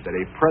remember that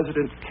a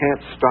president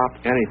can't stop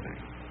anything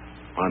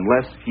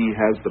unless he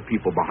has the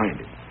people behind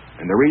him.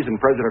 And the reason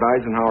President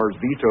Eisenhower's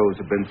vetoes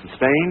have been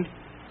sustained,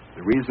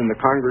 the reason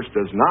the Congress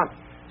does not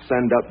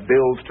send up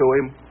bills to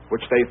him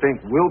which they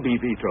think will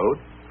be vetoed,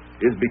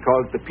 is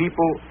because the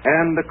people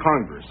and the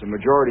Congress, a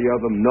majority of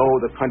them, know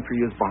the country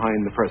is behind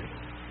the president.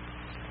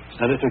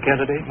 Senator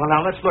Kennedy? Well,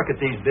 now let's look at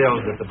these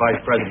bills that the Vice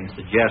President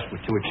suggests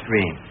were too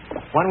extreme.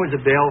 One was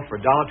a bill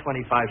for $1.25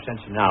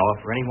 an hour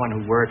for anyone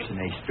who works in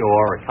a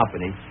store or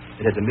company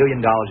that has $1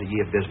 million a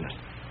year business.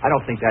 I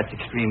don't think that's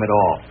extreme at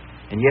all.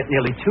 And yet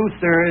nearly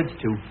 2/3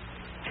 to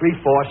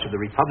 3/4 of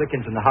the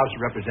Republicans in the House of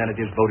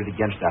Representatives voted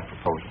against that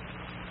proposal.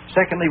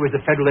 Secondly was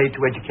the Federal Aid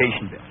to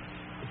Education bill.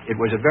 It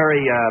was a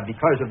very,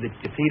 because of the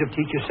defeat of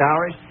teacher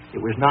salaries,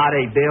 it was not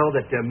a bill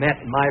that met,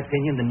 in my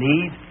opinion, the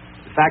needs.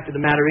 The fact of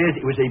the matter is,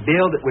 it was a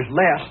bill that was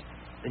less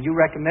than you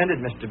recommended,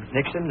 Mr.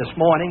 Nixon, this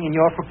morning in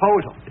your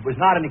proposal. It was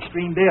not an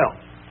extreme bill.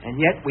 And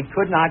yet we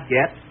could not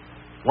get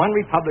one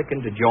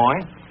Republican to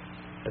join.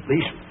 At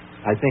least,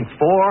 I think,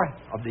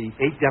 4 of the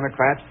 8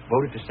 Democrats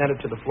voted to send it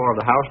to the floor of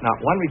the House, not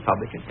one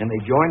Republican. And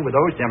they joined with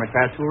those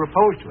Democrats who were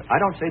opposed to it. I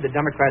don't say the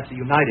Democrats are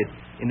united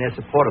in their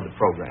support of the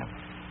program.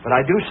 But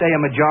I do say a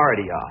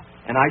majority are.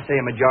 And I say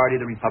a majority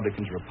of the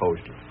Republicans are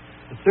opposed to it.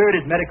 The third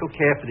is medical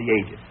care for the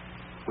aged,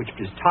 which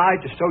is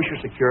tied to Social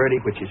Security,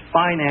 which is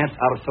financed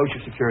out of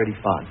Social Security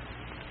funds.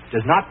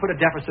 Does not put a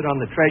deficit on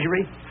the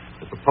Treasury.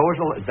 The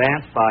proposal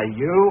advanced by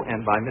you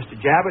and by Mr.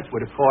 Javits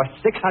would have cost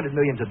 $600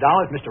 million.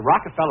 Mr.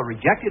 Rockefeller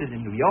rejected it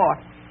in New York,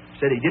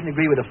 said he didn't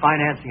agree with the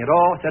financing at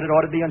all, said it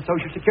ought to be on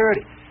Social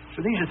Security.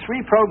 So these are 3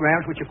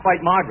 programs which are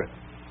quite moderate.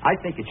 I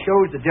think it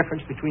shows the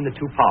difference between the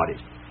 2 parties.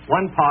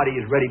 One party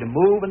is ready to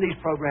move in these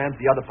programs,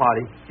 the other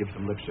party gives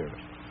them lip service.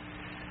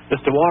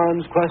 Mr.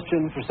 Warren's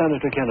question for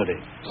Senator Kennedy.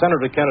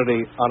 Senator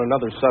Kennedy, on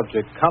another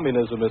subject,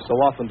 communism is so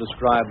often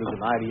described as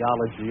an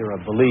ideology or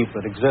a belief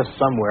that exists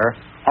somewhere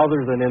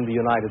other than in the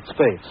United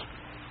States.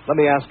 Let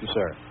me ask you,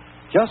 sir,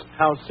 just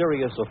how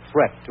serious a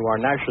threat to our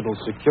national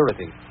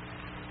security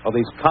are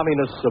these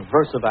communist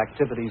subversive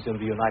activities in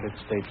the United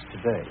States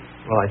today?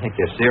 Well, I think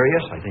they're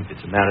serious. I think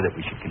it's a matter that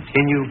we should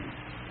continue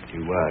to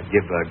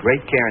give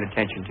great care and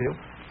attention to.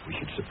 We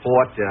should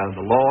support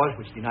the laws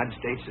which the United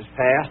States has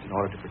passed in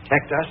order to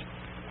protect us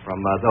from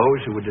those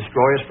who would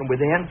destroy us from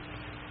within.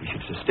 We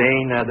should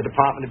sustain the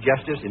Department of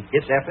Justice in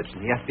its efforts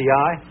and the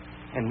FBI,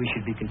 and we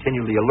should be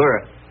continually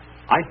alert.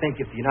 I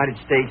think if the United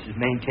States is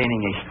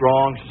maintaining a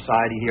strong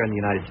society here in the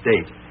United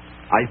States,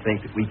 I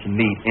think that we can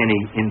meet any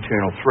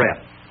internal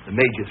threat. The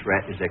major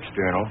threat is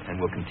external and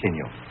will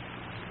continue.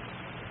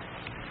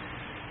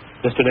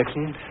 Mr.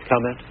 Nixon,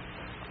 comment?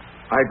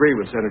 I agree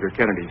with Senator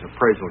Kennedy's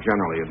appraisal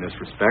generally in this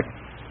respect.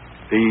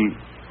 The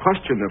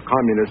question of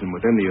communism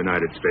within the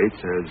United States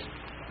has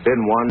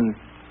been one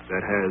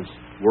that has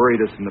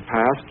worried us in the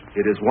past.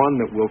 It is one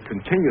that will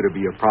continue to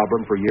be a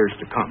problem for years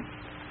to come.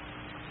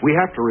 We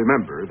have to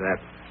remember that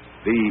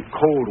the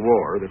Cold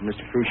War that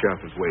Mr.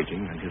 Khrushchev is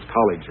waging and his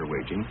colleagues are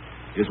waging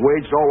is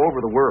waged all over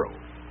the world,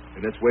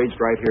 and it's waged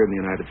right here in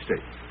the United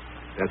States.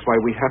 That's why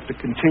we have to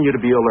continue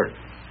to be alert.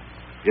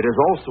 It is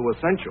also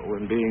essential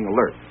in being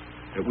alert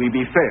that we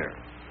be fair.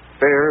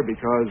 Fair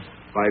because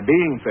by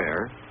being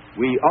fair,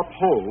 we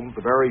uphold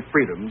the very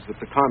freedoms that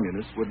the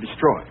communists would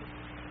destroy.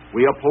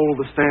 We uphold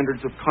the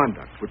standards of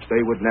conduct which they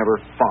would never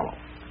follow.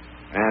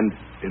 And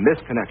in this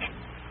connection,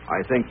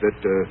 I think that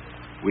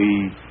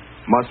we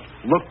must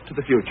look to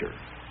the future,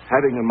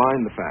 having in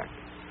mind the fact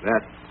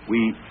that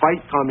we fight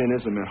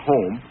communism at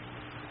home,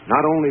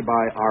 not only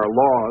by our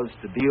laws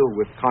to deal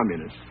with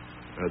communists,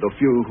 the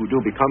few who do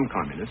become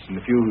communists and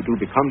the few who do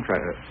become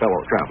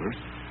fellow travelers,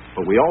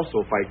 but we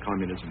also fight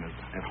communism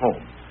at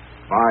home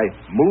by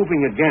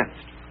moving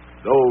against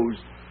those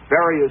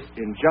various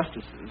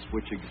injustices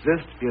which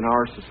exist in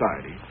our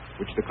society,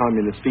 which the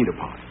communists feed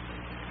upon.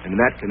 And in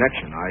that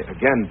connection, I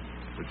again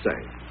would say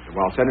that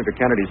while Senator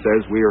Kennedy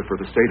says we are for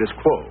the status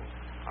quo,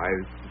 I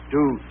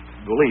do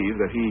believe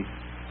that he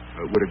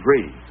would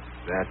agree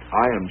that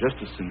I am just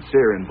as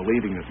sincere in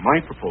believing that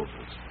my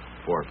proposals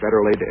for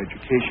federal aid to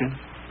education,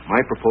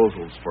 my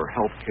proposals for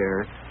health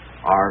care,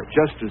 are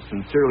just as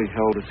sincerely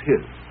held as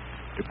his.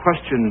 The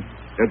question,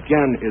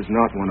 again, is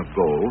not one of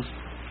goals.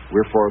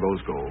 We're for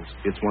those goals.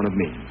 It's one of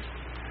means.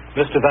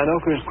 Mr. Van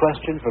Oker's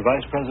question for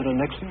Vice President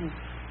Nixon.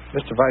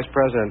 Mr. Vice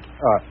President,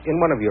 in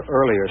one of your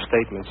earlier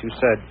statements, you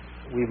said,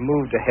 we've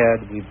moved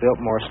ahead, we've built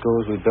more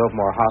schools, we've built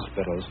more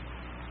hospitals.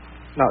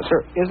 Now, sir,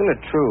 isn't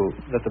it true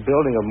that the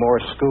building of more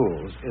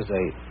schools is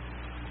a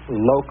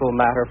local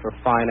matter for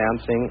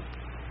financing?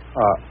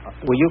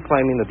 Were you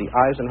claiming that the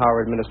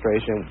Eisenhower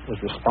administration was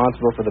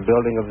responsible for the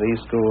building of these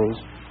schools,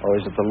 or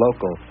is it the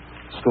local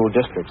school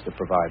districts that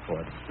provide for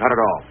it? Not at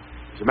all.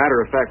 As a matter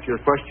of fact, your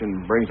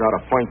question brings out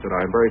a point that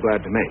I'm very glad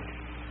to make.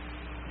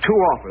 Too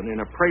often, in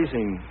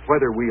appraising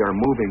whether we are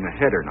moving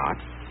ahead or not,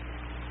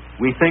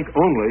 we think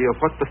only of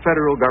what the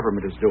federal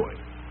government is doing.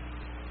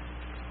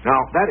 Now,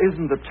 that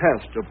isn't the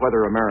test of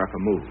whether America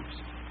moves.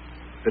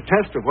 The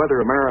test of whether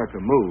America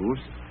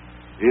moves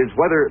is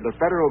whether the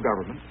federal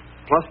government,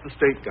 plus the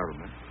state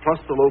government,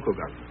 plus the local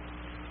government,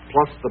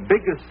 plus the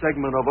biggest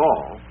segment of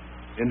all,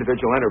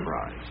 individual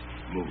enterprise,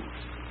 moves.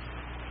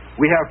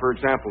 We have, for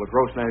example, a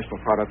gross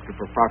national product of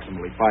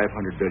approximately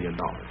 $500 billion.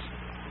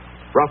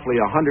 Roughly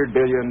 $100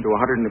 billion to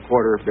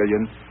 $125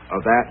 billion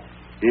of that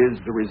is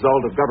the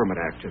result of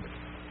government activity.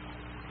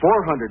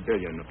 $400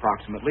 billion,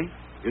 approximately,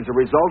 is a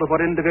result of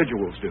what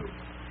individuals do.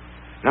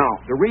 Now,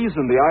 the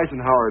reason the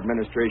Eisenhower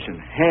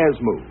administration has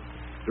moved,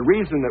 the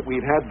reason that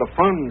we've had the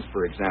funds,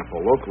 for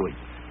example, locally,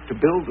 to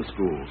build the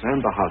schools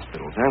and the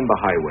hospitals and the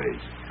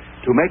highways,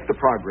 to make the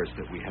progress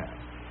that we have,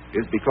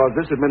 is because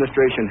this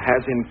administration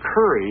has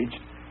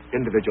encouraged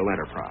individual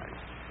enterprise.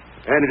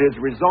 And it has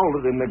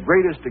resulted in the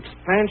greatest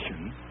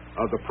expansion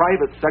of the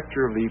private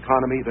sector of the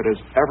economy that has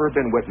ever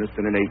been witnessed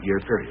in an 8-year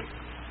period.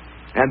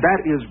 And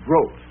that is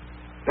growth.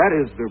 That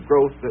is the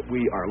growth that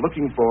we are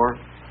looking for.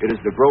 It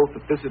is the growth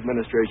that this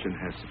administration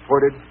has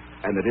supported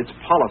and that its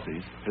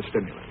policies have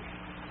stimulated.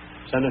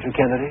 Senator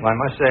Kennedy? Well, I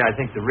must say, I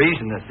think the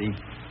reason that the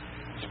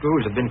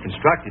schools have been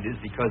constructed is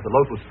because the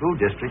local school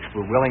districts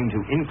were willing to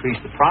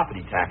increase the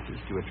property taxes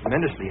to a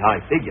tremendously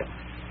high figure.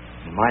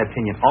 In my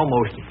opinion,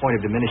 almost to the point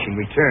of diminishing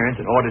returns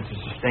in order to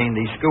sustain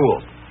these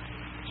schools.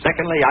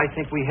 Secondly, I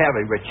think we have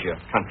a rich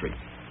country,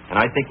 and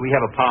I think we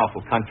have a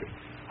powerful country.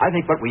 I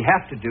think what we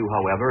have to do,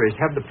 however, is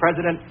have the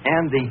president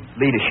and the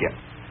leadership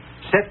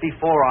set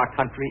before our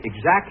country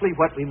exactly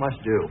what we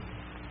must do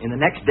in the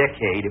next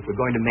decade if we're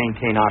going to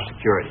maintain our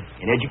security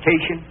in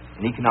education,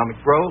 in economic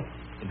growth,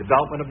 in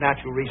development of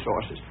natural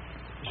resources.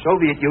 The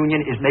Soviet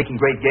Union is making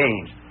great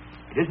gains.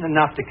 It isn't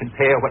enough to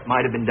compare what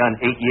might have been done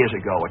 8 years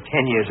ago, or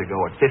 10 years ago,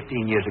 or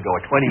 15 years ago,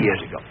 or 20 years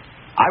ago.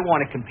 I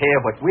want to compare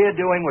what we're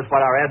doing with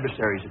what our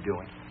adversaries are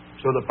doing,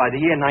 so that by the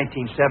year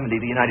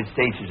 1970, the United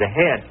States is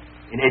ahead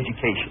in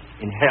education,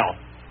 in health,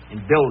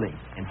 in building,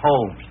 in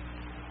homes,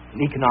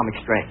 in economic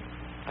strength.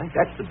 I think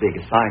that's the big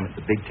assignment,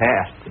 the big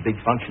task, the big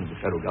function of the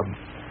federal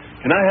government.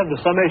 Can I have the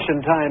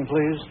summation time,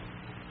 please?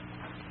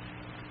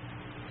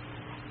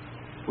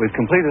 We've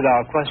completed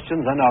our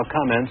questions and our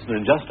comments, and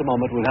in just a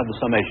moment we'll have the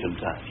summation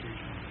time.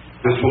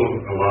 This will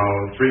allow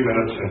 3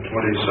 minutes and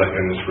 20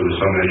 seconds for the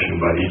summation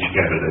by each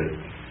candidate.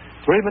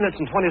 3 minutes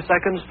and 20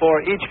 seconds for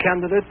each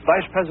candidate.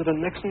 Vice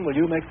President Nixon, will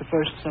you make the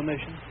first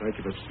summation?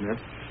 Thank you, Mr. Smith.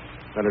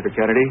 Senator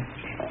Kennedy,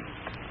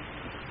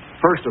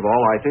 first of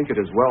all, I think it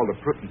is well to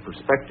put in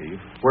perspective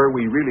where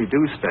we really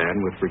do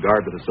stand with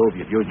regard to the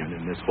Soviet Union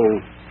in this whole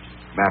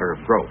matter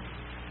of growth.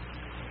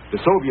 The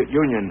Soviet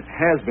Union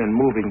has been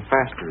moving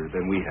faster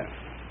than we have.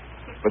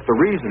 But the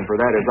reason for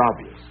that is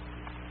obvious.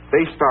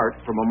 They start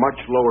from a much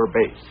lower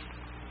base.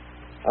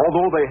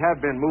 Although they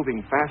have been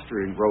moving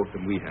faster in growth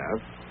than we have,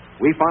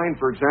 we find,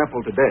 for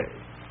example, today,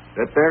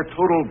 that their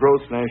total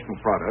gross national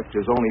product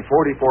is only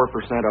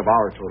 44% of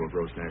our total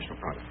gross national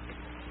product.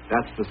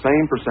 That's the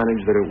same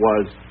percentage that it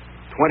was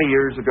 20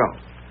 years ago.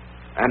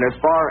 And as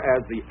far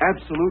as the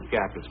absolute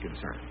gap is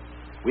concerned,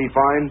 we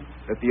find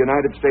that the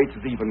United States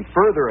is even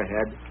further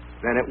ahead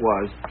than it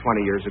was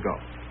 20 years ago.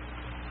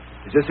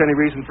 Is this any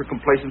reason for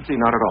complacency?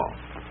 Not at all.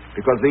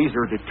 Because these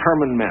are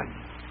determined men.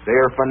 They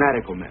are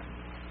fanatical men.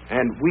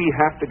 And we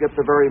have to get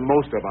the very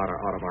most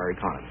out of our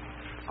economy.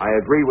 I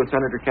agree with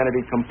Senator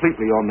Kennedy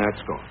completely on that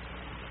score.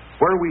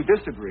 Where we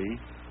disagree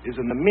is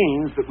in the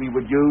means that we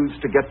would use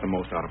to get the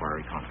most out of our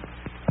economy.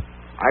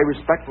 I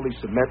respectfully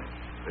submit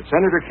that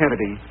Senator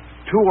Kennedy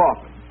too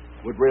often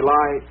would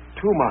rely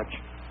too much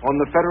on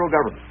the federal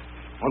government,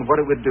 on what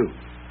it would do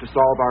to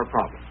solve our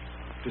problems,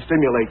 to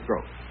stimulate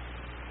growth.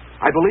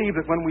 I believe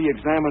that when we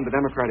examine the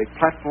Democratic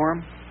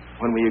platform,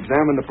 when we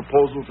examine the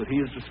proposals that he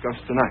has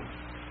discussed tonight,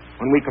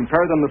 when we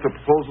compare them with the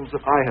proposals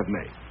that I have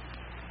made,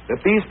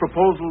 that these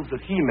proposals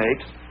that he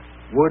makes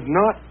would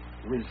not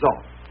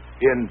result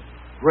in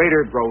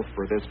greater growth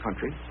for this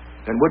country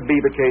than would be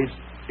the case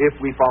if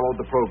we followed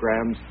the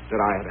programs that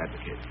I have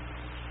advocated.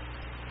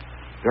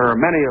 There are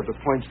many of the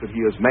points that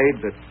he has made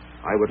that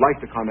I would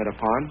like to comment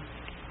upon.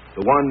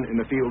 The one in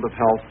the field of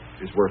health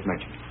is worth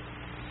mentioning.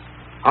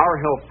 Our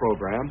health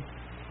program,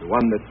 the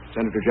one that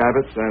Senator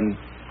Javits and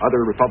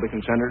other Republican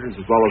senators,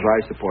 as well as I,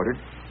 supported,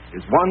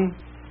 is one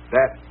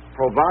that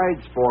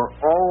provides for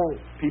all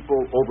people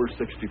over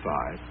 65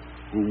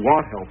 who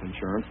want health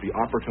insurance the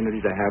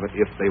opportunity to have it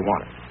if they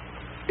want it.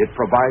 It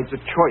provides a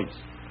choice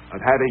of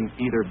having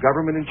either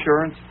government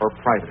insurance or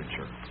private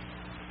insurance.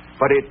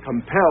 But it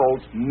compels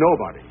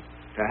nobody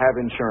to have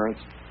insurance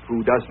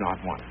who does not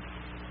want it.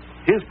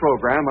 His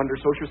program under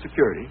Social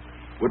Security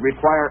would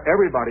require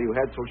everybody who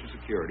had Social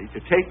Security to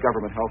take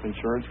government health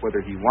insurance whether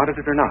he wanted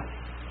it or not.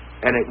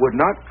 And it would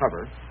not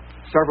cover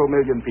several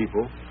million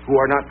people who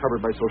are not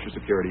covered by Social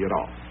Security at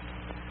all.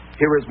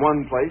 Here is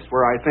one place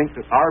where I think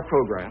that our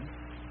program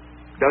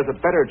does a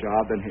better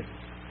job than his.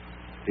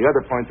 The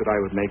other point that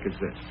I would make is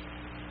this.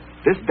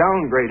 This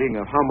downgrading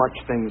of how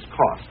much things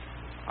cost,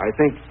 I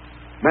think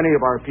many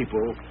of our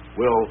people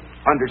will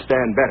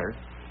understand better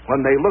when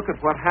they look at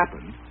what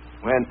happened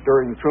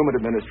during the Truman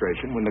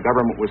administration when the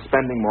government was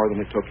spending more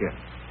than it took in.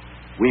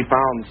 We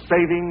found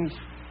savings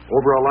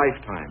over a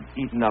lifetime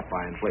eaten up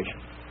by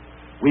inflation.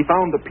 We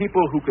found the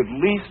people who could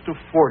least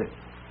afford it,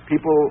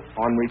 people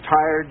on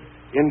retired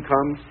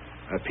incomes,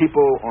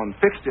 people on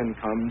fixed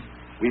incomes,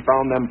 we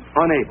found them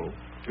unable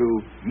to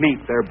meet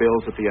their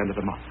bills at the end of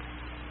the month.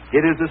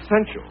 It is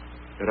essential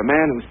that a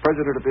man who's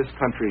president of this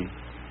country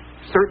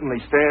certainly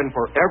stand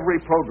for every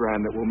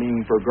program that will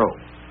mean for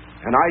growth.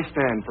 And I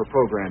stand for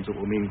programs that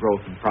will mean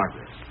growth and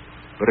progress.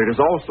 But it is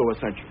also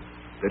essential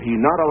that he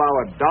not allow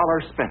a dollar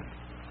spent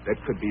that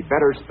could be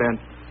better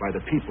spent by the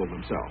people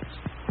themselves.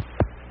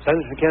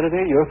 Senator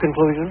Kennedy, your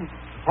conclusion?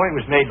 The point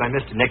was made by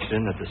Mr.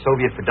 Nixon that the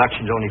Soviet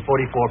production is only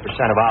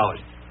 44% of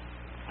ours.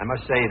 I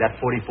must say that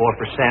 44%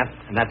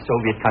 and that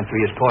Soviet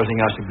country is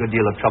causing us a good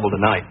deal of trouble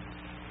tonight.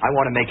 I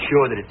want to make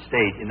sure that it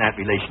stays in that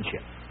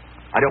relationship.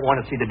 I don't want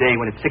to see the day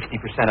when it's 60%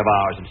 of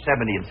ours and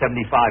 70 and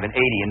 75 and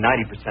 80 and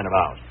 90% of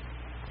ours,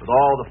 with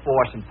all the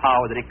force and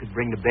power that it could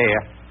bring to bear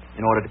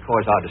in order to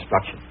cause our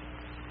destruction.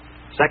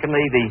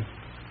 Secondly, the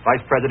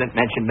Vice President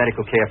mentioned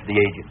medical care for the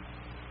aged.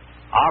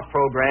 Our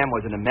program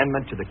was an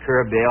amendment to the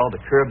Kerr Bill.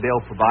 The Kerr Bill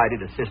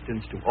provided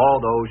assistance to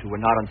all those who were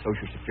not on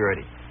Social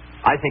Security.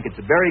 I think it's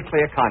a very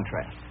clear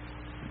contrast.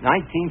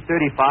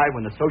 1935,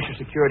 when the Social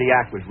Security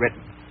Act was written,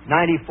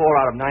 94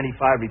 out of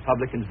 95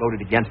 Republicans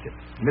voted against it.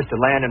 Mr.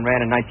 Landon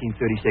ran in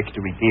 1936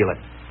 to repeal it.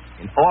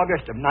 In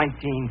August of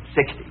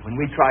 1960, when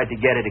we tried to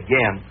get it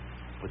again,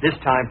 but this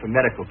time for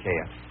medical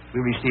care, we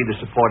received the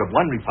support of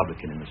one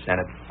Republican in the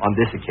Senate on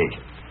this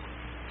occasion.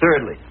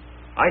 Thirdly,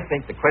 I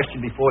think the question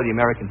before the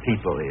American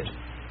people is,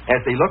 as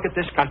they look at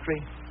this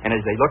country and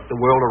as they look the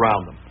world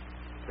around them,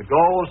 the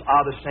goals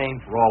are the same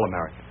for all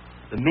Americans.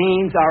 The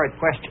means are at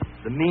question.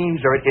 The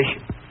means are at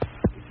issue.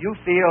 If you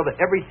feel that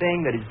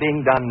everything that is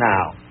being done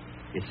now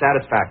is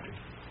satisfactory,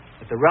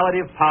 that the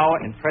relative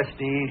power and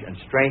prestige and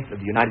strength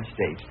of the United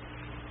States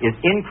is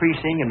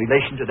increasing in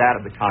relation to that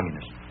of the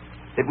communists,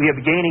 that we are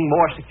gaining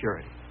more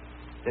security,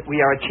 that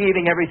we are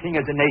achieving everything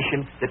as a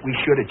nation that we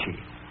should achieve,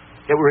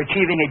 that we're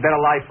achieving a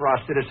better life for our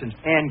citizens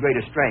and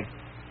greater strength,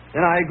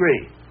 then I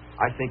agree.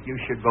 I think you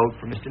should vote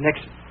for Mr.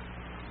 Nixon.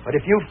 But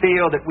if you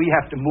feel that we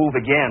have to move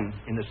again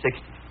in the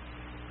 60s,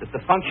 that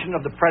the function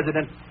of the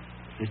president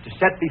is to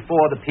set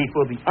before the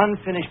people the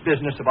unfinished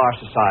business of our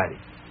society,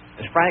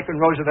 as Franklin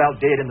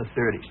Roosevelt did in the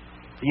 30s,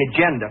 the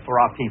agenda for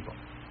our people,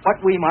 what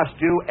we must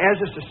do as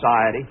a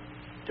society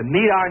to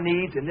meet our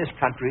needs in this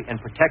country and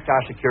protect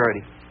our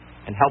security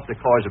and help the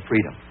cause of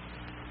freedom.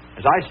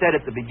 As I said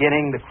at the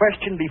beginning, the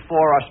question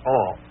before us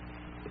all,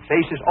 that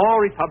faces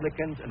all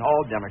Republicans and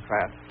all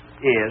Democrats,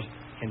 is,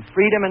 can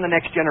freedom in the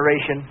next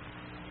generation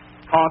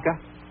conquer,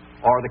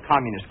 or are the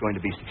communists going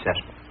to be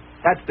successful?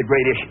 That's the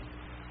great issue.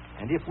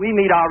 And if we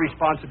meet our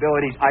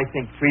responsibilities, I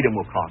think freedom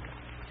will conquer.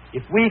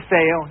 If we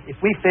fail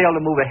to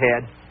move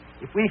ahead,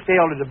 if we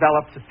fail to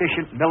develop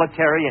sufficient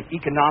military and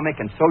economic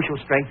and social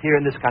strength here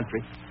in this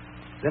country,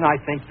 then I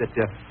think that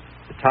the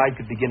tide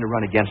could begin to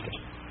run against us.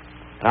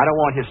 And I don't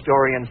want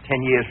historians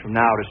 10 years from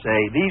now to say,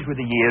 these were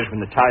the years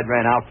when the tide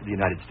ran out for the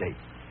United States.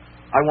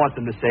 I want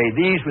them to say,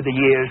 these were the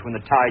years when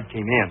the tide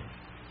came in.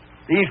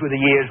 These were the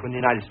years when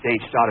the United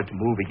States started to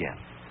move again.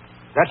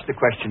 That's the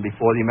question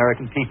before the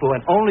American people,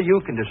 and only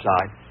you can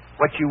decide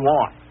what you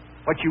want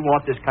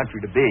this country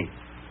to be,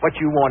 what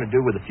you want to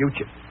do with the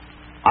future.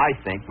 I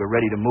think we're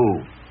ready to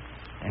move,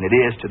 and it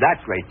is to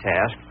that great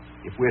task,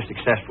 if we're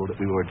successful, that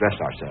we will address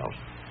ourselves.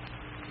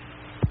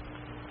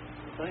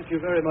 Thank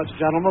you very much,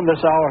 gentlemen.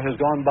 This hour has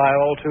gone by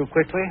all too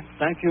quickly.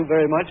 Thank you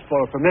very much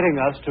for permitting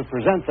us to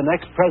present the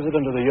next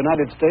President of the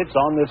United States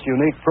on this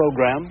unique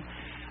program.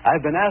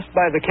 I've been asked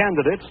by the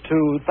candidates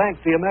to thank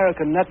the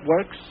American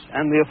networks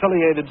and the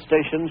affiliated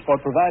stations for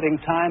providing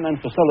time and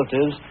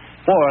facilities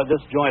for this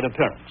joint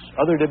appearance.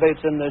 Other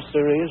debates in this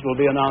series will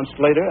be announced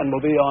later and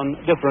will be on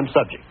different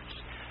subjects.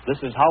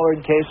 This is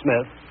Howard K.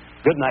 Smith.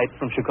 Good night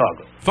from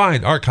Chicago.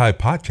 Find archive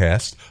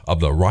podcasts of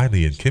The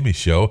Riley and Kimmy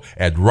Show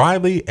at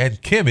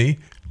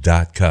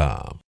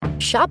RileyandKimmy.com.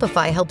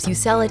 Shopify helps you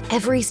sell at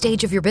every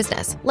stage of your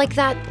business. Like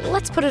that,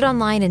 let's put it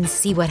online and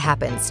see what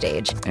happens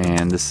stage.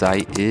 And the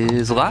site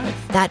is live.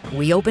 That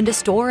we opened a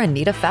store and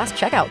need a fast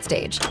checkout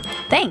stage.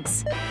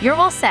 Thanks. You're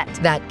all set.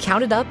 That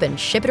count it up and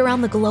ship it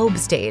around the globe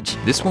stage.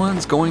 This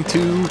one's going to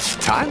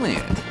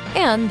Thailand.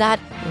 And that,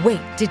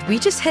 wait, did we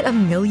just hit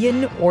 1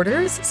 million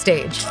orders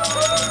stage?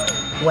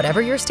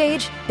 Whatever your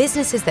stage,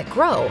 businesses that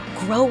grow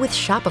with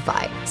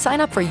Shopify. Sign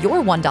up for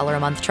your $1 a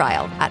month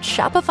trial at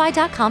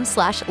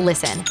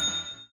shopify.com/listen.